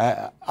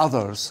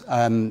others,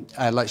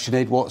 like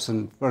Sinead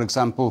Watson, for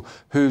example,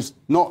 who's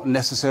not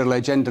necessarily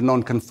a gender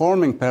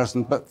non-conforming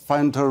person, but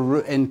found her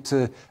route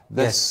into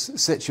this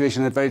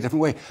situation in a very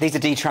different way. These are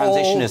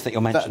detransitioners that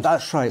you're mentioning.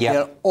 That's right. Yeah.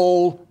 They're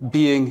all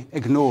being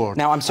ignored.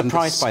 Now, I'm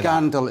surprised by that. The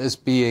scandal is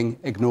being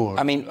ignored.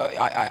 I mean,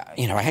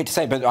 I hate to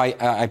say it, but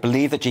I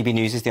believe that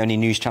GBNews is the only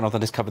news channel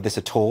that has covered this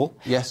at all.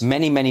 Yes.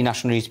 Many, many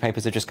national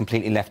newspapers have just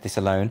completely left this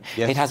alone.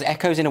 Yes. It has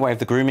echoes in a way of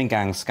the grooming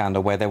gang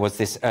scandal, where there was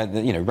this,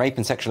 rape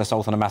and sexual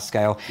assault on a mass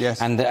scale.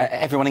 Yes. And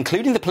everyone,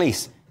 including the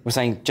police, was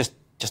saying, just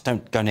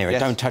don't go near it,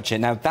 Yes. don't touch it.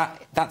 Now,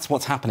 that's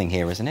what's happening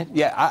here, isn't it?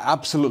 Yeah,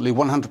 absolutely,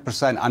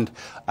 100%. And,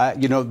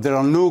 there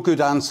are no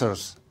good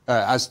answers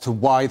as to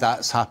why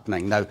that's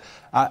happening. Now,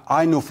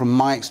 I know from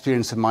my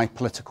experience in my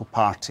political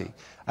party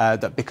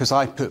that because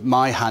I put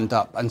my hand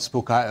up and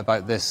spoke out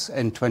about this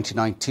in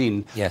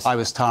 2019, yes. I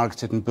was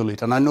targeted and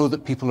bullied. And I know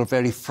that people are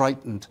very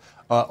frightened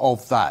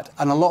of that.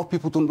 And a lot of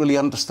people don't really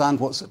understand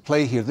what's at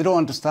play here. They don't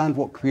understand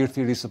what queer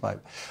theory is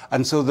about.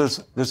 And so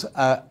there's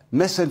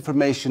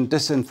misinformation,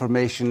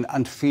 disinformation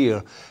and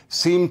fear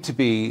seem to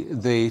be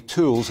the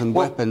tools and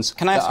weapons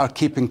that are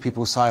keeping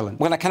people silent.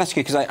 Well, I can ask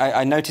you, because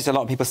I notice a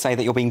lot of people say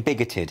that you're being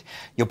bigoted,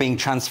 you're being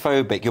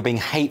transphobic, you're being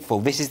hateful.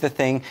 This is the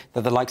thing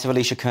that the likes of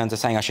Alicia Kearns are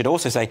saying. I should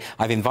also say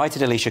I've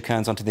invited Alicia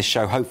Kearns onto this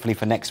show, hopefully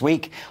for next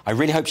week. I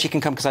really hope she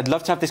can come, because I'd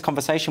love to have this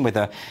conversation with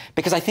her,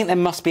 because I think there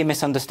must be a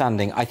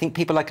misunderstanding. I think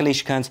people like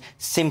Alicia Kearns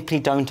simply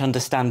don't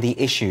understand the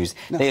issues.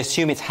 No. They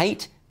assume it's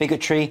hate,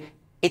 bigotry.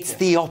 It's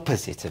the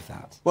opposite of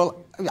that.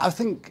 Well, I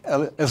think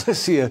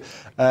Alicia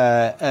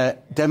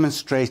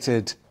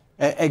demonstrated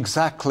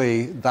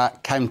exactly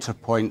that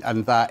counterpoint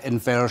and that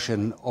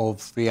inversion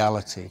of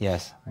reality.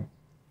 Yes.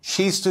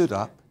 She stood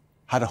up,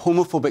 had a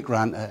homophobic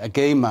rant at a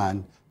gay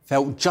man,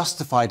 felt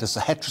justified as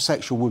a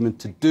heterosexual woman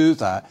to do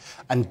that,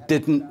 and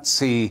didn't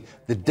see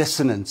the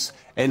dissonance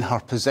in her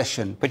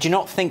position. But do you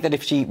not think that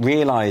if she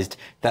realised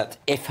that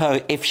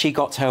if she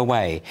got her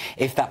way,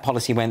 if that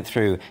policy went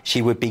through,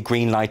 she would be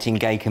green-lighting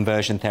gay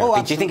conversion therapy?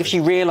 Oh, do you think if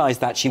she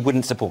realised that, she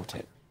wouldn't support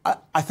it?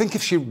 I think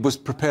if she was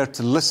prepared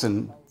to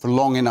listen for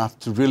long enough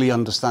to really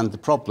understand the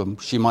problem,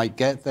 she might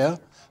get there.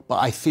 But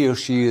I fear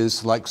she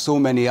is, like so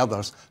many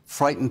others,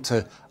 frightened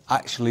to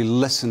actually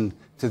listen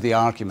to the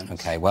argument.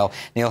 OK, well,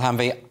 Neil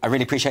Hanvey, I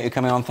really appreciate you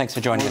coming on. Thanks for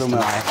joining us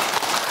tonight.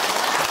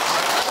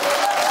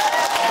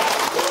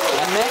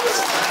 And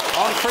next,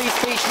 on Free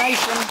Speech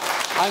Nation,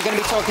 I'm going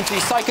to be talking to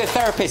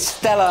psychotherapist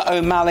Stella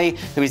O'Malley,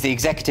 who is the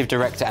Executive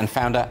Director and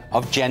founder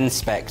of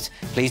GenSpect.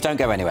 Please don't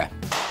go anywhere.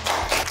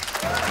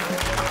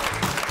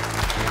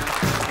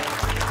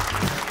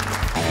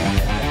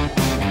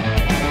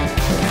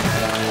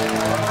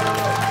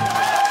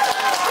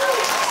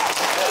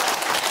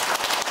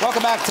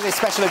 Welcome back to this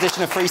special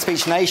edition of Free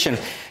Speech Nation.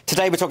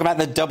 Today we're talking about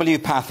the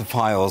WPATH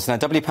files. Now,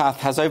 WPATH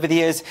has over the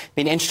years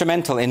been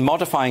instrumental in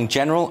modifying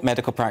general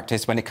medical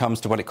practice when it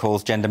comes to what it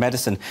calls gender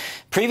medicine.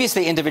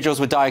 Previously, individuals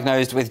were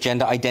diagnosed with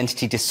gender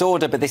identity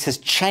disorder, but this has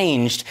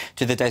changed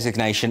to the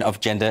designation of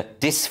gender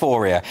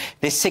dysphoria.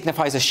 This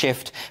signifies a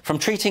shift from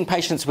treating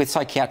patients with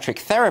psychiatric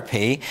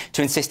therapy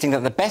to insisting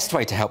that the best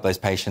way to help those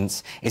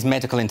patients is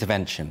medical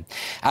intervention.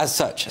 As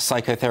such,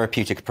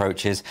 psychotherapeutic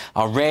approaches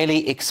are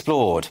rarely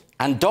explored.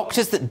 And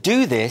doctors that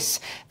do this,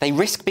 they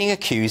risk being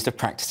accused of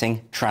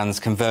practicing trans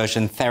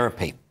conversion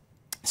therapy.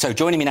 So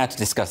joining me now to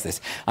discuss this,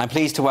 I'm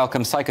pleased to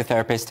welcome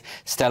psychotherapist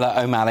Stella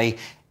O'Malley,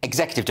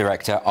 Executive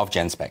Director of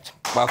GenSpect.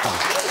 Welcome.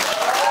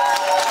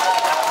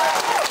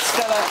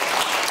 Stella,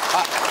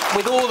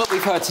 with all that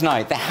we've heard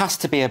tonight, there has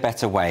to be a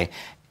better way.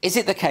 Is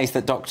it the case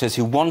that doctors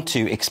who want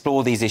to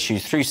explore these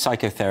issues through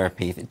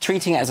psychotherapy,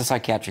 treating it as a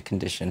psychiatric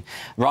condition,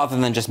 rather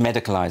than just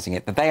medicalising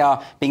it, that they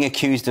are being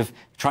accused of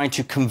trying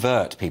to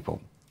convert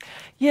people?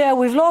 Yeah,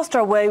 we've lost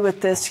our way with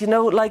this. You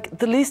know, like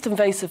the least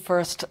invasive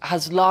first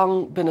has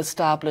long been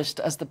established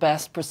as the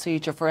best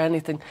procedure for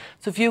anything.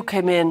 So if you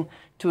came in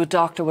to a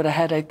doctor with a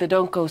headache, they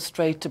don't go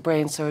straight to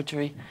brain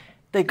surgery.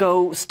 They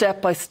go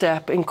step by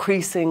step,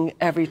 increasing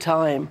every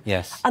time.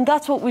 Yes. And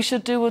that's what we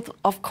should do with,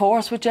 of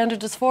course, with gender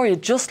dysphoria,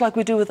 just like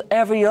we do with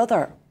every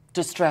other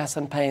distress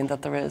and pain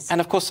that there is. And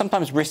of course,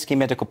 sometimes risky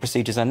medical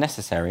procedures are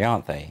necessary,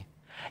 aren't they?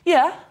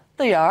 Yeah,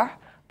 they are.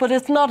 But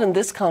it's not in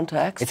this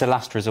context. It's a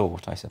last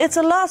resort, I suppose. It's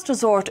a last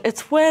resort.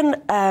 It's when,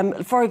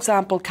 for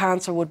example,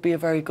 cancer would be a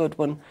very good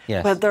one.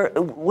 Yes.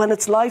 When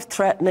it's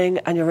life-threatening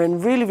and you're in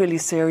really, really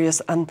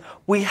serious and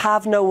we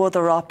have no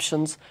other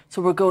options,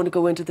 so we're going to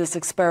go into this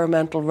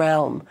experimental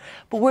realm.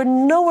 But we're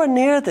nowhere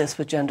near this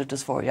with gender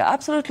dysphoria,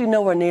 absolutely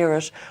nowhere near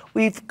it.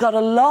 We've got a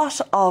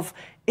lot of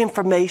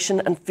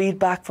information and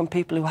feedback from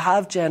people who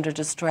have gender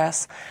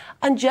distress,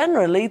 and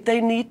generally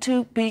they need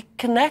to be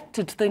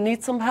connected. They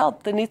need some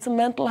help. They need some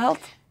mental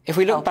health. If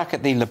we look back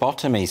at the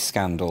lobotomy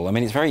scandal, I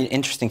mean, it's very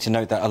interesting to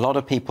note that a lot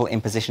of people in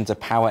positions of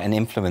power and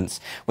influence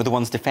were the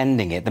ones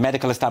defending it. The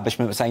medical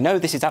establishment was saying, no,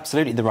 this is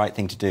absolutely the right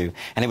thing to do.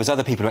 And it was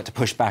other people who had to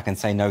push back and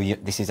say, no,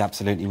 this is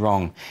absolutely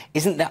wrong.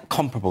 Isn't that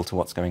comparable to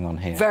what's going on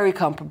here? Very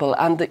comparable.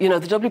 And, you know,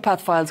 the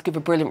WPATH files give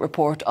a brilliant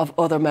report of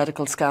other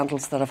medical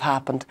scandals that have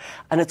happened.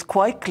 And it's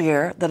quite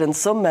clear that in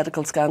some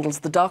medical scandals,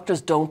 the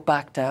doctors don't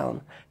back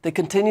down. They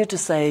continue to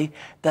say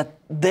that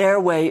their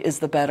way is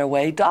the better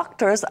way.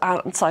 Doctors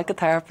and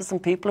psychotherapists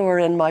and people who are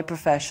in my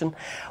profession,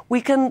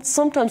 we can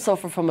sometimes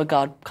suffer from a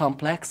God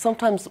complex,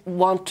 sometimes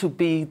want to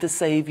be the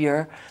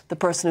saviour, the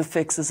person who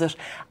fixes it.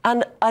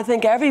 And I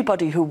think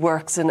everybody who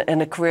works in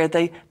a career,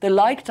 they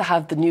like to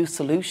have the new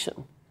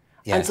solution.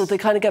 Yes. And so they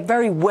kind of get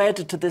very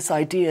wedded to this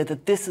idea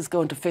that this is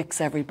going to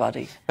fix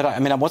everybody. But I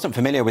mean, I wasn't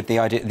familiar with the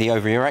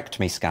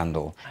ovarectomy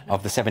scandal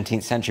of the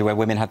 17th century where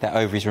women had their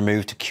ovaries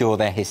removed to cure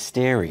their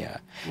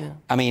hysteria. Yeah.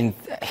 I mean,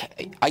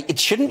 it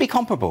shouldn't be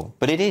comparable,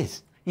 but it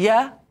is.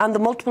 Yeah, and the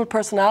multiple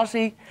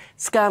personality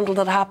scandal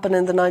that happened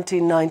in the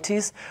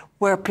 1990s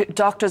where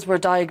doctors were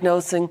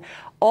diagnosing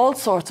all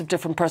sorts of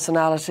different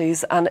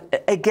personalities. And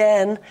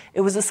again,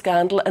 it was a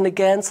scandal. And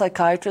again,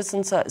 psychiatrists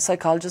and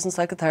psychologists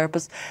and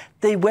psychotherapists,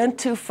 they went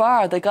too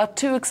far. They got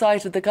too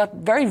excited. They got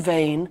very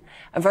vain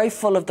and very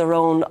full of their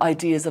own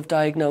ideas of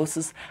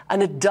diagnosis.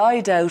 And it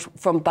died out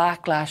from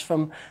backlash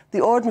from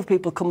the ordinary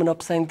people coming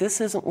up saying, this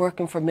isn't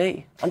working for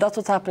me. And that's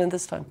what's happening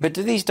this time. But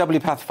do these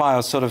WPATH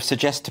files sort of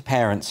suggest to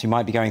parents who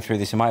might be going through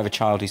this, who might have a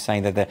child who's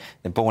saying that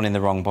they're born in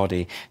the wrong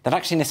body, that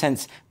actually, in a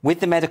sense, with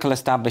the medical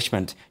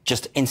establishment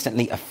just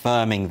instantly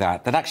affirming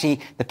that actually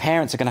the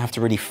parents are going to have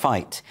to really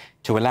fight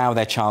to allow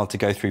their child to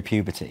go through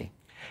puberty?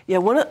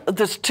 Yeah,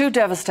 there's two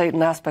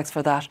devastating aspects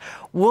for that.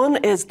 One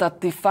is that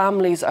the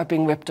families are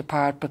being ripped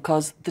apart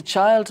because the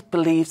child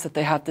believes that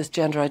they have this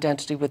gender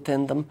identity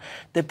within them.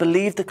 They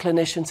believe the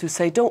clinicians who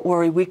say, don't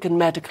worry, we can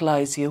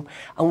medicalise you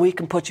and we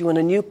can put you on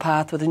a new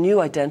path with a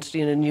new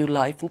identity and a new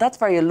life. And that's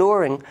very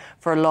alluring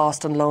for a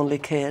lost and lonely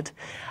kid.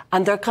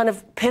 And they're kind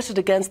of pitted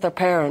against their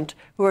parent,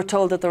 who are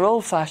told that they're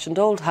old-fashioned,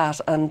 old hat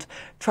and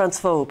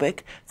transphobic.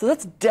 So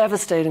that's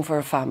devastating for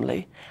a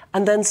family.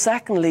 And then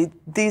secondly,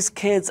 these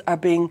kids are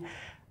being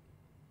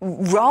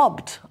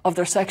robbed of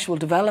their sexual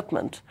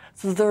development.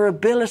 So their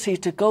ability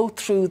to go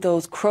through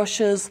those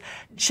crushes,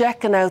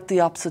 checking out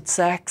the opposite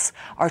sex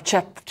or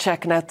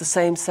checking out the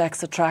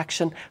same-sex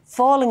attraction,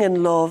 falling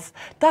in love,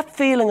 that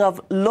feeling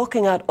of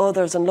looking at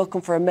others and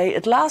looking for a mate,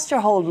 it lasts your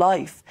whole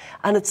life.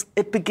 And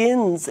it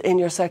begins in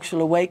your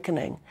sexual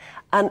awakening.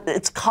 And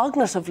it's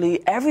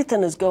cognitively,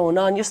 everything is going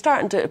on. You're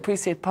starting to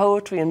appreciate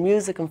poetry and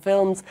music and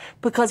films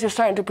because you're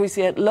starting to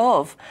appreciate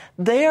love.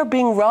 They're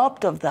being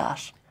robbed of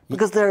that,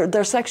 because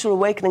their sexual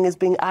awakening is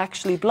being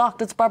actually blocked.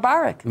 It's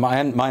barbaric. My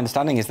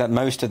understanding is that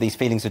most of these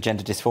feelings of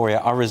gender dysphoria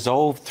are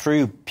resolved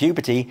through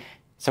puberty,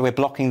 so we're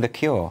blocking the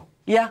cure.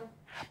 Yeah.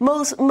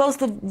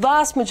 The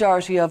vast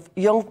majority of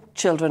young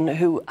children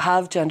who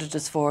have gender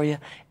dysphoria,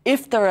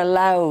 if they're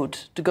allowed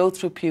to go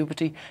through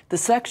puberty, the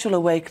sexual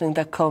awakening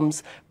that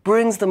comes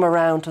brings them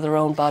around to their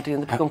own body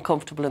and they become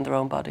comfortable in their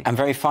own body. And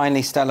very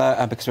finally,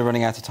 Stella, because we're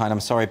running out of time,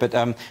 I'm sorry, but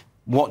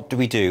what do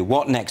we do?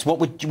 What next?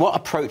 What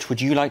approach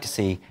would you like to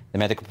see the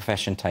medical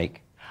profession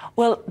take?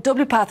 Well,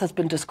 WPATH has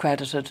been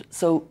discredited,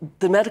 so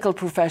the medical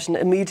profession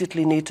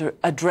immediately need to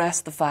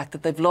address the fact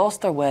that they've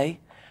lost their way.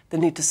 They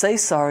need to say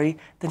sorry.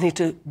 They need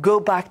to go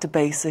back to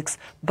basics,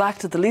 back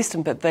to the least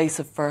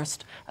invasive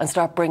first, and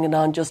start bringing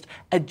on just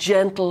a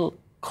gentle,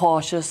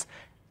 cautious,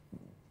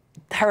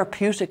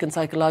 therapeutic and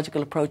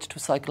psychological approach to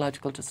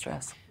psychological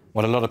distress.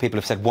 Well, a lot of people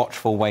have said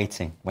watchful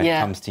waiting when it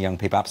comes to young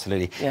people.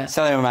 Absolutely. Yeah.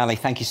 Stella O'Malley,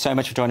 thank you so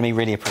much for joining me.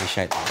 Really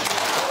appreciate that.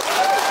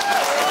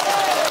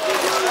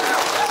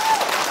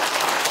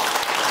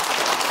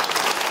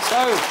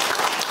 So,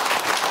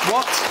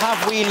 what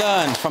have we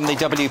learned from the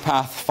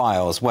WPATH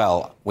files?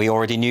 Well, we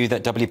already knew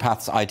that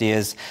WPATH's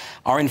ideas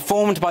are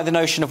informed by the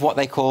notion of what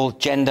they call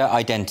gender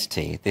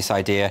identity, this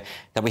idea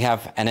that we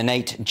have an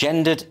innate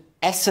gendered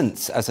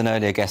essence, as an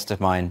earlier guest of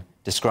mine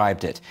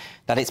described it,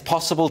 that it's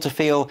possible to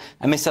feel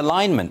a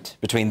misalignment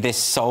between this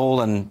soul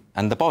and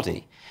the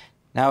body.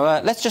 Now,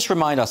 let's just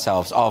remind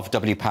ourselves of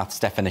WPATH's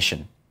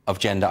definition of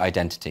gender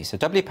identity. So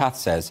WPATH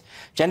says,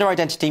 gender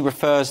identity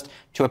refers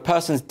to a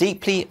person's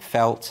deeply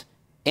felt,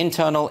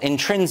 internal,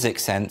 intrinsic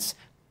sense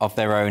of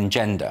their own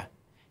gender.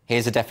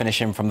 Here's a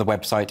definition from the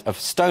website of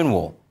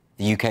Stonewall,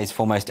 the UK's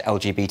foremost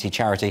LGBT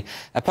charity.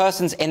 A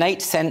person's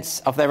innate sense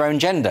of their own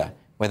gender,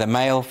 whether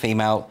male,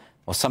 female,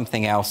 or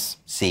something else,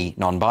 see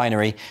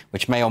non-binary,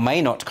 which may or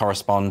may not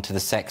correspond to the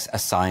sex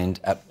assigned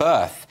at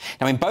birth.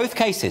 Now, in both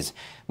cases,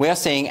 we are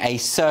seeing a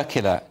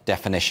circular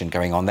definition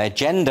going on there.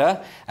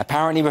 Gender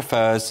apparently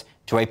refers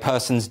to a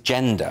person's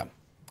gender.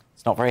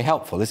 It's not very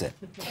helpful, is it?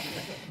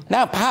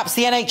 Now, perhaps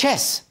the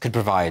NHS could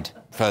provide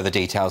further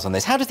details on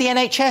this. How does the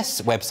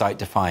NHS website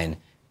define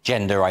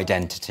gender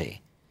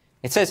identity?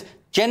 It says,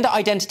 gender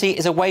identity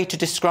is a way to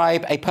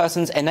describe a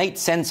person's innate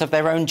sense of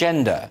their own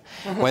gender,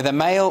 whether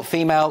male,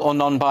 female or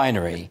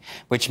non-binary,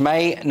 which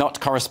may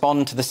not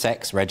correspond to the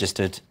sex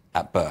registered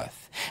at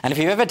birth. And if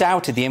you've ever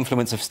doubted the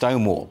influence of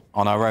Stonewall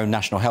on our own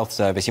National Health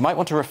Service, you might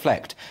want to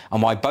reflect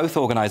on why both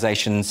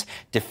organisations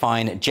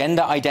define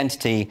gender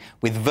identity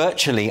with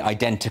virtually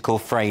identical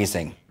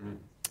phrasing.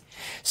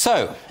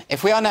 So,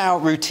 if we are now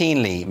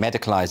routinely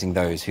medicalising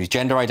those whose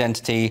gender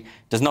identity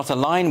does not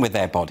align with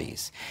their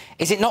bodies,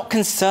 is it not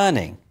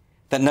concerning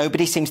that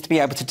nobody seems to be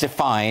able to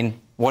define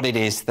what it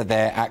is that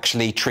they're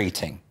actually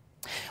treating?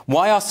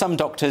 Why are some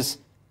doctors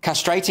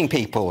castrating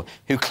people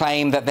who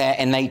claim that their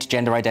innate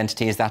gender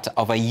identity is that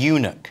of a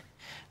eunuch?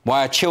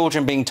 Why are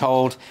children being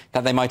told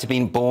that they might have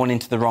been born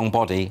into the wrong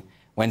body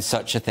when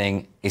such a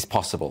thing is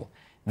possible?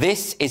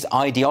 This is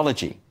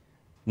ideology,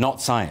 not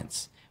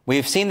science. We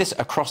have seen this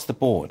across the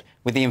board,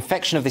 with the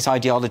infection of this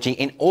ideology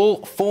in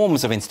all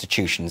forms of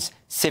institutions,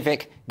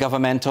 civic,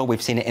 governmental,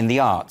 we've seen it in the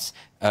arts,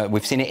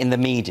 we've seen it in the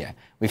media,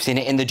 we've seen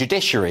it in the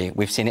judiciary,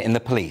 we've seen it in the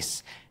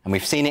police, and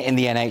we've seen it in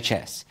the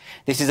NHS.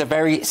 This is a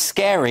very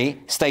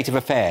scary state of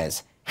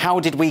affairs. How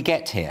did we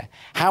get here?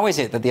 How is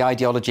it that the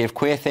ideology of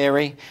queer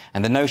theory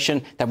and the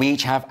notion that we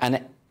each have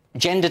an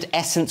gendered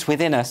essence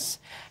within us,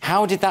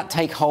 how did that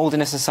take hold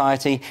in a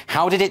society?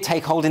 How did it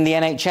take hold in the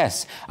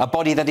NHS, a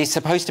body that is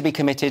supposed to be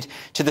committed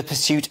to the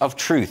pursuit of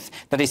truth,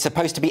 that is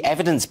supposed to be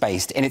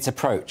evidence-based in its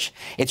approach?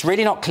 It's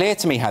really not clear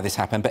to me how this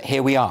happened, but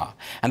here we are.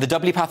 And the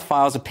WPATH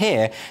files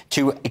appear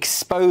to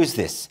expose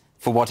this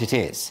for what it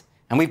is.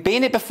 And we've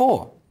been here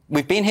before.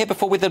 We've been here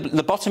before with the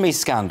lobotomy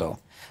scandal,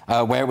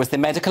 where it was the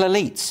medical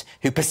elites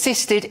who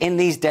persisted in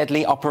these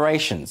deadly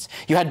operations.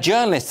 You had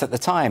journalists at the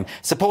time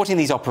supporting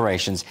these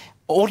operations.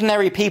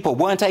 Ordinary people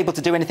weren't able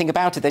to do anything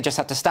about it. They just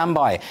had to stand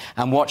by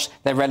and watch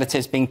their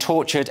relatives being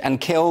tortured and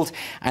killed,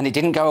 and it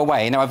didn't go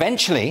away. Now,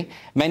 eventually,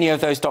 many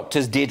of those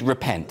doctors did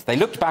repent. They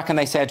looked back and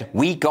they said,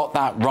 we got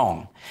that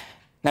wrong.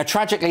 Now,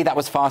 tragically, that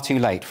was far too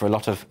late for a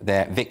lot of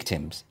their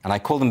victims, and I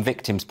call them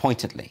victims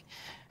pointedly.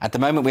 At the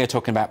moment, we are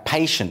talking about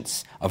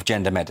patients of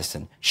gender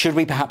medicine. Should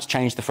we perhaps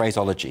change the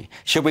phraseology?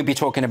 Should we be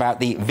talking about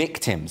the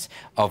victims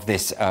of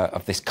this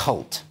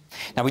cult?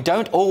 Now, we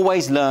don't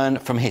always learn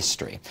from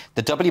history.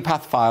 The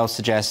WPATH files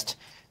suggest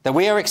that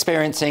we are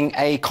experiencing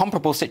a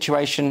comparable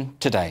situation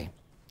today.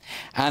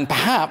 And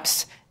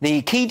perhaps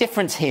the key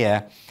difference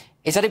here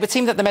is that it would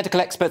seem that the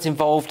medical experts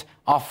involved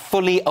are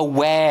fully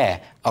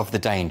aware of the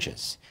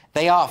dangers.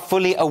 They are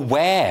fully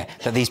aware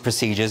that these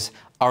procedures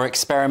are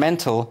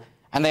experimental,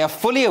 and they are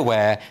fully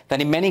aware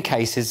that in many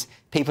cases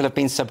people have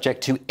been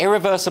subject to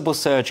irreversible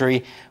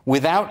surgery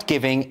without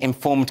giving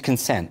informed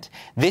consent.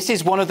 This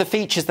is one of the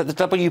features that the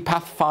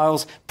WPATH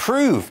files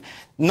prove,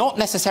 not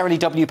necessarily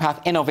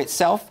WPATH in of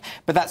itself,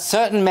 but that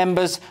certain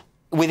members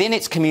within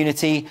its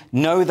community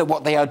know that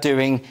what they are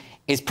doing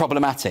is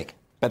problematic,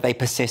 but they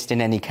persist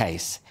in any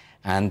case.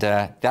 And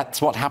that's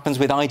what happens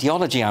with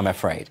ideology, I'm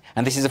afraid.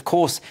 And this is, of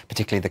course,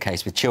 particularly the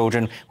case with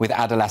children, with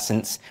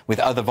adolescents, with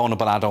other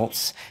vulnerable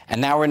adults.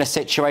 And now we're in a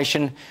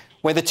situation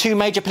where the two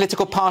major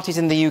political parties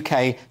in the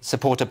UK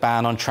support a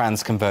ban on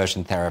trans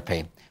conversion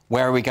therapy.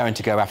 Where are we going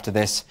to go after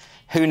this?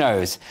 Who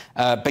knows?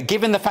 But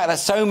given the fact that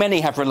so many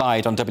have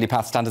relied on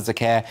WPATH standards of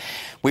care,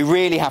 we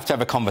really have to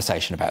have a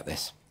conversation about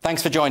this.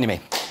 Thanks for joining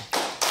me.